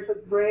players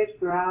at the Braves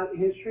throughout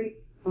history,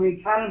 and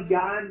we've kind of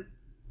gone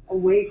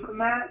away from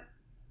that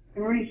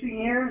in recent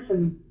years,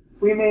 and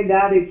we made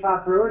that a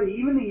top priority.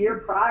 Even the year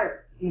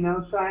prior,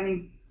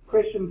 signing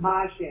Christian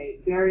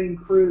Pache, Darian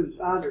Cruz,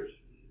 others.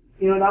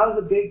 That was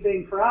a big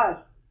thing for us.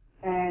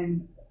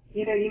 And,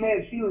 you may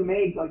have seen we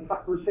made like 5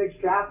 or 6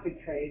 draft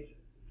pick trades,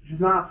 which is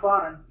not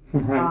fun.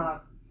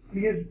 Right.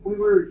 Because we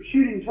were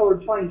shooting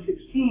toward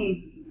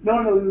 2016,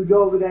 knowing that we would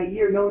go over that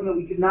year, knowing that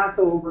we could not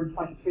go over in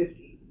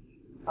 2015.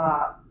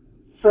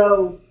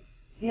 So,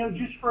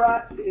 just for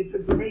us, it's a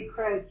great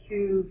credit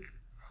to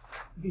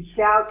the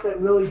scouts that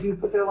really do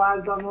put their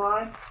lives on the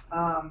line.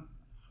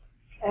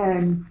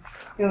 And,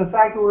 the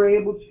fact that we're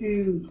able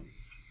to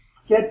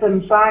get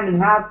them signed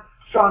and have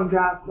strong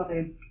draft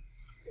classes,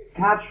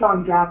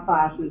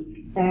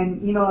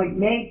 and,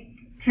 make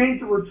trades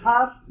that were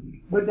tough,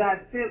 but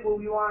that fit what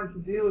we wanted to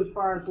do as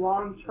far as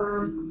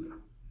long-term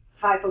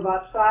type of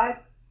upside.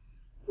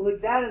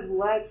 That has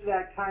led to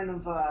that kind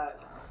of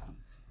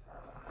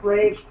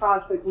Braves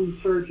prospect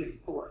resurgence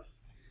for us.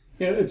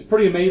 Yeah, it's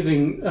pretty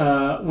amazing.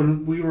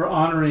 When we were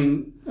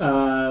honoring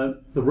the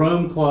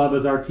Rome Club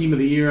as our Team of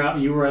the Year,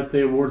 you were at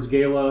the awards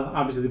gala.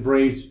 Obviously, the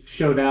Braves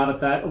showed out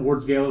at that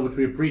awards gala, which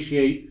we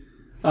appreciate.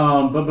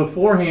 But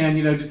beforehand,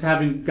 just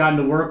having gotten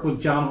to work with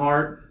John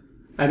Hart,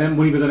 and then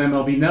when he was on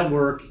MLB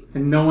Network,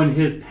 and knowing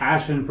his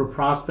passion for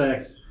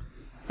prospects,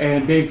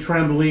 and Dave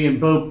Tremblay and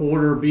Bo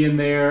Porter being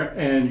there,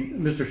 and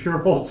Mr.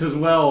 Sherholtz as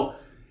well,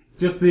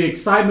 just the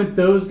excitement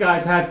those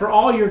guys had for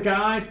all your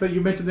guys, but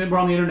you mentioned them were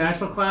on the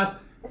international class,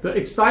 the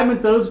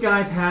excitement those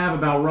guys have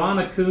about Ron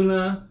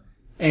Acuna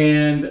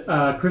and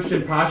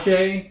Christian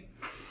Pache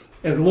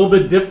is a little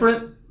bit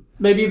different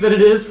maybe than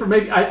it is for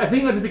I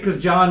think that's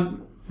because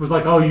John was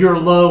like, oh, you're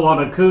low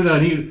on Acuna,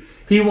 and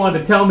he wanted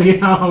to tell me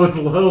how I was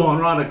low on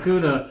Ron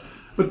Acuna.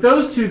 But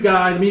those two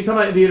guys, you talk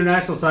about the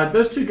international side,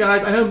 those two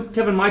guys, I know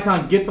Kevin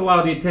Maitan gets a lot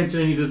of the attention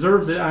and he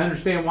deserves it. I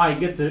understand why he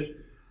gets it.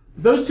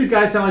 Those two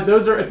guys sound like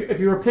those are, if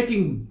you were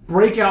picking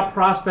breakout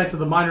prospects of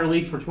the minor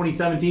leagues for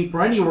 2017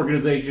 for any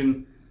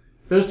organization,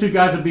 those two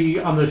guys would be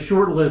on the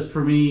short list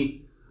for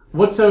me.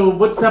 What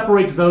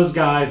separates those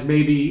guys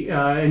maybe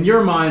in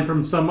your mind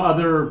from some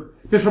other,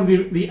 just from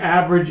the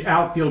average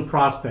outfield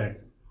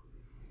prospect?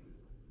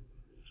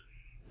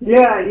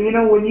 Yeah,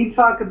 when you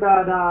talk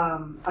about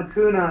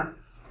Acuna,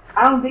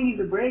 I don't think he's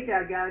a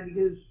breakout guy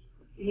because,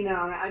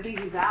 I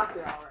think he's out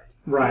there already.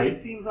 Right.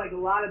 It seems like a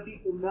lot of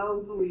people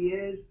know who he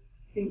is.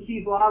 And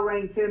Keith Law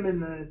ranked him in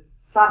the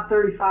top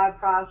 35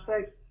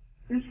 prospects.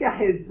 This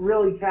guy is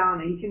really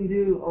talented. He can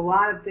do a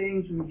lot of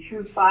things. He's a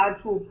true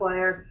 5-tool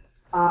player.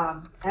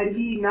 Had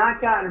he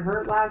not gotten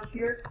hurt last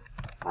year,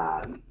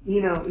 he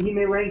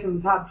may rank in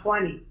the top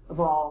 20 of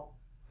all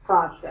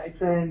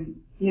prospects. And,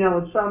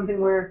 it's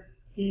something where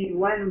he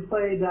went and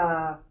played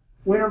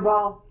winter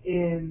ball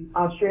in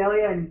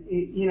Australia and,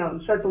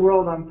 set the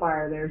world on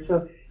fire there.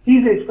 So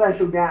he's a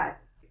special guy.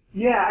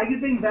 Yeah, I can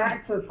think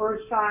back to the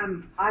first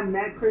time I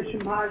met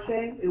Christian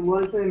Pache. It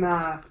wasn't,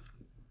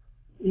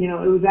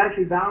 it was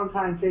actually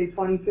Valentine's Day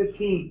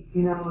 2015.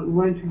 We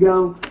went to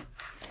go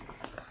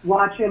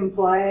watch him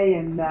play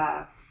and,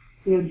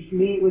 just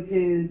meet with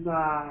his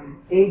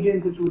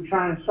agent as we were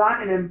trying to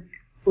sign him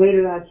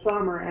later that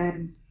summer.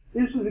 And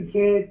this was a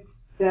kid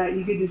that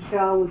you could just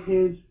tell with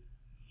his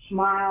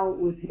smile,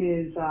 with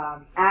his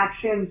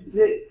actions.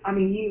 I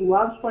mean, he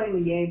loves playing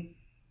the game.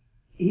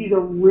 He's a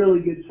really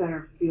good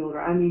center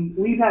fielder. I mean,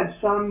 we've had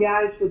some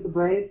guys with the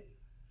Braves,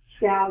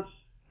 scouts,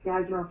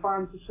 guys in our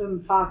farm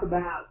system, talk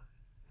about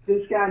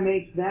this guy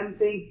makes them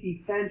think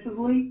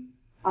defensively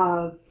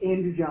of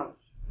Andrew Jones.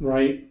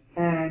 Right.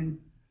 And,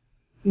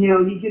 you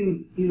know,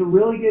 he's a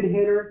really good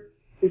hitter.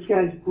 This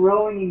guy's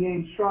growing and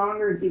getting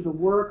stronger. He's a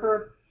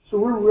worker. So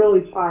we're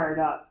really fired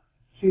up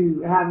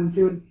to have him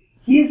doing.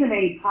 He isn't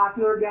a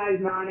popular guy.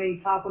 He's not a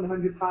top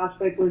 100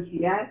 prospect list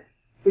yet,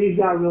 but he's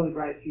got a really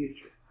bright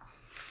future.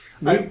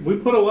 We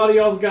put a lot of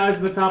y'all's guys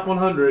in the top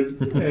 100,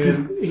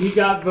 and he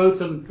got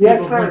votes on people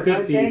in the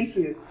 150s. Thank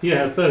you.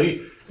 Yeah, so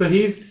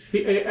he's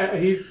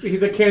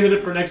a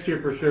candidate for next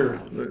year for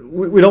sure.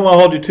 We don't want to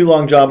hold you too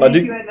long, John. Thank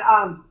you.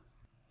 And,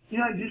 you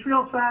know, just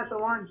real fast, I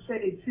wanted to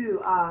say,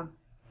 too,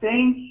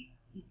 thank,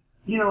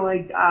 you know,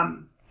 like,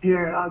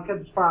 here, I'll cut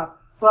this off.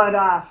 But,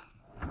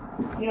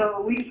 you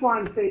know, we just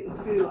wanted to say,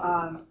 too,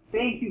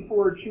 thank you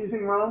for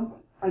choosing Rome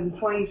as the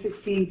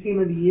 2016 Team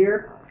of the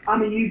Year.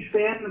 I'm a huge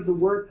fan of the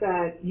work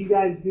that you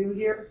guys do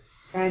here,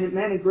 and it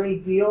meant a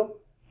great deal,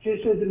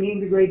 just as it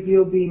means a great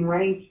deal being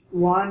ranked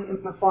 1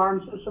 in the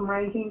farm system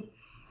rankings.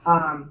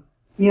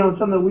 You know, it's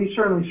something that we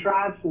certainly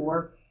strive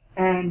for.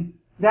 And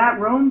that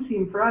Rome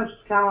team for us is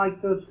kind of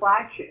like the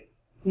flagship.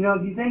 You know,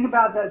 if you think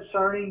about that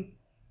starting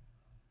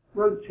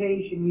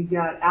rotation, you've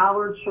got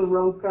Allard,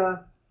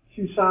 Soroka,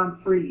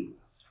 Toussaint Freed.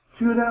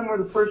 2 of them were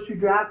the first 2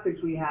 draft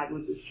picks we had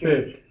with this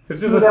team.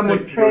 It's 2 just of them were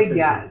sick trade rotation.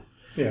 guys.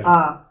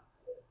 Yeah.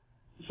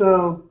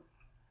 So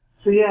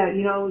yeah,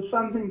 you know, it was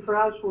something for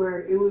us where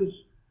it was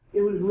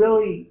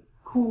really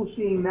cool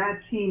seeing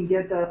that team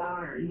get that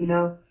honor, you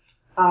know.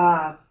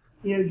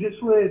 You know,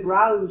 just with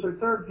Riley was our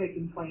 3rd pick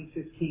in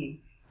 2015.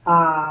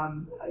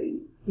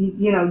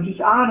 You know,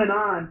 just on and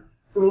on.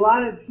 There were a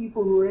lot of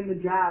people who were in the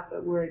draft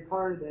that were a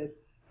part of this,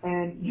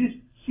 and just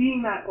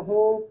seeing that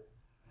whole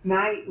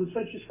night was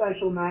such a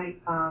special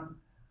night.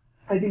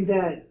 I think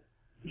that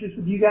just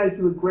you guys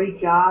do a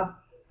great job,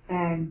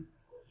 and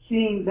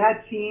seeing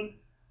that team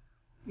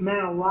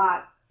meant a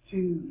lot to,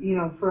 you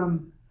know,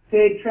 from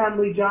Dave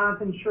Tremblay,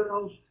 Jonathan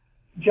Scherholz,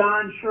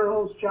 John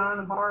Scherholz,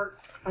 John Hart.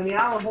 I mean,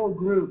 our whole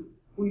group,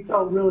 we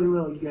felt really,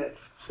 really good.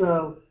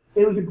 So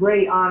it was a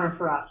great honor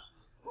for us.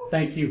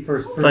 Thank you for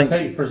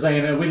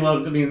saying it. We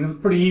loved. I mean, it was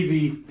pretty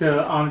easy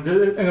to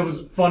honor, and it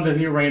was fun to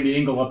hear Randy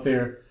Engel up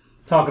there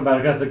talk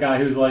about it. That's a guy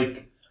who's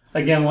like,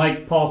 again,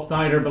 like Paul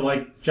Snyder, but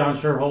like John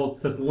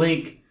Scherholz, this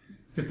link.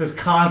 Just this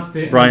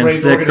constant.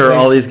 Brian Snicker,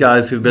 all these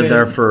guys who've been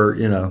there for,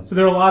 you know. So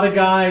there are a lot of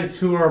guys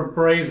who are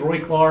Braves,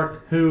 Roy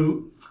Clark,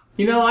 who,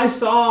 you know, I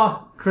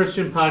saw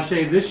Christian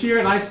Pache this year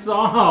and I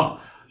saw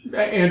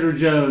Andrew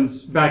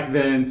Jones back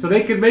then. So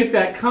they could make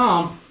that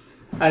comp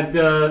at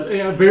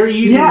very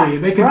easily. Yeah,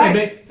 they can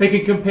right. they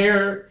can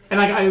compare. And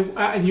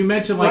I you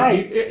mentioned like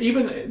right.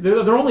 Even there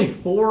are only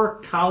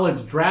 4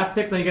 college draft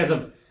picks. I think you guys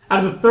have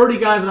out of the 30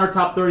 guys in our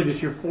top 30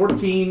 this year,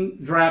 14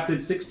 drafted,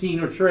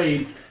 16 are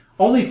trades.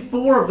 Only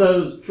 4 of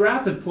those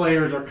drafted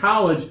players are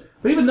college,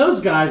 but even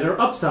those guys are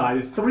upside.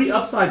 It's 3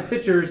 upside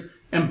pitchers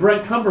and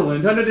Brett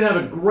Cumberland. I didn't have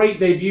a great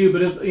debut,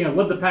 but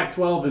led the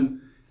Pac-12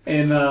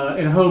 in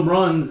home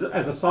runs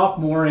as a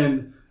sophomore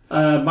and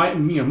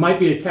might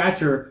be a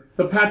catcher.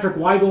 But Patrick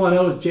Weigel, I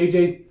know, is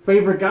JJ's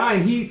favorite guy,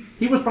 and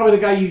he was probably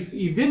the guy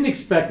you didn't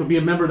expect would be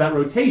a member of that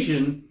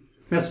rotation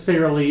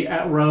necessarily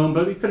at Rome,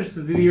 but he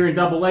finishes the year in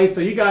Double-A. So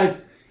you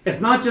guys, it's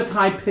not just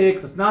high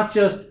picks, it's not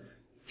just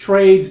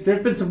trades.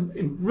 There's been some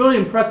really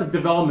impressive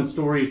development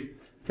stories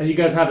that you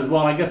guys have as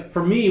well. And I guess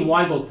for me,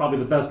 Weigel's probably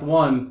the best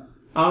one.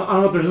 I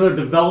don't know if there's another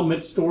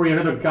development story,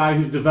 another guy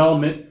whose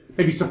development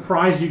maybe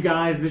surprised you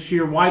guys this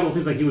year. Weigel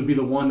seems like he would be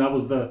the one that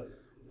was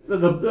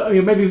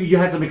maybe you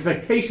had some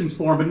expectations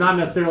for him, but not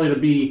necessarily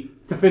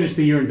to finish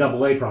the year in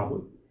Double-A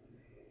probably.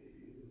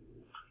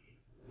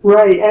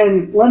 Right,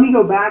 and let me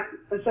go back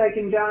a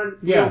second, John,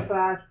 real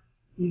fast.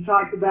 You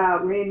talked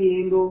about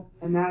Randy Engel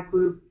and that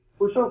group.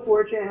 We're so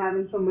fortunate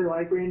having somebody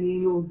like Randy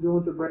Engel who's been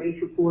with the Braves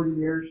for 40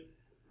 years,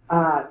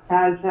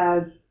 as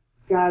has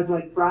guys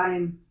like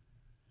Brian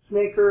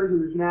Snicker,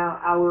 who's now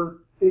our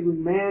big league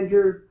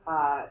manager.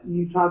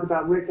 You talked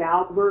about Rick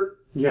Albert.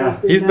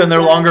 Yeah, he's been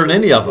there longer than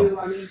any of them.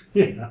 I mean,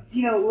 yeah.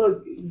 You know,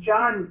 look,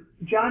 John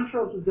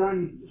Schultz has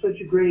done such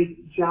a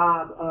great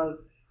job of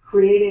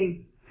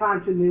creating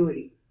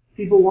continuity.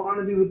 People want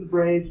to be with the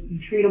Braves. You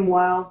treat them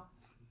well.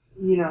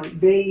 You know,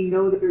 they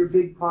know that they're a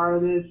big part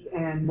of this,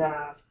 and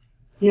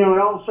you know,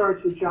 it all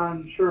starts with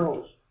John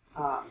Scherholz,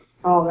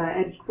 all that,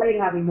 and it's great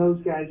having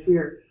those guys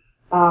here.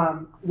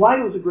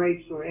 Weigel's a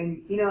great story,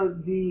 and you know,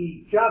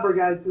 the job our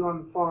guys do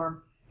on the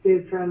farm,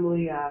 Dave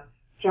Tremblay,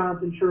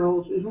 Jonathan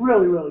Scherholz, is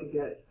really, really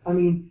good. I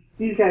mean,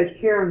 these guys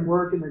care and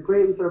work, and they're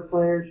great with their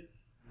players.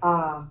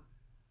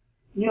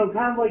 You know,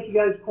 kind of like you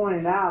guys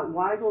pointed out,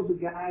 Weigel's a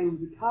guy who was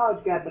a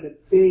college guy, but a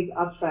big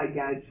upside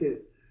guy too.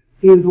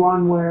 He was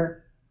one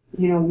where,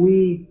 you know,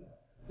 we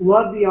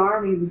loved the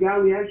arm. He's a guy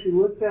we actually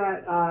looked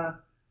at.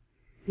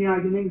 You know, I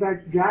can think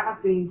back to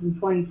draft things in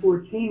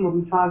 2014 where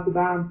we talked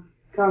about him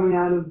coming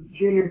out of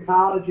junior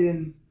college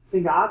in, I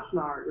think,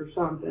 Oxnard or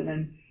something.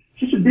 And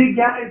just a big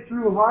guy who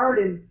threw hard,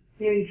 and,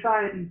 you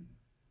try and,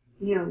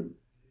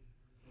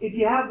 if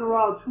you have the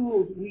raw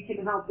tools, we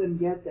can help them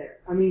get there.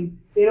 I mean,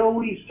 it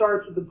always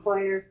starts with the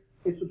player.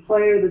 It's the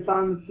player that's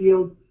on the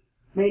field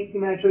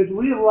making that choice.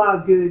 We have a lot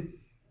of good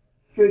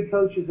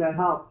coaches that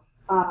help.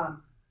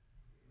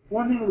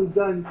 One thing we've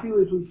done,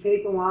 too, is we've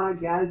taken a lot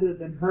of guys that have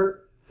been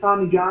hurt,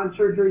 Tommy John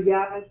surgery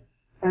guys,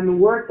 and the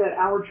work that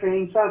our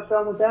training staff's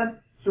done with them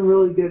is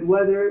really good.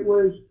 Whether it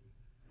was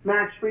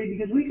Max Fried,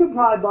 because we could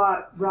probably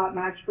brought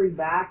Max Fried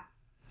back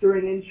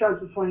during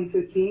Instructs of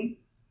 2015,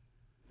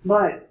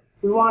 but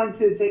we wanted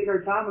to take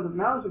our time with him.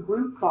 That was a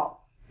group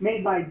call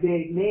made by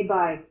Dave, made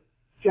by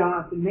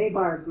Jonathan, made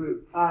by our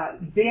group.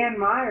 Dan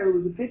Meyer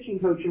was a pitching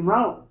coach in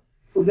Rome.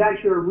 Was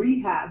actually a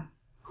rehab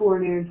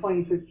coordinator in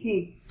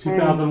 2015.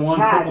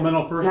 2001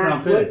 supplemental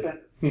first-round pick.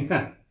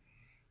 Yeah.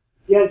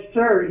 Yes,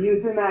 sir. He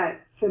was in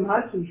that Tim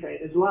Hudson trade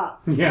as well.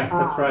 Yeah,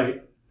 that's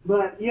right.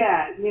 But,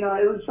 yeah,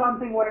 it was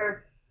something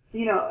where,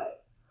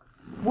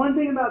 one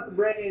thing about the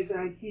Braves, and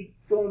I keep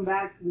going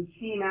back to the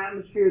team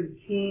atmosphere, the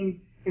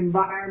team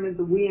environment,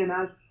 the we and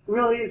us, it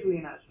really is we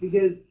and us.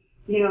 Because,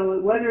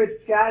 whether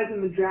it's guys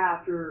in the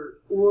draft or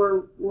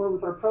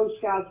with our pro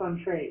scouts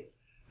on trades,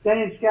 then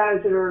it's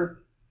guys that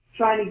are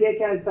trying to get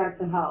guys back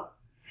to health,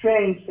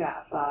 training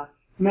staff,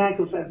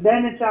 medical staff.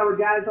 Then it's our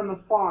guys on the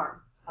farm,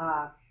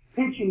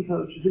 pitching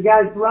coaches, the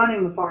guys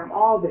running the farm,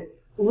 all of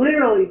it.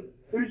 Literally,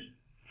 there's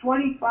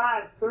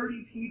 25,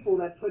 30 people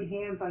that put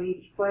hands on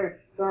each player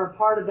that are a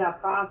part of that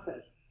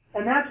process.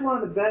 And that's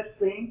one of the best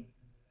things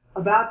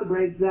about the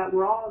Braves, is that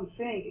we're all in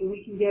sync and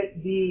we can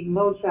get the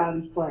most out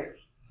of these players.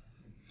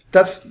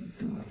 That's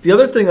the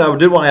other thing I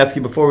did want to ask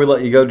you before we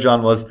let you go,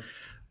 John, was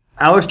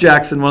Alex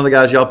Jackson, one of the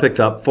guys y'all picked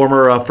up,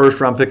 former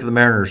first-round pick of the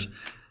Mariners.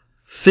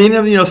 Seen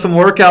him, some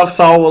workouts,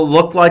 saw what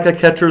looked like a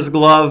catcher's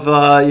glove,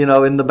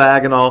 in the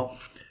bag and all.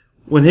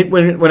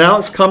 When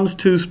Alex comes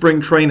to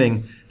spring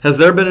training, has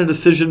there been a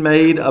decision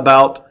made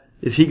about,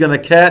 is he going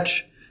to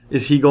catch?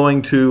 Is he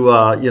going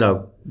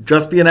to,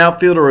 just be an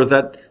outfielder, or is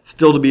that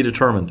still to be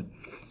determined?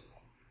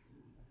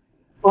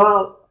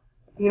 Well,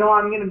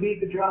 I'm going to beat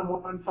the drum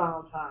one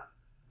final time.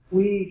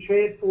 We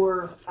traded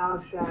for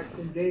Alex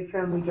Jackson, Dave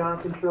Tremblay,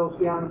 Jonathan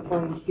Trulski on the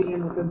plane,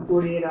 seeing within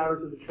 48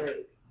 hours of the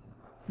trade.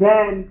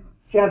 Then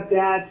Jeff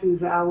Datz,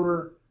 he's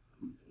our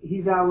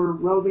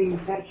roving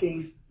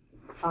catching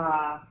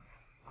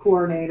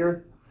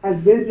coordinator, has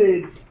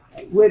visited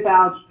with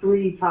Alex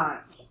 3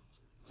 times.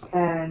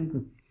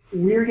 And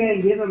we're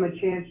going to give him a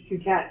chance to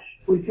catch.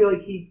 We feel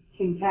like he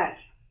can catch.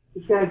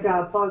 This guy's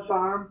got a plus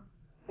arm,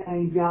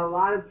 and he's got a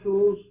lot of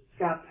tools. He's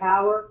got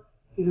power.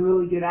 He's a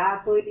really good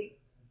athlete.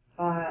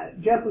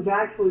 Jeff was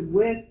actually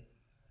with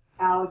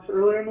Alex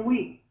earlier in the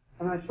week,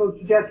 and I spoke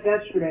to Jeff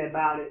yesterday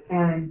about it.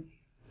 And,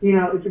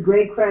 it's a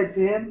great credit to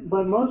him,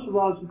 but most of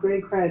all, it's a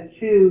great credit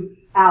to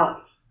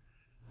Alex.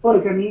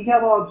 Look, you can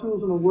have all the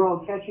tools in the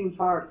world. Catching's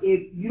hard.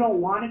 If you don't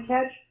want to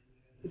catch,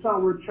 it's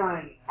not worth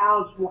trying.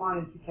 Alex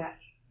wanted to catch.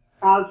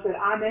 Alex said,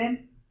 I'm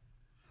in.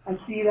 I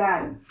see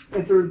that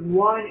if there's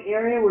one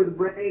area where the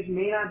Braves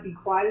may not be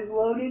quite as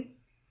loaded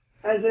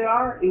as they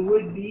are, it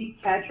would be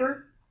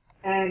catcher.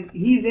 And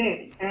he's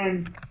in.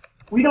 And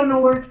we don't know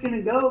where it's going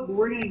to go, but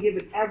we're going to give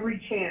it every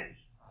chance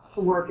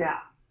to work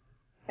out.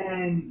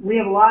 And we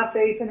have a lot of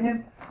faith in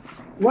him.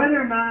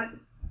 Whether or not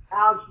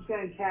Alex is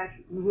going to catch,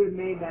 we would have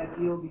made that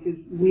deal because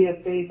we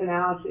have faith in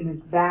Alex and his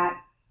bat.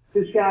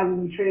 This guy,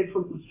 when we traded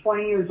for him, was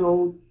 20 years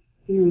old.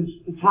 He was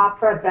the top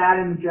prep bat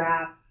in the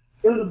draft.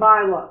 It was a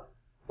buy low.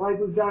 Like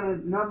we've done a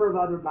number of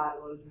other buy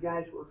lows. The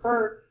guys were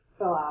hurt,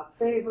 fell out of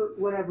favor,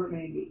 whatever it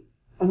may be.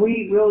 And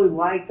we really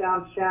liked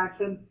Alex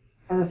Jackson.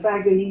 And the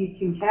fact that he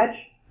can catch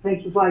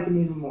makes us like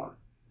him even more.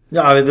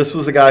 Yeah, this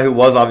was a guy who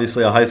was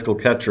obviously a high school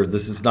catcher.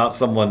 This is not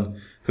someone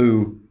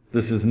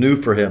this is new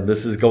for him.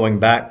 This is going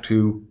back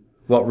to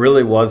what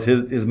really was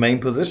his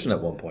main position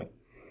at one point.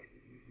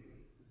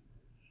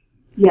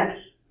 Yes.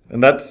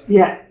 And that's...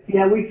 Yeah,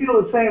 we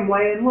feel the same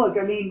way. And look,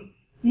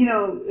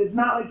 it's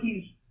not like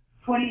he's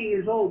 28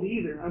 years old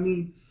either.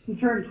 He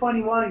turned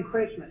 21 in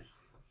Christmas.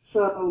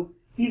 So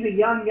he's a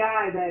young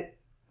guy that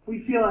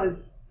we feel has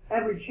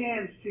every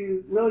chance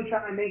to really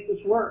try and make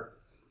this work.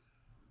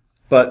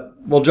 But,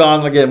 well,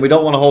 John, again, we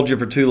don't want to hold you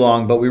for too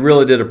long, but we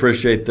really did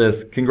appreciate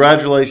this.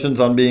 Congratulations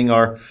on being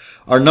our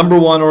number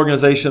one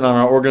organization on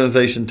our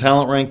organization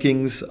talent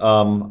rankings.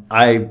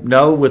 I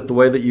know with the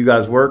way that you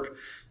guys work,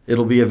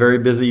 it'll be a very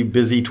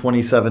busy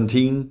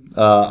 2017.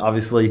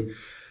 Obviously,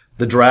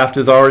 the draft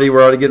we're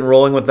already getting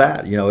rolling with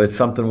that. It's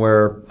something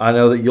where I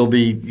know that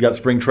you got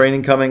spring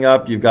training coming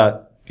up. You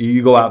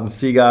go out and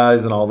see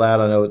guys and all that.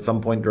 I know at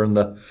some point during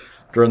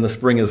the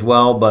spring as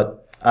well, but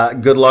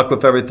good luck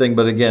with everything.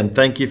 But again,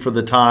 thank you for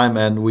the time,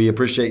 and we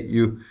appreciate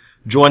you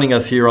joining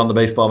us here on the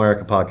Baseball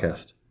America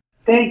podcast.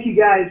 Thank you,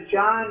 guys.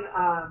 John,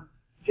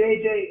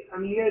 JJ,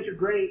 you guys are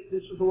great.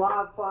 This was a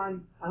lot of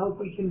fun. I hope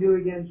we can do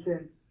it again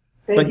soon.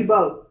 Thank you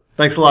both.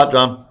 Thanks a lot,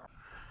 John.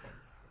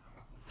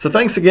 So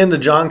thanks again to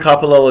John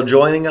Coppolella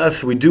joining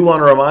us. We do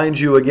want to remind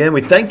you again, we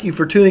thank you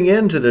for tuning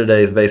in to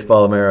today's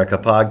Baseball America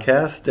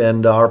podcast.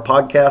 And our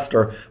podcasts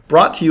are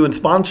brought to you and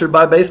sponsored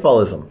by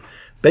Baseballism.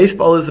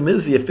 Baseballism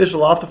is the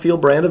official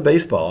off-the-field brand of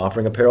baseball,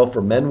 offering apparel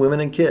for men,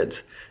 women, and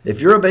kids. If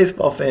you're a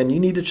baseball fan,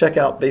 you need to check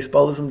out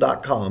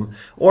baseballism.com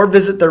or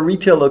visit their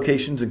retail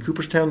locations in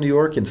Cooperstown, New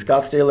York, and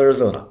Scottsdale,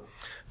 Arizona.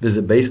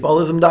 Visit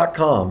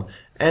baseballism.com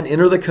and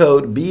enter the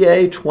code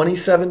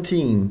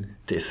BA2017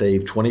 to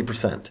save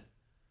 20%.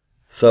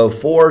 So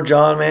for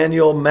John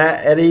Manuel,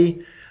 Matt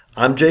Eddy,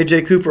 I'm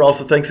J.J. Cooper.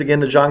 Also, thanks again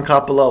to John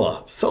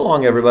Coppolella. So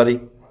long,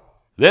 everybody.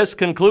 This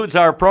concludes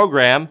our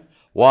program.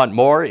 Want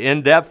more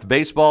in-depth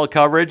baseball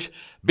coverage?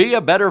 Be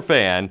a better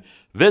fan.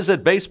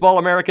 Visit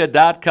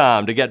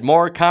baseballamerica.com to get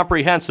more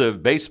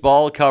comprehensive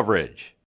baseball coverage.